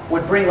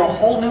 would bring a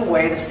whole new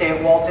way to stay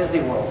at Walt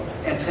Disney World.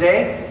 And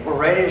today, we're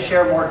ready to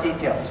share more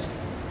details.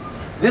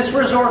 This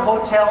resort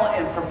hotel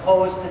and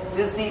proposed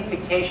Disney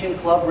Vacation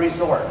Club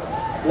Resort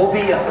will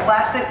be a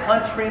classic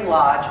country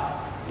lodge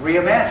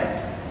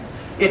reimagined.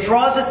 It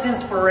draws its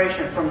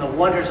inspiration from the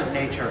wonders of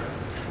nature,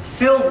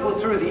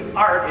 filled through the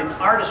art and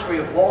artistry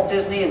of Walt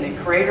Disney and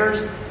the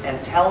creators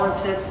and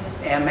talented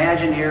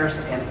Imagineers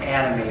and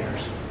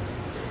animators.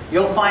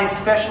 You'll find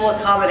special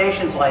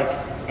accommodations like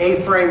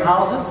A-frame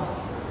houses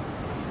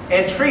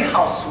and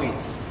treehouse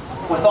suites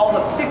with all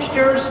the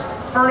fixtures,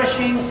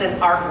 furnishings,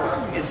 and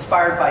artwork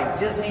inspired by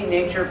Disney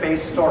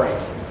nature-based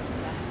stories.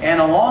 And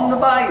along the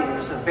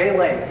bayous of Bay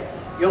Lake,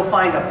 you'll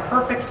find a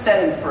perfect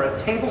setting for a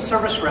table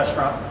service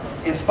restaurant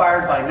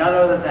inspired by none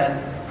other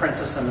than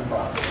Princess and the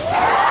Frog.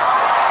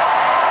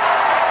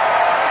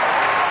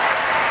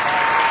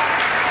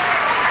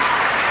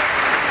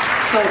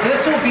 So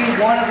this will be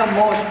one of the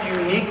most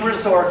unique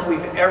resorts we've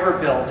ever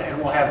built, and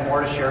we'll have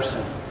more to share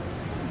soon.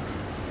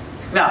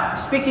 Now,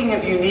 speaking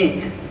of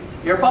unique,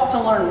 you're about to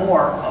learn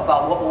more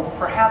about what will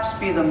perhaps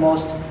be the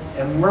most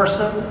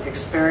immersive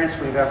experience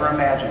we've ever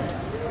imagined.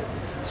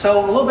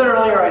 So a little bit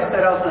earlier I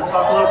said I was going to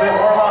talk a little bit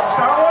more about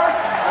Star Wars.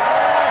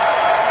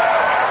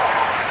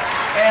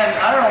 And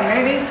I don't know,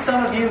 maybe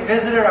some of you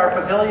visited our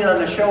pavilion on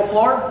the show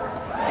floor.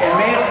 and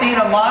may have seen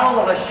a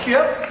model of a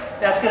ship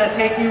that's going to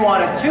take you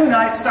on a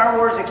 2-night Star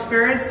Wars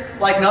experience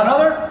like none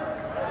other?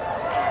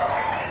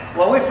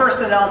 When we first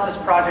announced this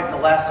project the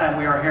last time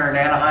we were here in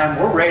Anaheim,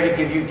 we're ready to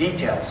give you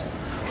details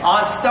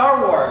on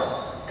Star Wars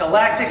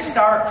Galactic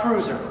Star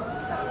Cruiser,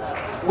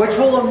 which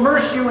will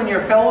immerse you and your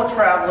fellow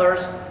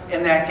travelers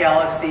in that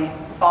galaxy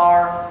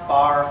far,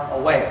 far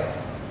away.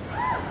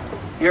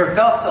 Your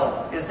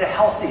vessel is the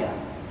Halcyon,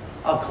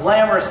 a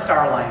glamorous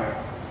starliner.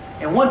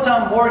 And once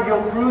on board,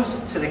 you'll cruise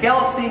to the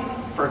galaxy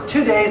for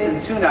 2 days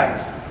and 2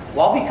 nights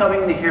while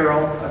becoming the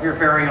hero of your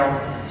very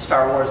own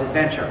Star Wars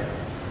adventure.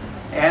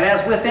 And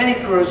as with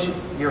any cruise,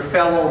 your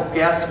fellow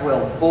guests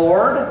will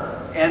board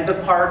and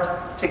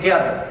depart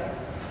together.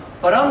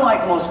 But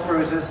unlike most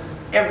cruises,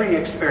 every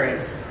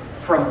experience,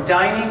 from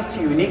dining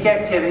to unique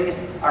activities,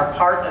 are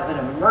part of an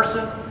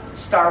immersive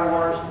Star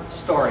Wars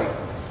story.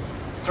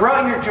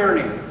 Throughout your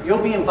journey,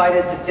 you'll be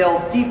invited to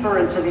delve deeper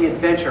into the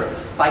adventure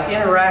by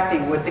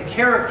interacting with the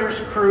characters,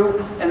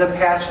 crew, and the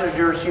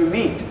passengers you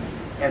meet,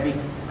 and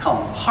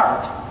become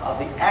part of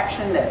the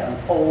action that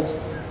unfolds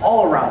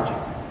all around you.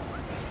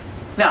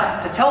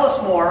 Now, to tell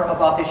us more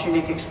about this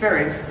unique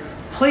experience,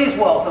 please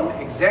welcome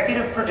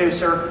Executive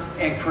Producer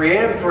and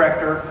Creative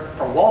Director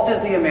for Walt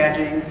Disney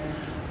Imagining,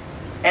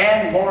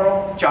 Anne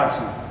Morrow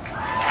Johnson.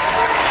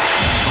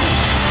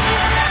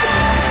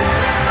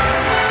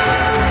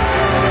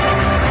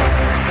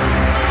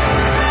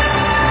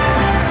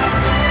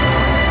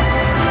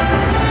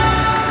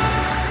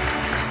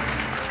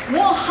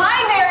 Well, hi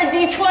there,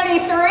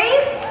 D23.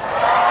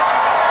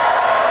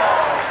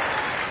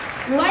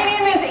 My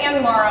name is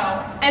Anne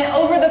Morrow, and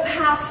over the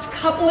past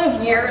couple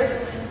of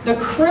years, the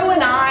crew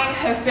and I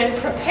have been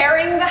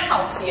preparing the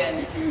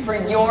Halcyon for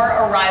your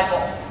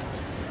arrival.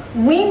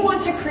 We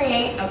want to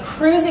create a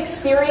cruise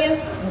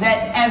experience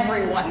that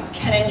everyone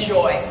can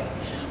enjoy,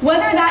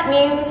 whether that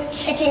means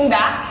kicking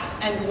back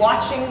and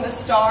watching the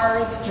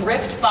stars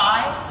drift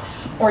by,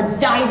 or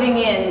diving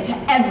into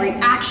every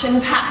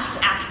action-packed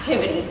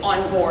activity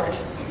on board.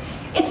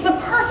 It's the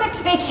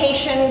perfect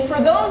vacation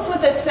for those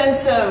with a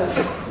sense of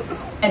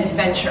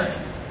adventure.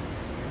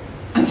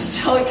 I'm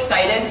so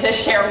excited to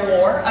share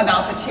more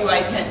about the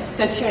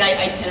two-night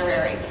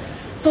itinerary.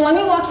 So let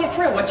me walk you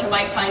through what you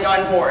might find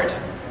on board.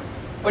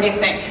 What do you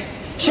think?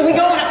 Should we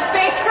go on a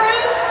space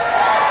cruise?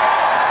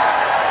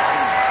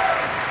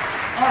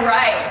 All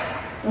right.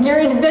 Your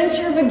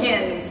adventure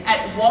begins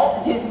at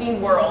Walt Disney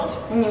World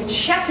when you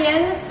check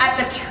in at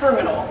the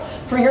terminal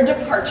for your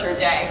departure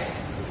day.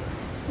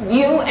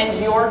 You and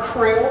your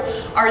crew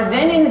are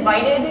then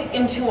invited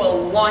into a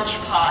launch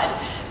pod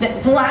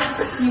that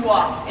blasts you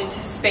off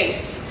into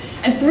space.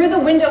 And through the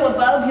window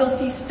above, you'll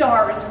see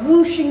stars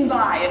whooshing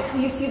by until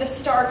you see the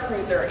Star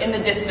Cruiser in the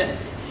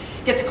distance.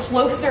 It gets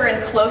closer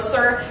and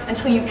closer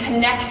until you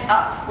connect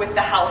up with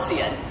the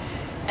Halcyon.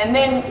 And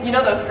then, you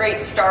know those great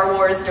Star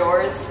Wars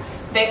doors?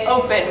 They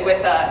open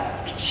with a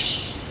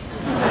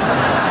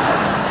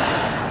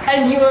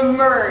and you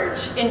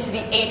emerge into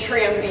the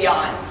atrium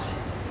beyond.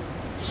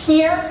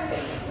 Here,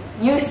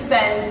 you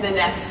spend the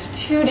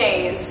next 2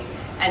 days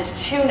and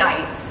 2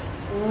 nights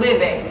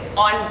living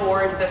on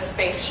board the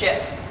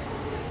spaceship.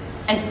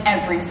 And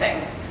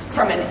everything,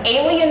 from an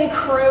alien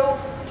crew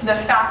to the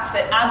fact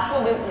that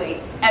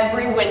absolutely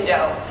every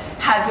window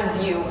has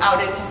a view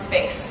out into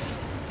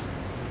space.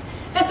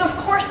 This, of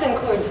course,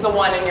 includes the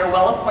one in your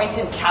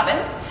well-appointed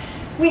cabin.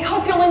 We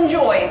hope you'll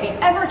enjoy the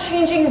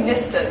ever-changing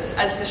vistas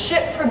as the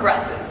ship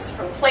progresses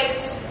from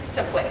place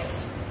to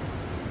place.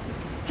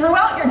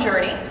 Throughout your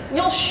journey,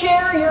 you'll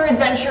share your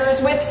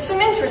adventures with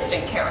some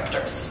interesting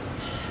characters,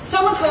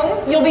 some of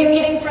whom you'll be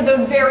meeting for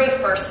the very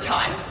first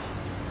time,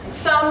 and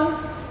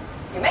some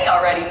you may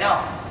already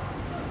know.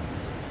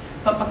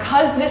 But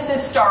because this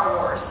is Star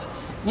Wars,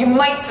 you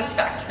might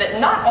suspect that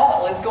not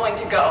all is going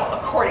to go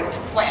according to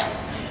plan,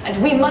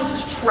 and we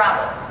must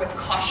travel with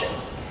caution.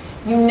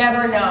 You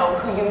never know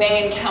who you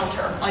may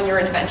encounter on your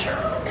adventure.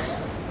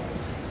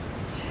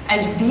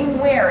 And be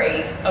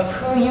wary of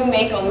who you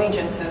make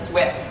allegiances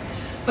with,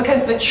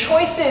 because the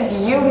choices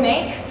you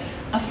make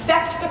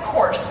affect the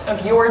course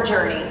of your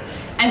journey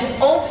and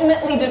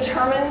ultimately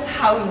determines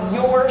how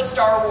your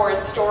Star Wars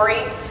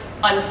story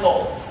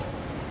unfolds.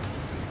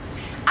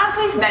 As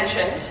we've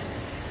mentioned,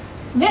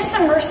 this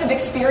immersive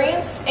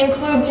experience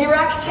includes your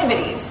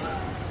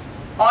activities,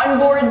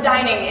 onboard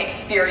dining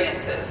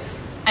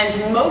experiences,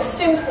 and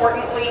most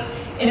importantly,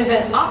 it is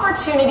an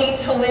opportunity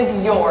to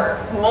live your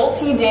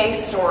multi-day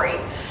story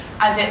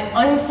as it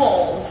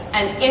unfolds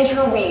and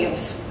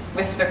interweaves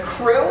with the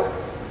crew,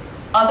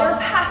 other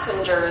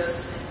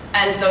passengers,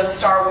 and those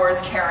Star Wars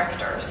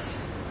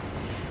characters.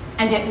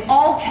 And it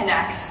all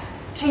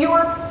connects to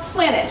your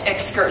planet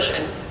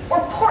excursion, or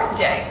port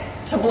day,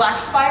 to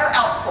Blackspire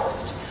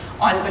Outpost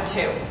on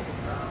Batuu.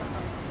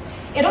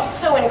 It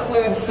also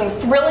includes some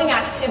thrilling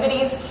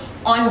activities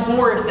on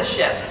board the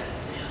ship.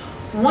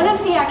 One of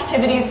the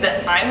activities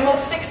that I'm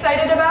most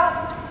excited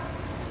about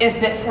is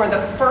that for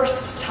the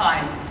first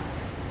time,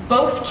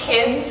 both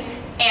kids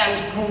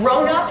and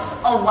grown-ups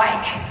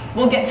alike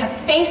will get to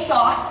face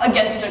off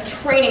against a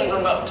training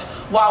remote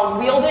while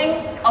wielding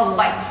a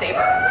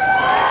lightsaber.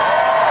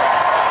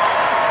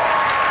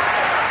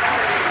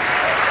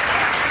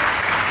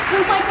 This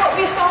is like what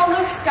we saw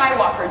Luke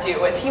Skywalker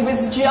do as he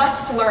was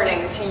just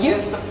learning to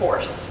use the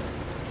Force.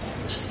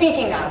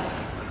 Speaking of,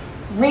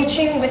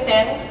 reaching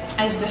within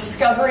and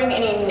discovering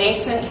any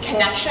nascent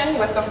connection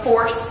with the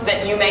Force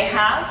that you may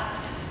have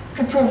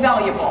could prove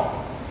valuable.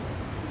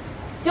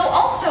 You'll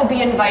also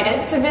be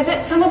invited to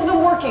visit some of the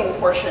working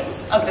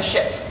portions of the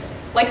ship,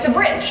 like the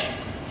bridge.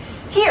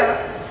 Here,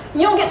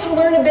 you'll get to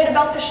learn a bit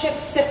about the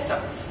ship's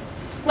systems,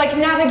 like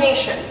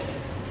navigation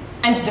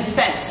and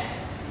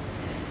defense.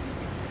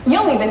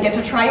 You'll even get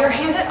to try your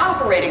hand at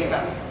operating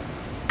them.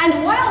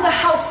 And while the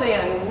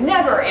Halcyon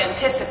never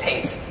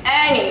anticipates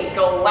any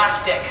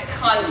galactic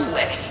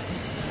conflict,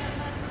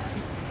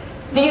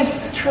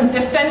 these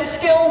defense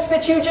skills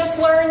that you just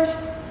learned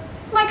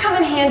might come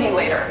in handy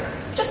later.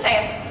 Just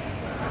saying.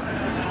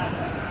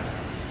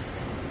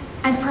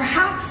 And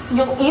perhaps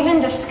you'll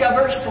even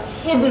discover some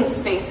hidden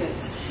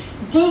spaces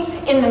deep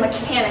in the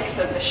mechanics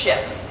of the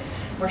ship,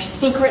 where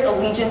secret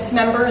Allegiance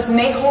members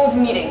may hold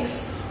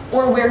meetings,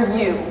 or where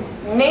you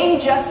may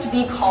just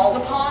be called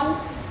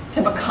upon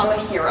to become a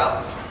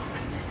hero.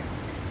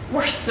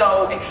 We're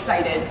so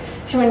excited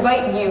to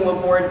invite you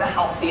aboard the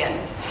Halcyon.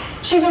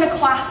 She's in a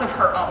class of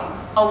her own,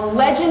 a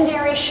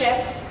legendary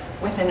ship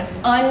with an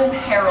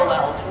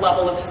unparalleled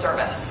level of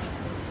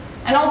service.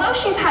 And although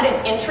she's had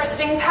an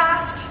interesting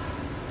past,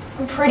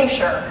 I'm pretty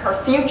sure her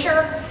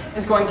future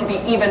is going to be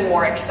even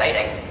more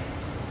exciting.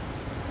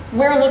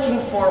 We're looking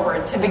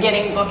forward to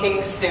beginning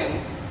bookings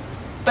soon.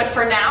 But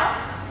for now,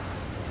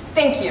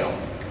 thank you.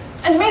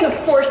 And may the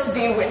Force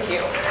be with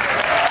you.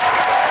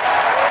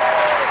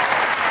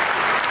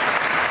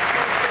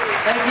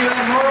 Thank you,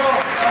 Admiral.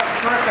 That was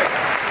terrific.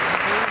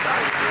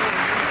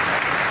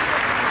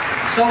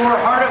 So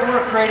we're hard at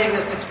work creating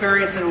this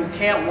experience, and we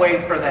can't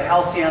wait for the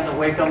Halcyon to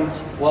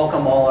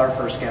welcome all our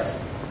first guests.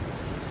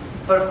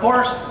 But of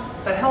course,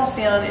 the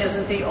Halcyon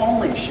isn't the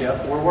only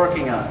ship we're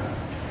working on.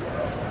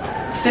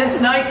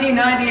 Since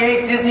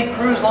 1998, Disney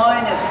Cruise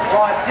Line has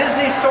brought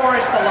Disney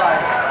stories to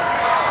life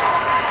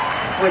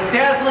with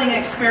dazzling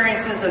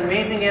experiences,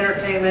 amazing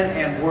entertainment,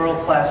 and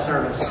world-class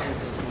service.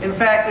 In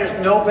fact, there's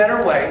no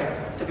better way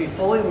to be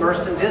fully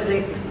immersed in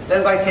Disney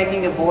than by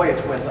taking a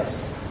voyage with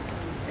us.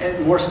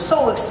 And we're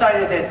so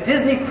excited that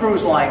Disney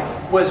Cruise Line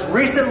was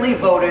recently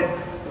voted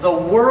the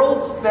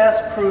world's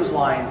best cruise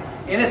line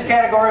in its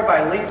category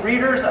by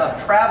readers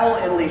of Travel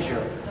and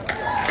Leisure.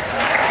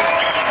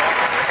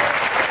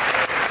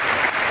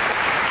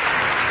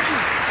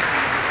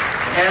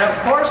 And of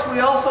course, we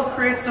also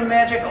create some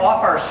magic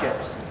off our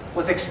ships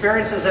with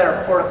experiences at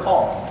our port of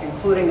call,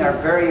 including our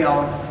very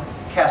own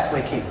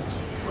Castaway Cay.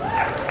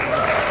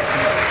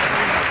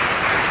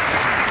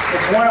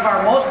 It's one of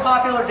our most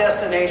popular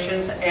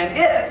destinations, and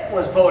it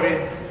was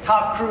voted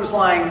top cruise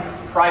line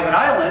private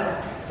island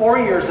 4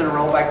 years in a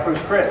row by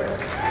Cruise Critic.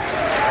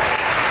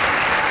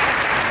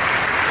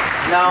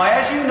 Now,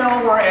 as you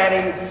know, we're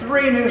adding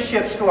 3 new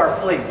ships to our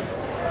fleet.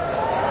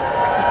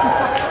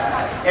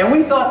 And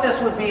we thought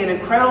this would be an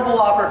incredible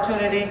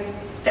opportunity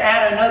to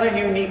add another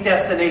unique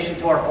destination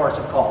to our ports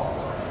of call.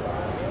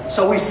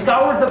 So we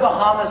scoured the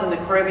Bahamas and the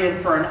Caribbean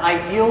for an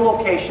ideal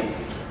location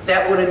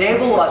that would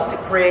enable us to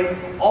create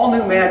all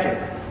new magic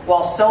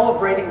while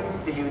celebrating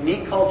the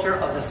unique culture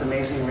of this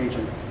amazing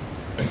region.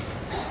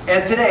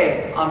 And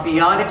today, I'm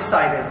beyond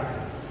excited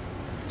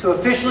to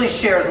officially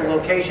share the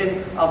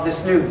location of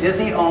this new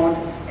Disney-owned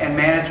and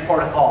managed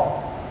port of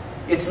call.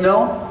 It's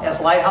known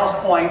as Lighthouse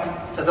Point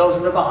to those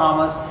in the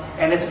Bahamas,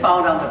 and it's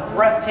found on the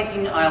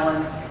breathtaking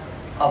island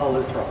of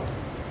Eleuthera.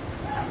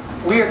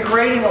 We are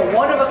creating a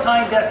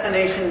one-of-a-kind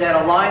destination that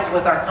aligns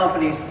with our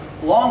company's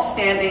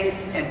long-standing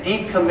and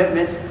deep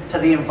commitment to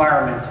the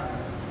environment,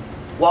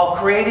 while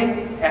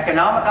creating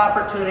economic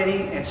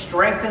opportunity and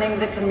strengthening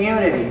the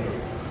community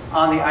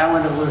on the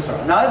island of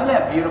Eleuthera. Now, isn't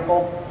that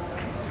beautiful?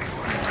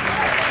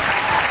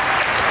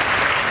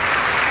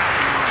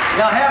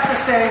 Now, I have to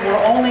say,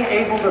 we're only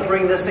able to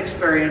bring this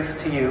experience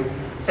to you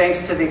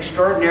thanks to the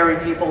extraordinary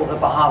people of the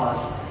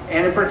Bahamas,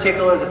 and in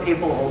particular, the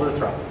people of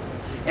Eleuthera.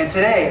 And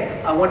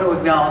today, I want to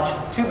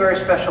acknowledge 2 very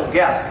special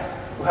guests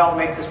who helped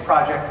make this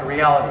project a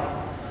reality.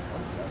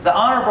 The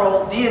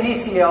Honorable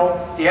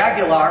Dionisio de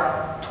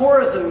Aguilar,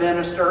 Tourism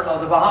Minister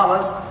of the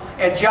Bahamas,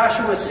 and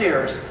Joshua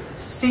Sears,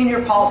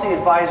 Senior Policy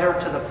Advisor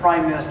to the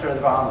Prime Minister of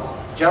the Bahamas.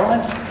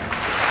 Gentlemen.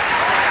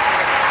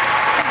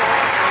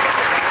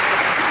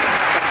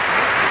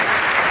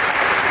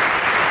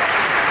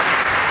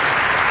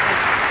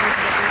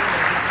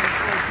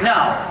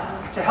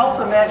 Now, to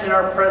help imagine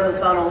our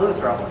presence on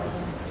Eleuthera,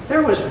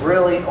 there was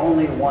really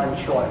only one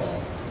choice.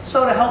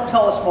 So to help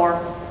tell us more,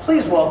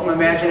 please welcome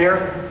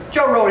Imagineer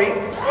Joe Rohde.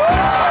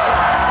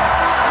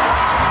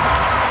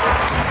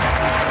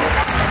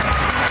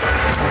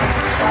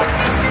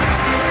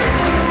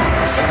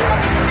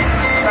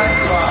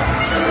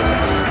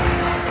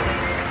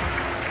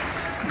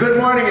 Good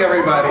morning,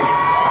 everybody.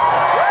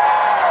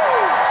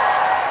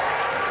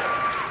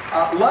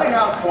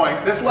 Lighthouse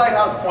Point, this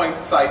Lighthouse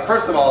Point site,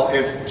 first of all,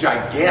 is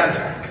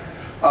gigantic.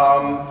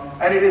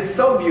 And it is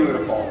so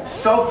beautiful,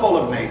 so full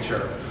of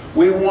nature.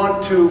 We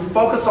want to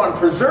focus on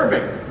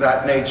preserving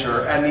that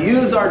nature and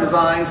use our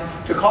designs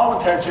to call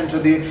attention to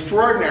the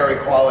extraordinary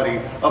quality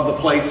of the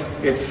place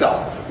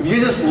itself. If you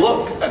just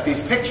look at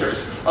these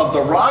pictures of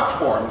the rock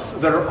forms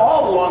that are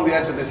all along the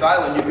edge of this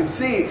island, you can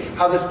see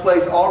how this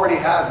place already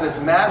has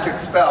this magic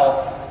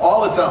spell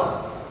all its own.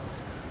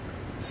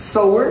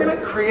 So we're going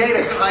to create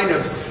a kind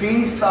of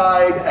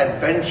seaside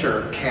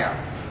adventure camp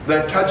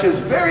that touches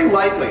very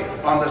lightly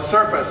on the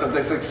surface of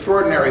this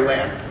extraordinary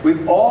land.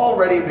 We've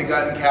already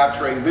begun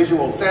capturing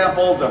visual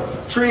samples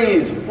of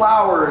trees,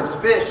 flowers,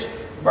 fish,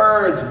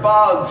 birds,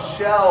 bugs,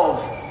 shells,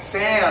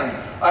 sand.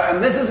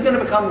 And this is going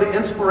to become the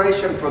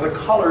inspiration for the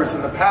colors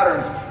and the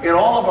patterns in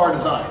all of our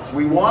designs.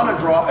 We want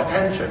to draw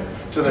attention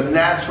to the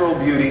natural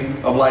beauty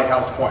of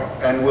Lighthouse Point,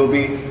 and we'll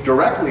be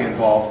directly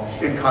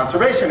involved in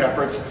conservation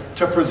efforts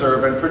to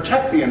preserve and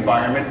protect the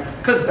environment,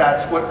 because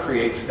that's what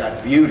creates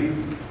that beauty.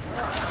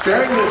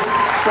 Sharing this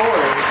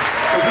story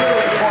is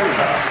really important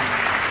to us.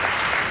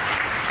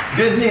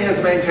 Disney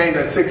has maintained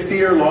a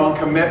 60-year-long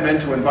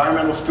commitment to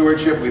environmental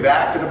stewardship. We've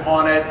acted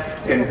upon it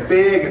in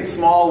big and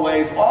small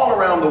ways all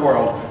around the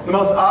world. The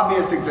most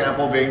obvious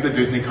example being the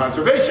Disney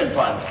Conservation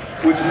Fund,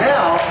 which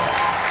now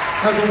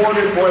has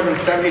awarded more than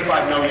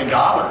 $75 million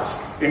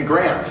in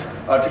grants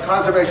to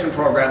conservation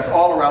programs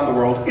all around the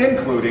world,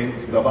 including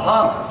the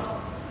Bahamas.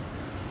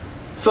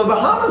 So the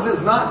Bahamas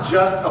is not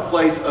just a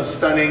place of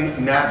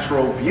stunning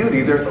natural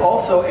beauty. There's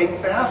also a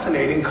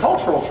fascinating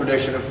cultural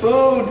tradition of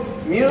food,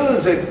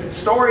 music,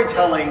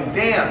 storytelling,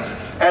 dance,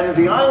 and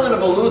the island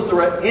of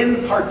Eleuthera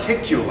in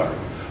particular,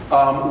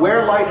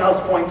 where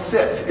Lighthouse Point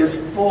sits, is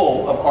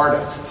full of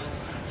artists.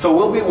 So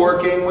we'll be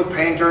working with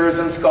painters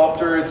and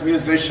sculptors,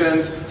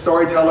 musicians,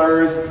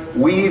 storytellers,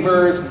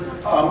 weavers,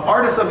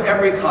 artists of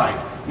every kind,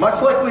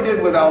 much like we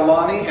did with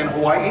Aulani in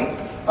Hawaii,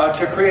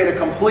 to create a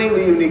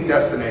completely unique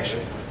destination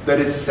that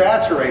is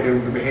saturated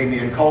with the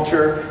Bahamian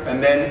culture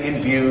and then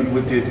imbued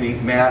with Disney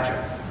magic.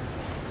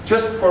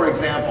 Just for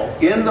example,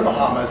 in the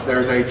Bahamas,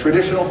 there's a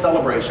traditional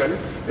celebration.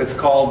 It's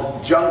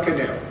called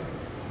Junkanoo.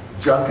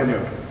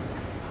 Junkanoo.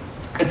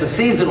 It's a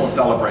seasonal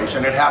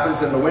celebration. It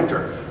happens in the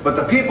winter. But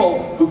the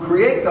people who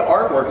create the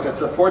artwork that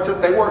supports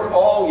it, they work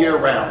all year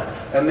round.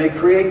 And they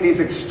create these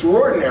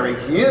extraordinary,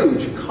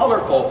 huge,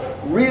 colorful,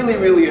 really,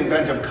 really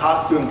inventive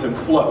costumes and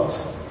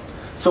floats.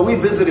 So we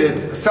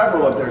visited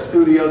several of their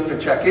studios to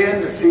check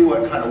in, to see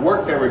what kind of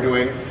work they were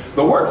doing.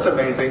 The work's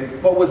amazing,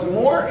 but what's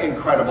more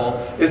incredible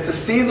is to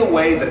see the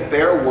way that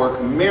their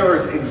work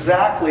mirrors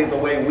exactly the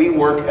way we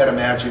work at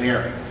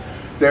Imagineering.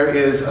 There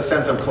is a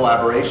sense of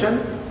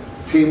collaboration,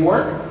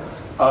 teamwork,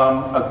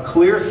 a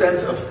clear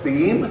sense of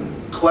theme,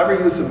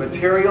 clever use of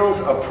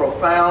materials, a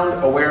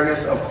profound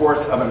awareness, of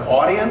course, of an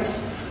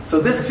audience. So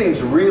this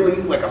seems really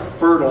like a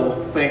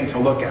fertile thing to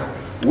look at.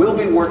 We'll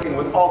be working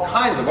with all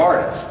kinds of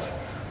artists,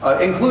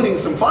 including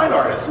some fine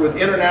artists with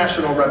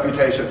international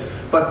reputations.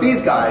 But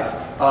these guys,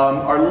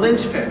 our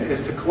linchpin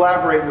is to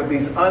collaborate with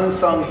these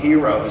unsung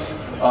heroes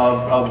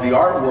of the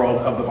art world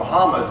of the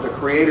Bahamas, the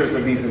creators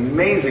of these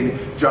amazing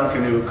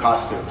Junkanoo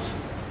costumes.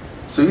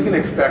 So you can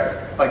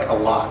expect like a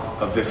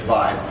lot of this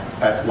vibe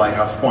at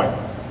Lighthouse Point.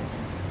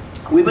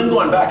 We've been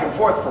going back and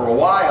forth for a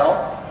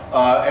while.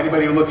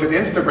 Anybody who looks at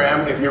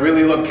Instagram, if you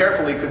really look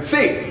carefully, could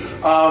see.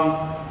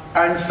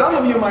 And some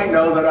of you might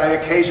know that I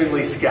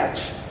occasionally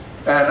sketch.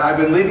 And I've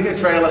been leaving a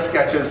trail of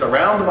sketches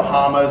around the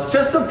Bahamas,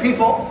 just of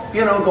people,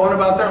 you know, going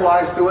about their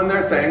lives, doing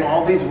their thing,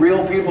 all these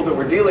real people that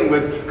we're dealing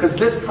with, because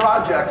this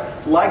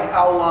project, like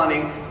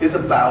Aulani, is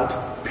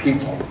about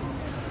people.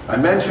 I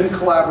mentioned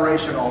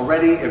collaboration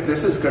already. If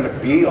this is going to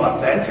be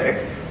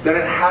authentic, then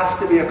it has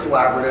to be a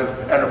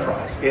collaborative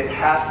enterprise. It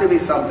has to be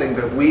something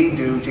that we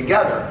do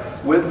together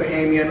with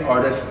Bahamian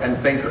artists and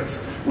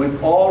thinkers.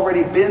 We've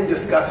already been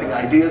discussing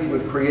ideas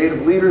with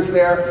creative leaders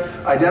there,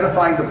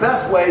 identifying the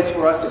best ways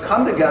for us to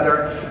come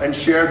together and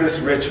share this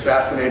rich,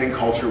 fascinating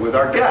culture with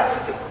our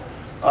guests.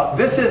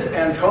 This is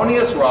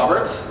Antonius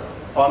Roberts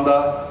on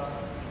the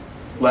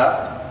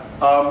left,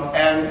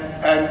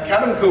 and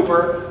Kevin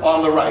Cooper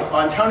on the right.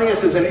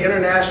 Antonius is an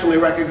internationally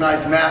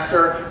recognized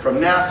master from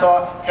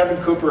Nassau. Kevin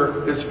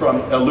Cooper is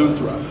from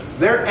Eleuthera.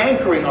 They're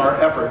anchoring our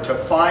effort to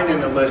find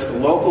and enlist a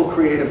local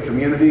creative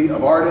community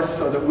of artists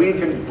so that we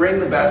can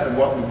bring the best of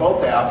what we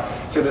both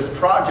have to this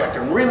project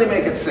and really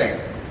make it sing.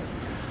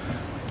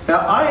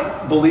 Now,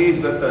 I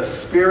believe that the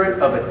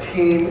spirit of a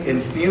team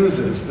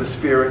infuses the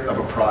spirit of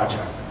a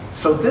project.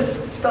 So this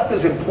stuff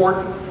is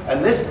important,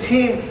 and this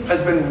team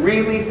has been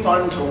really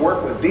fun to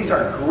work with. These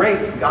are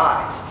great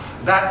guys.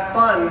 That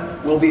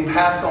fun will be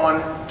passed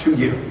on to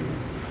you.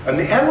 And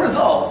the end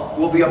result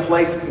will be a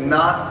place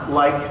not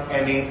like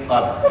any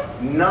other.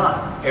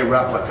 Not a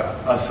replica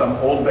of some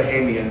old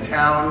Bahamian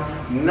town,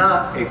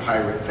 not a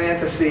pirate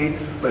fantasy,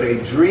 but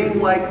a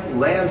dreamlike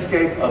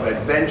landscape of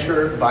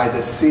adventure by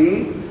the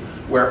sea,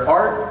 where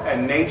art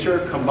and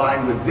nature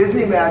combine with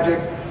Disney magic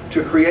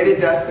to create a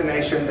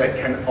destination that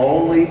can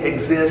only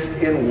exist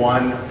in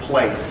one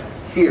place,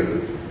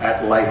 here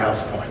at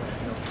Lighthouse Point.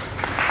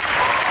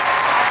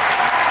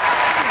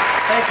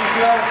 Thank you,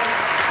 Joe.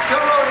 Joe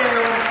Rohde,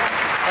 everyone.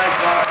 Thanks,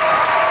 Bob.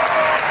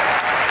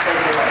 Take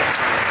it away.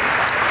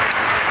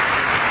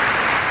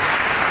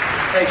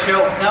 Thanks,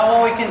 Joe. Now,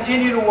 while we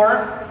continue to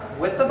work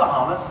with the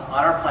Bahamas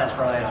on our plans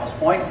for Lighthouse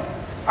Point,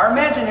 our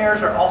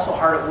Imagineers are also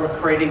hard at work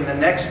creating the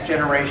next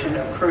generation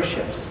of cruise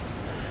ships.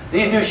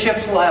 These new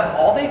ships will have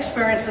all the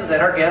experiences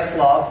that our guests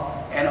love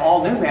and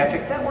all new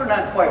magic that we're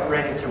not quite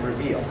ready to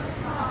reveal.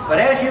 But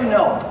as you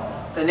know,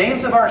 the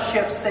names of our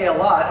ships say a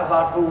lot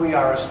about who we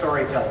are as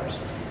storytellers.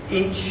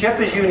 Each ship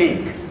is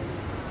unique,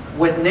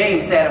 with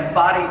names that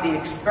embody the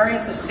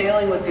experience of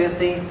sailing with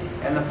Disney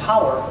and the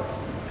power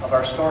of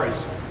our stories.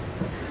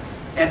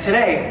 And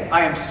today,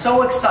 I am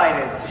so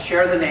excited to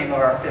share the name of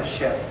our fifth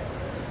ship.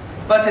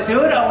 But to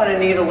do it, I'm going to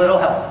need a little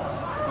help.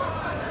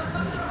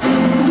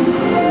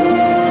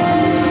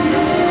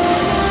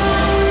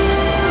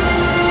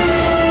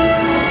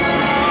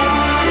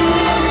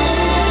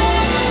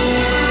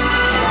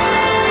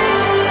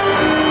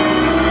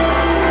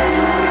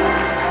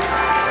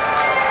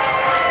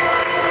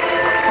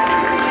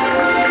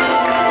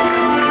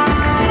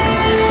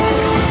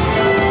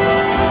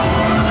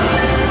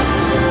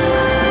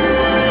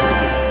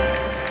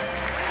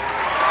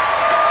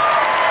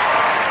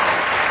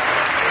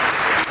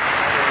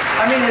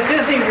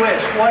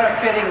 What a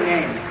fitting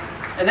name.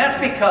 And that's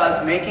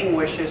because making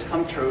wishes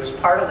come true is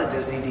part of the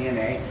Disney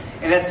DNA,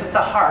 and it's at the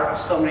heart of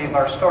so many of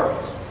our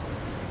stories.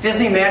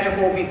 Disney magic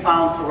will be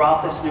found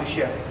throughout this new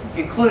ship,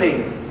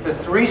 including the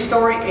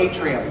 3-story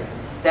atrium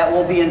that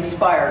will be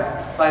inspired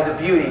by the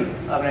beauty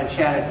of an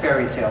enchanted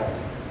fairy tale.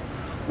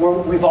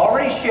 We've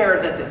already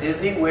shared that the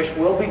Disney wish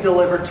will be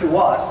delivered to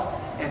us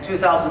in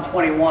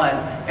 2021,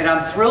 and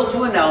I'm thrilled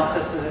to announce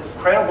this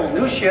incredible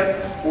new ship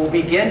will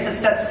begin to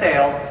set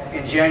sail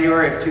in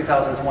January of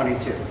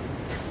 2022.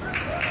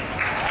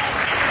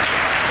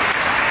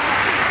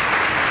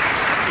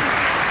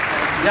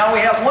 Now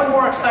we have one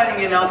more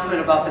exciting announcement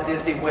about the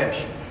Disney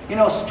Wish. You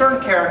know,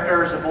 stern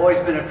characters have always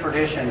been a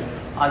tradition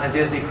on the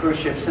Disney cruise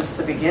ship since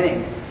the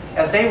beginning,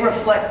 as they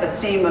reflect the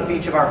theme of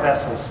each of our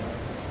vessels.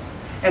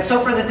 And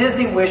so for the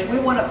Disney Wish, we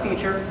want to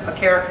feature a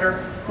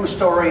character whose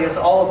story is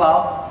all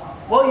about,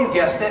 well, you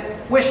guessed it,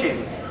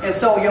 wishing. And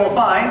so you'll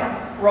find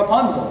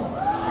Rapunzel,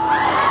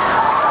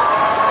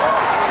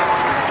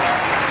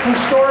 whose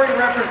story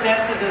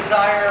represents a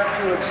desire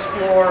to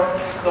explore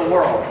the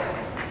world.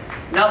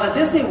 Now, the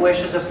Disney Wish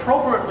is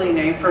appropriately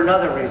named for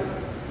another reason,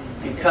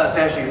 because,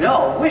 as you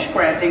know, wish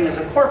granting is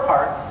a core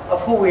part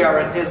of who we are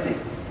at Disney.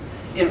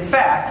 In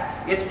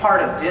fact, it's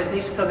part of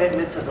Disney's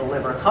commitment to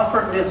deliver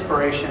comfort and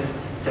inspiration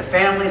to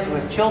families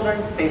with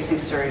children facing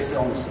serious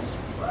illnesses.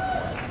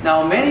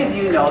 Now, many of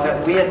you know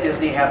that we at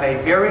Disney have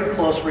a very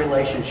close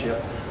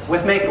relationship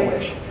with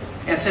Make-A-Wish.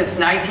 And since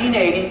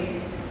 1980,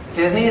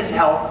 Disney has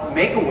helped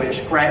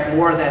Make-A-Wish grant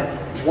more than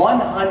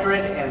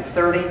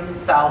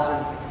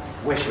 130,000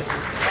 wishes.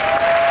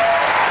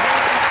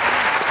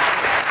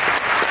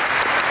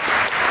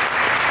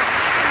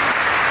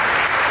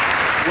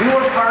 We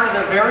were part of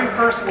the very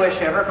first wish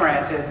ever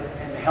granted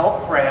and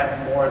helped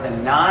grant more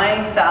than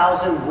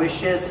 9,000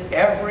 wishes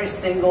every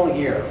single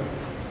year.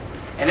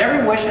 And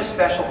every wish is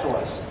special to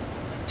us,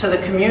 to the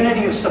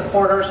community of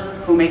supporters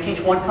who make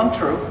each one come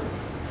true,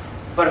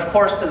 but of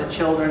course to the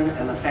children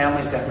and the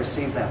families that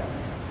receive them.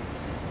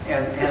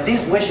 And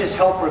these wishes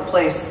help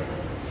replace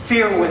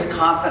fear with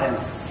confidence,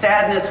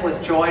 sadness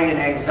with joy, and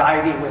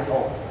anxiety with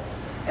hope.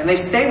 And they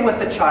stay with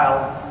the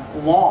child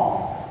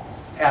long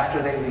after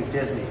they leave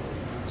Disney.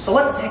 So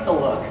let's take a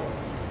look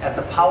at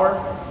the power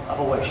of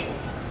a wish.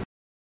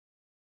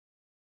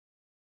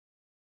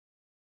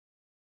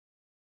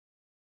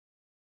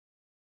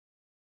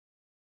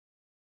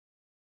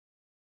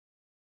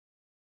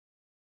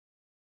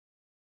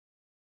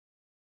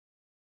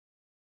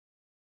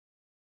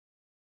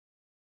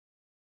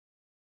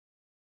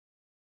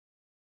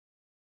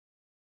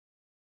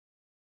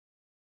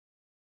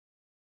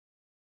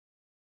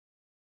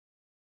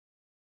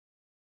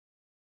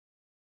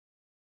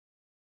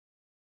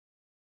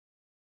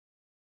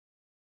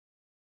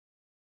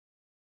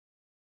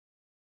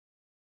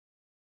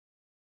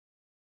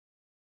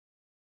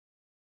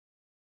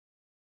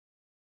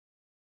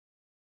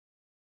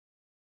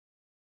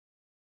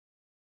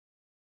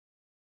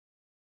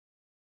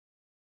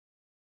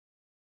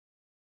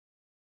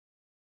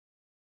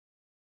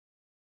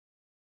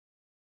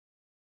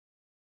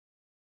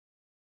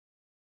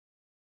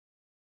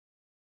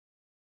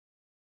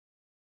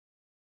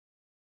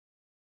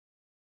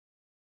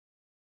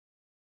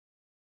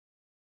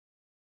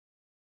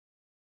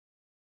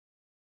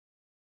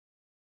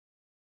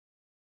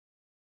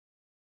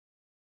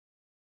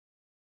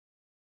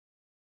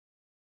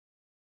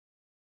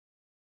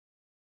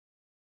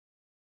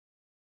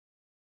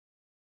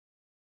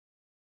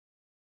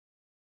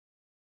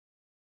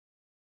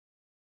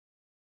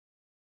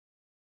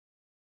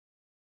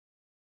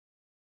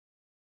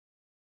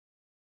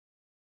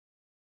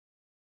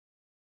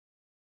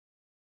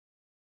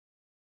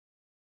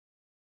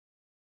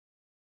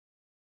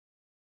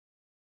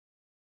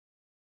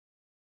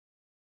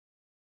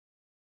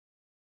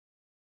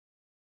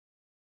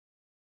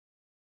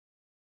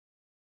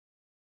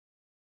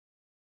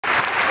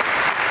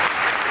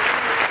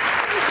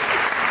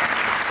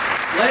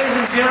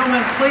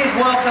 gentlemen, please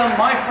welcome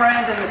my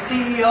friend and the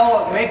CEO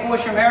of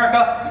Make-A-Wish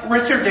America,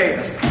 Richard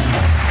Davis.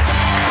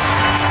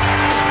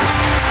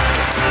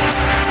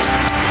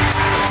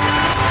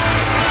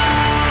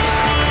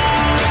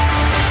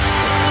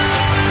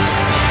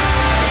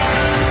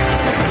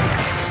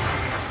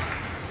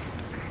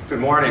 Good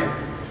morning.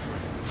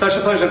 Such a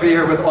pleasure to be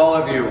here with all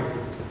of you.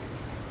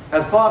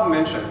 As Bob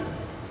mentioned,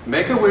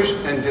 Make-A-Wish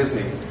and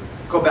Disney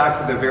go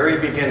back to the very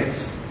beginning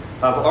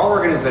of our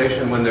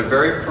organization when the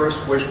very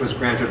first wish was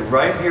granted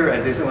right here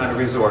at Disneyland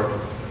Resort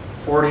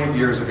 40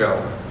 years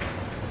ago.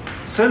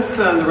 Since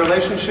then, the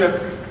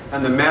relationship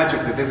and the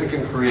magic that Disney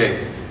can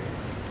create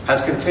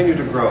has continued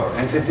to grow.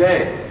 And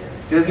today,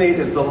 Disney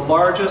is the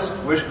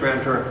largest wish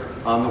granter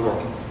on the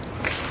world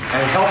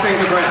and helping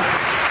to grant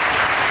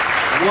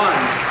 1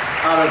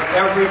 out of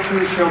every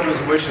 2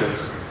 children's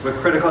wishes with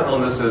critical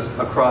illnesses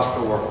across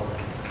the world.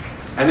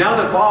 And now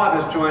that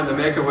Bob has joined the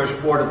Make-A-Wish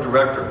Board of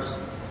Directors,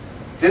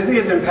 Disney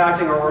is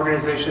impacting our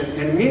organization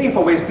in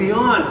meaningful ways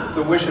beyond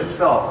the wish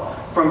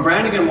itself, from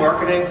branding and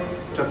marketing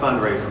to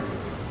fundraising.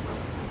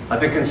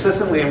 I've been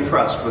consistently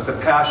impressed with the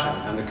passion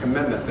and the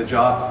commitment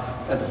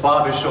that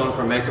Bob has shown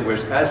for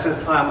Make-A-Wish as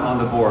his time on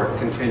the board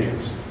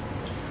continues.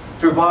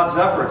 Through Bob's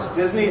efforts,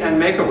 Disney and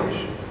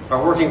Make-A-Wish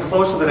are working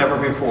closer than ever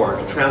before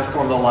to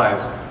transform the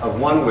lives of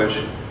one wish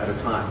at a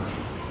time.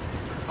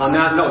 On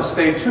that note,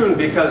 stay tuned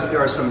because there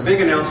are some big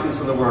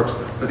announcements in the works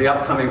for the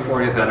upcoming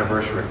 40th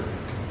anniversary.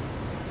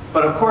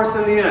 But of course,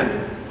 in the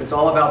end, it's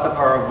all about the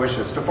power of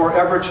wishes to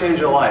forever change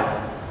a life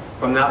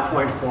from that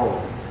point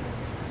forward.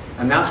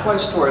 And that's why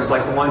stories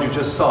like the ones you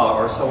just saw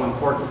are so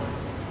important.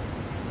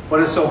 What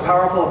is so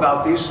powerful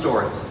about these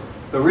stories,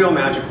 the real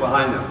magic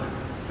behind them,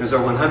 is they're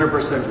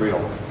 100%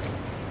 real.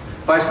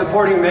 By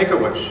supporting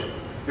Make-A-Wish,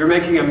 you're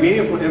making a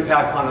meaningful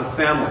impact on a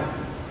family,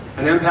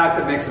 an impact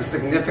that makes a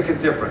significant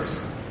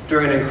difference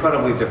during an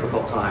incredibly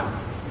difficult time.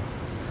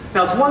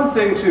 Now, it's one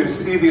thing to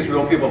see these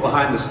real people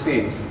behind the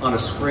scenes on a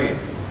screen,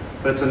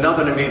 but it's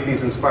another to meet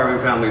these inspiring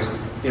families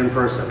in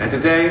person. And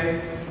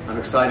today, I'm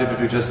excited to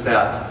do just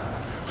that.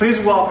 Please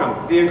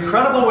welcome the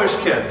incredible Wish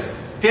Kids,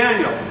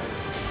 Daniel,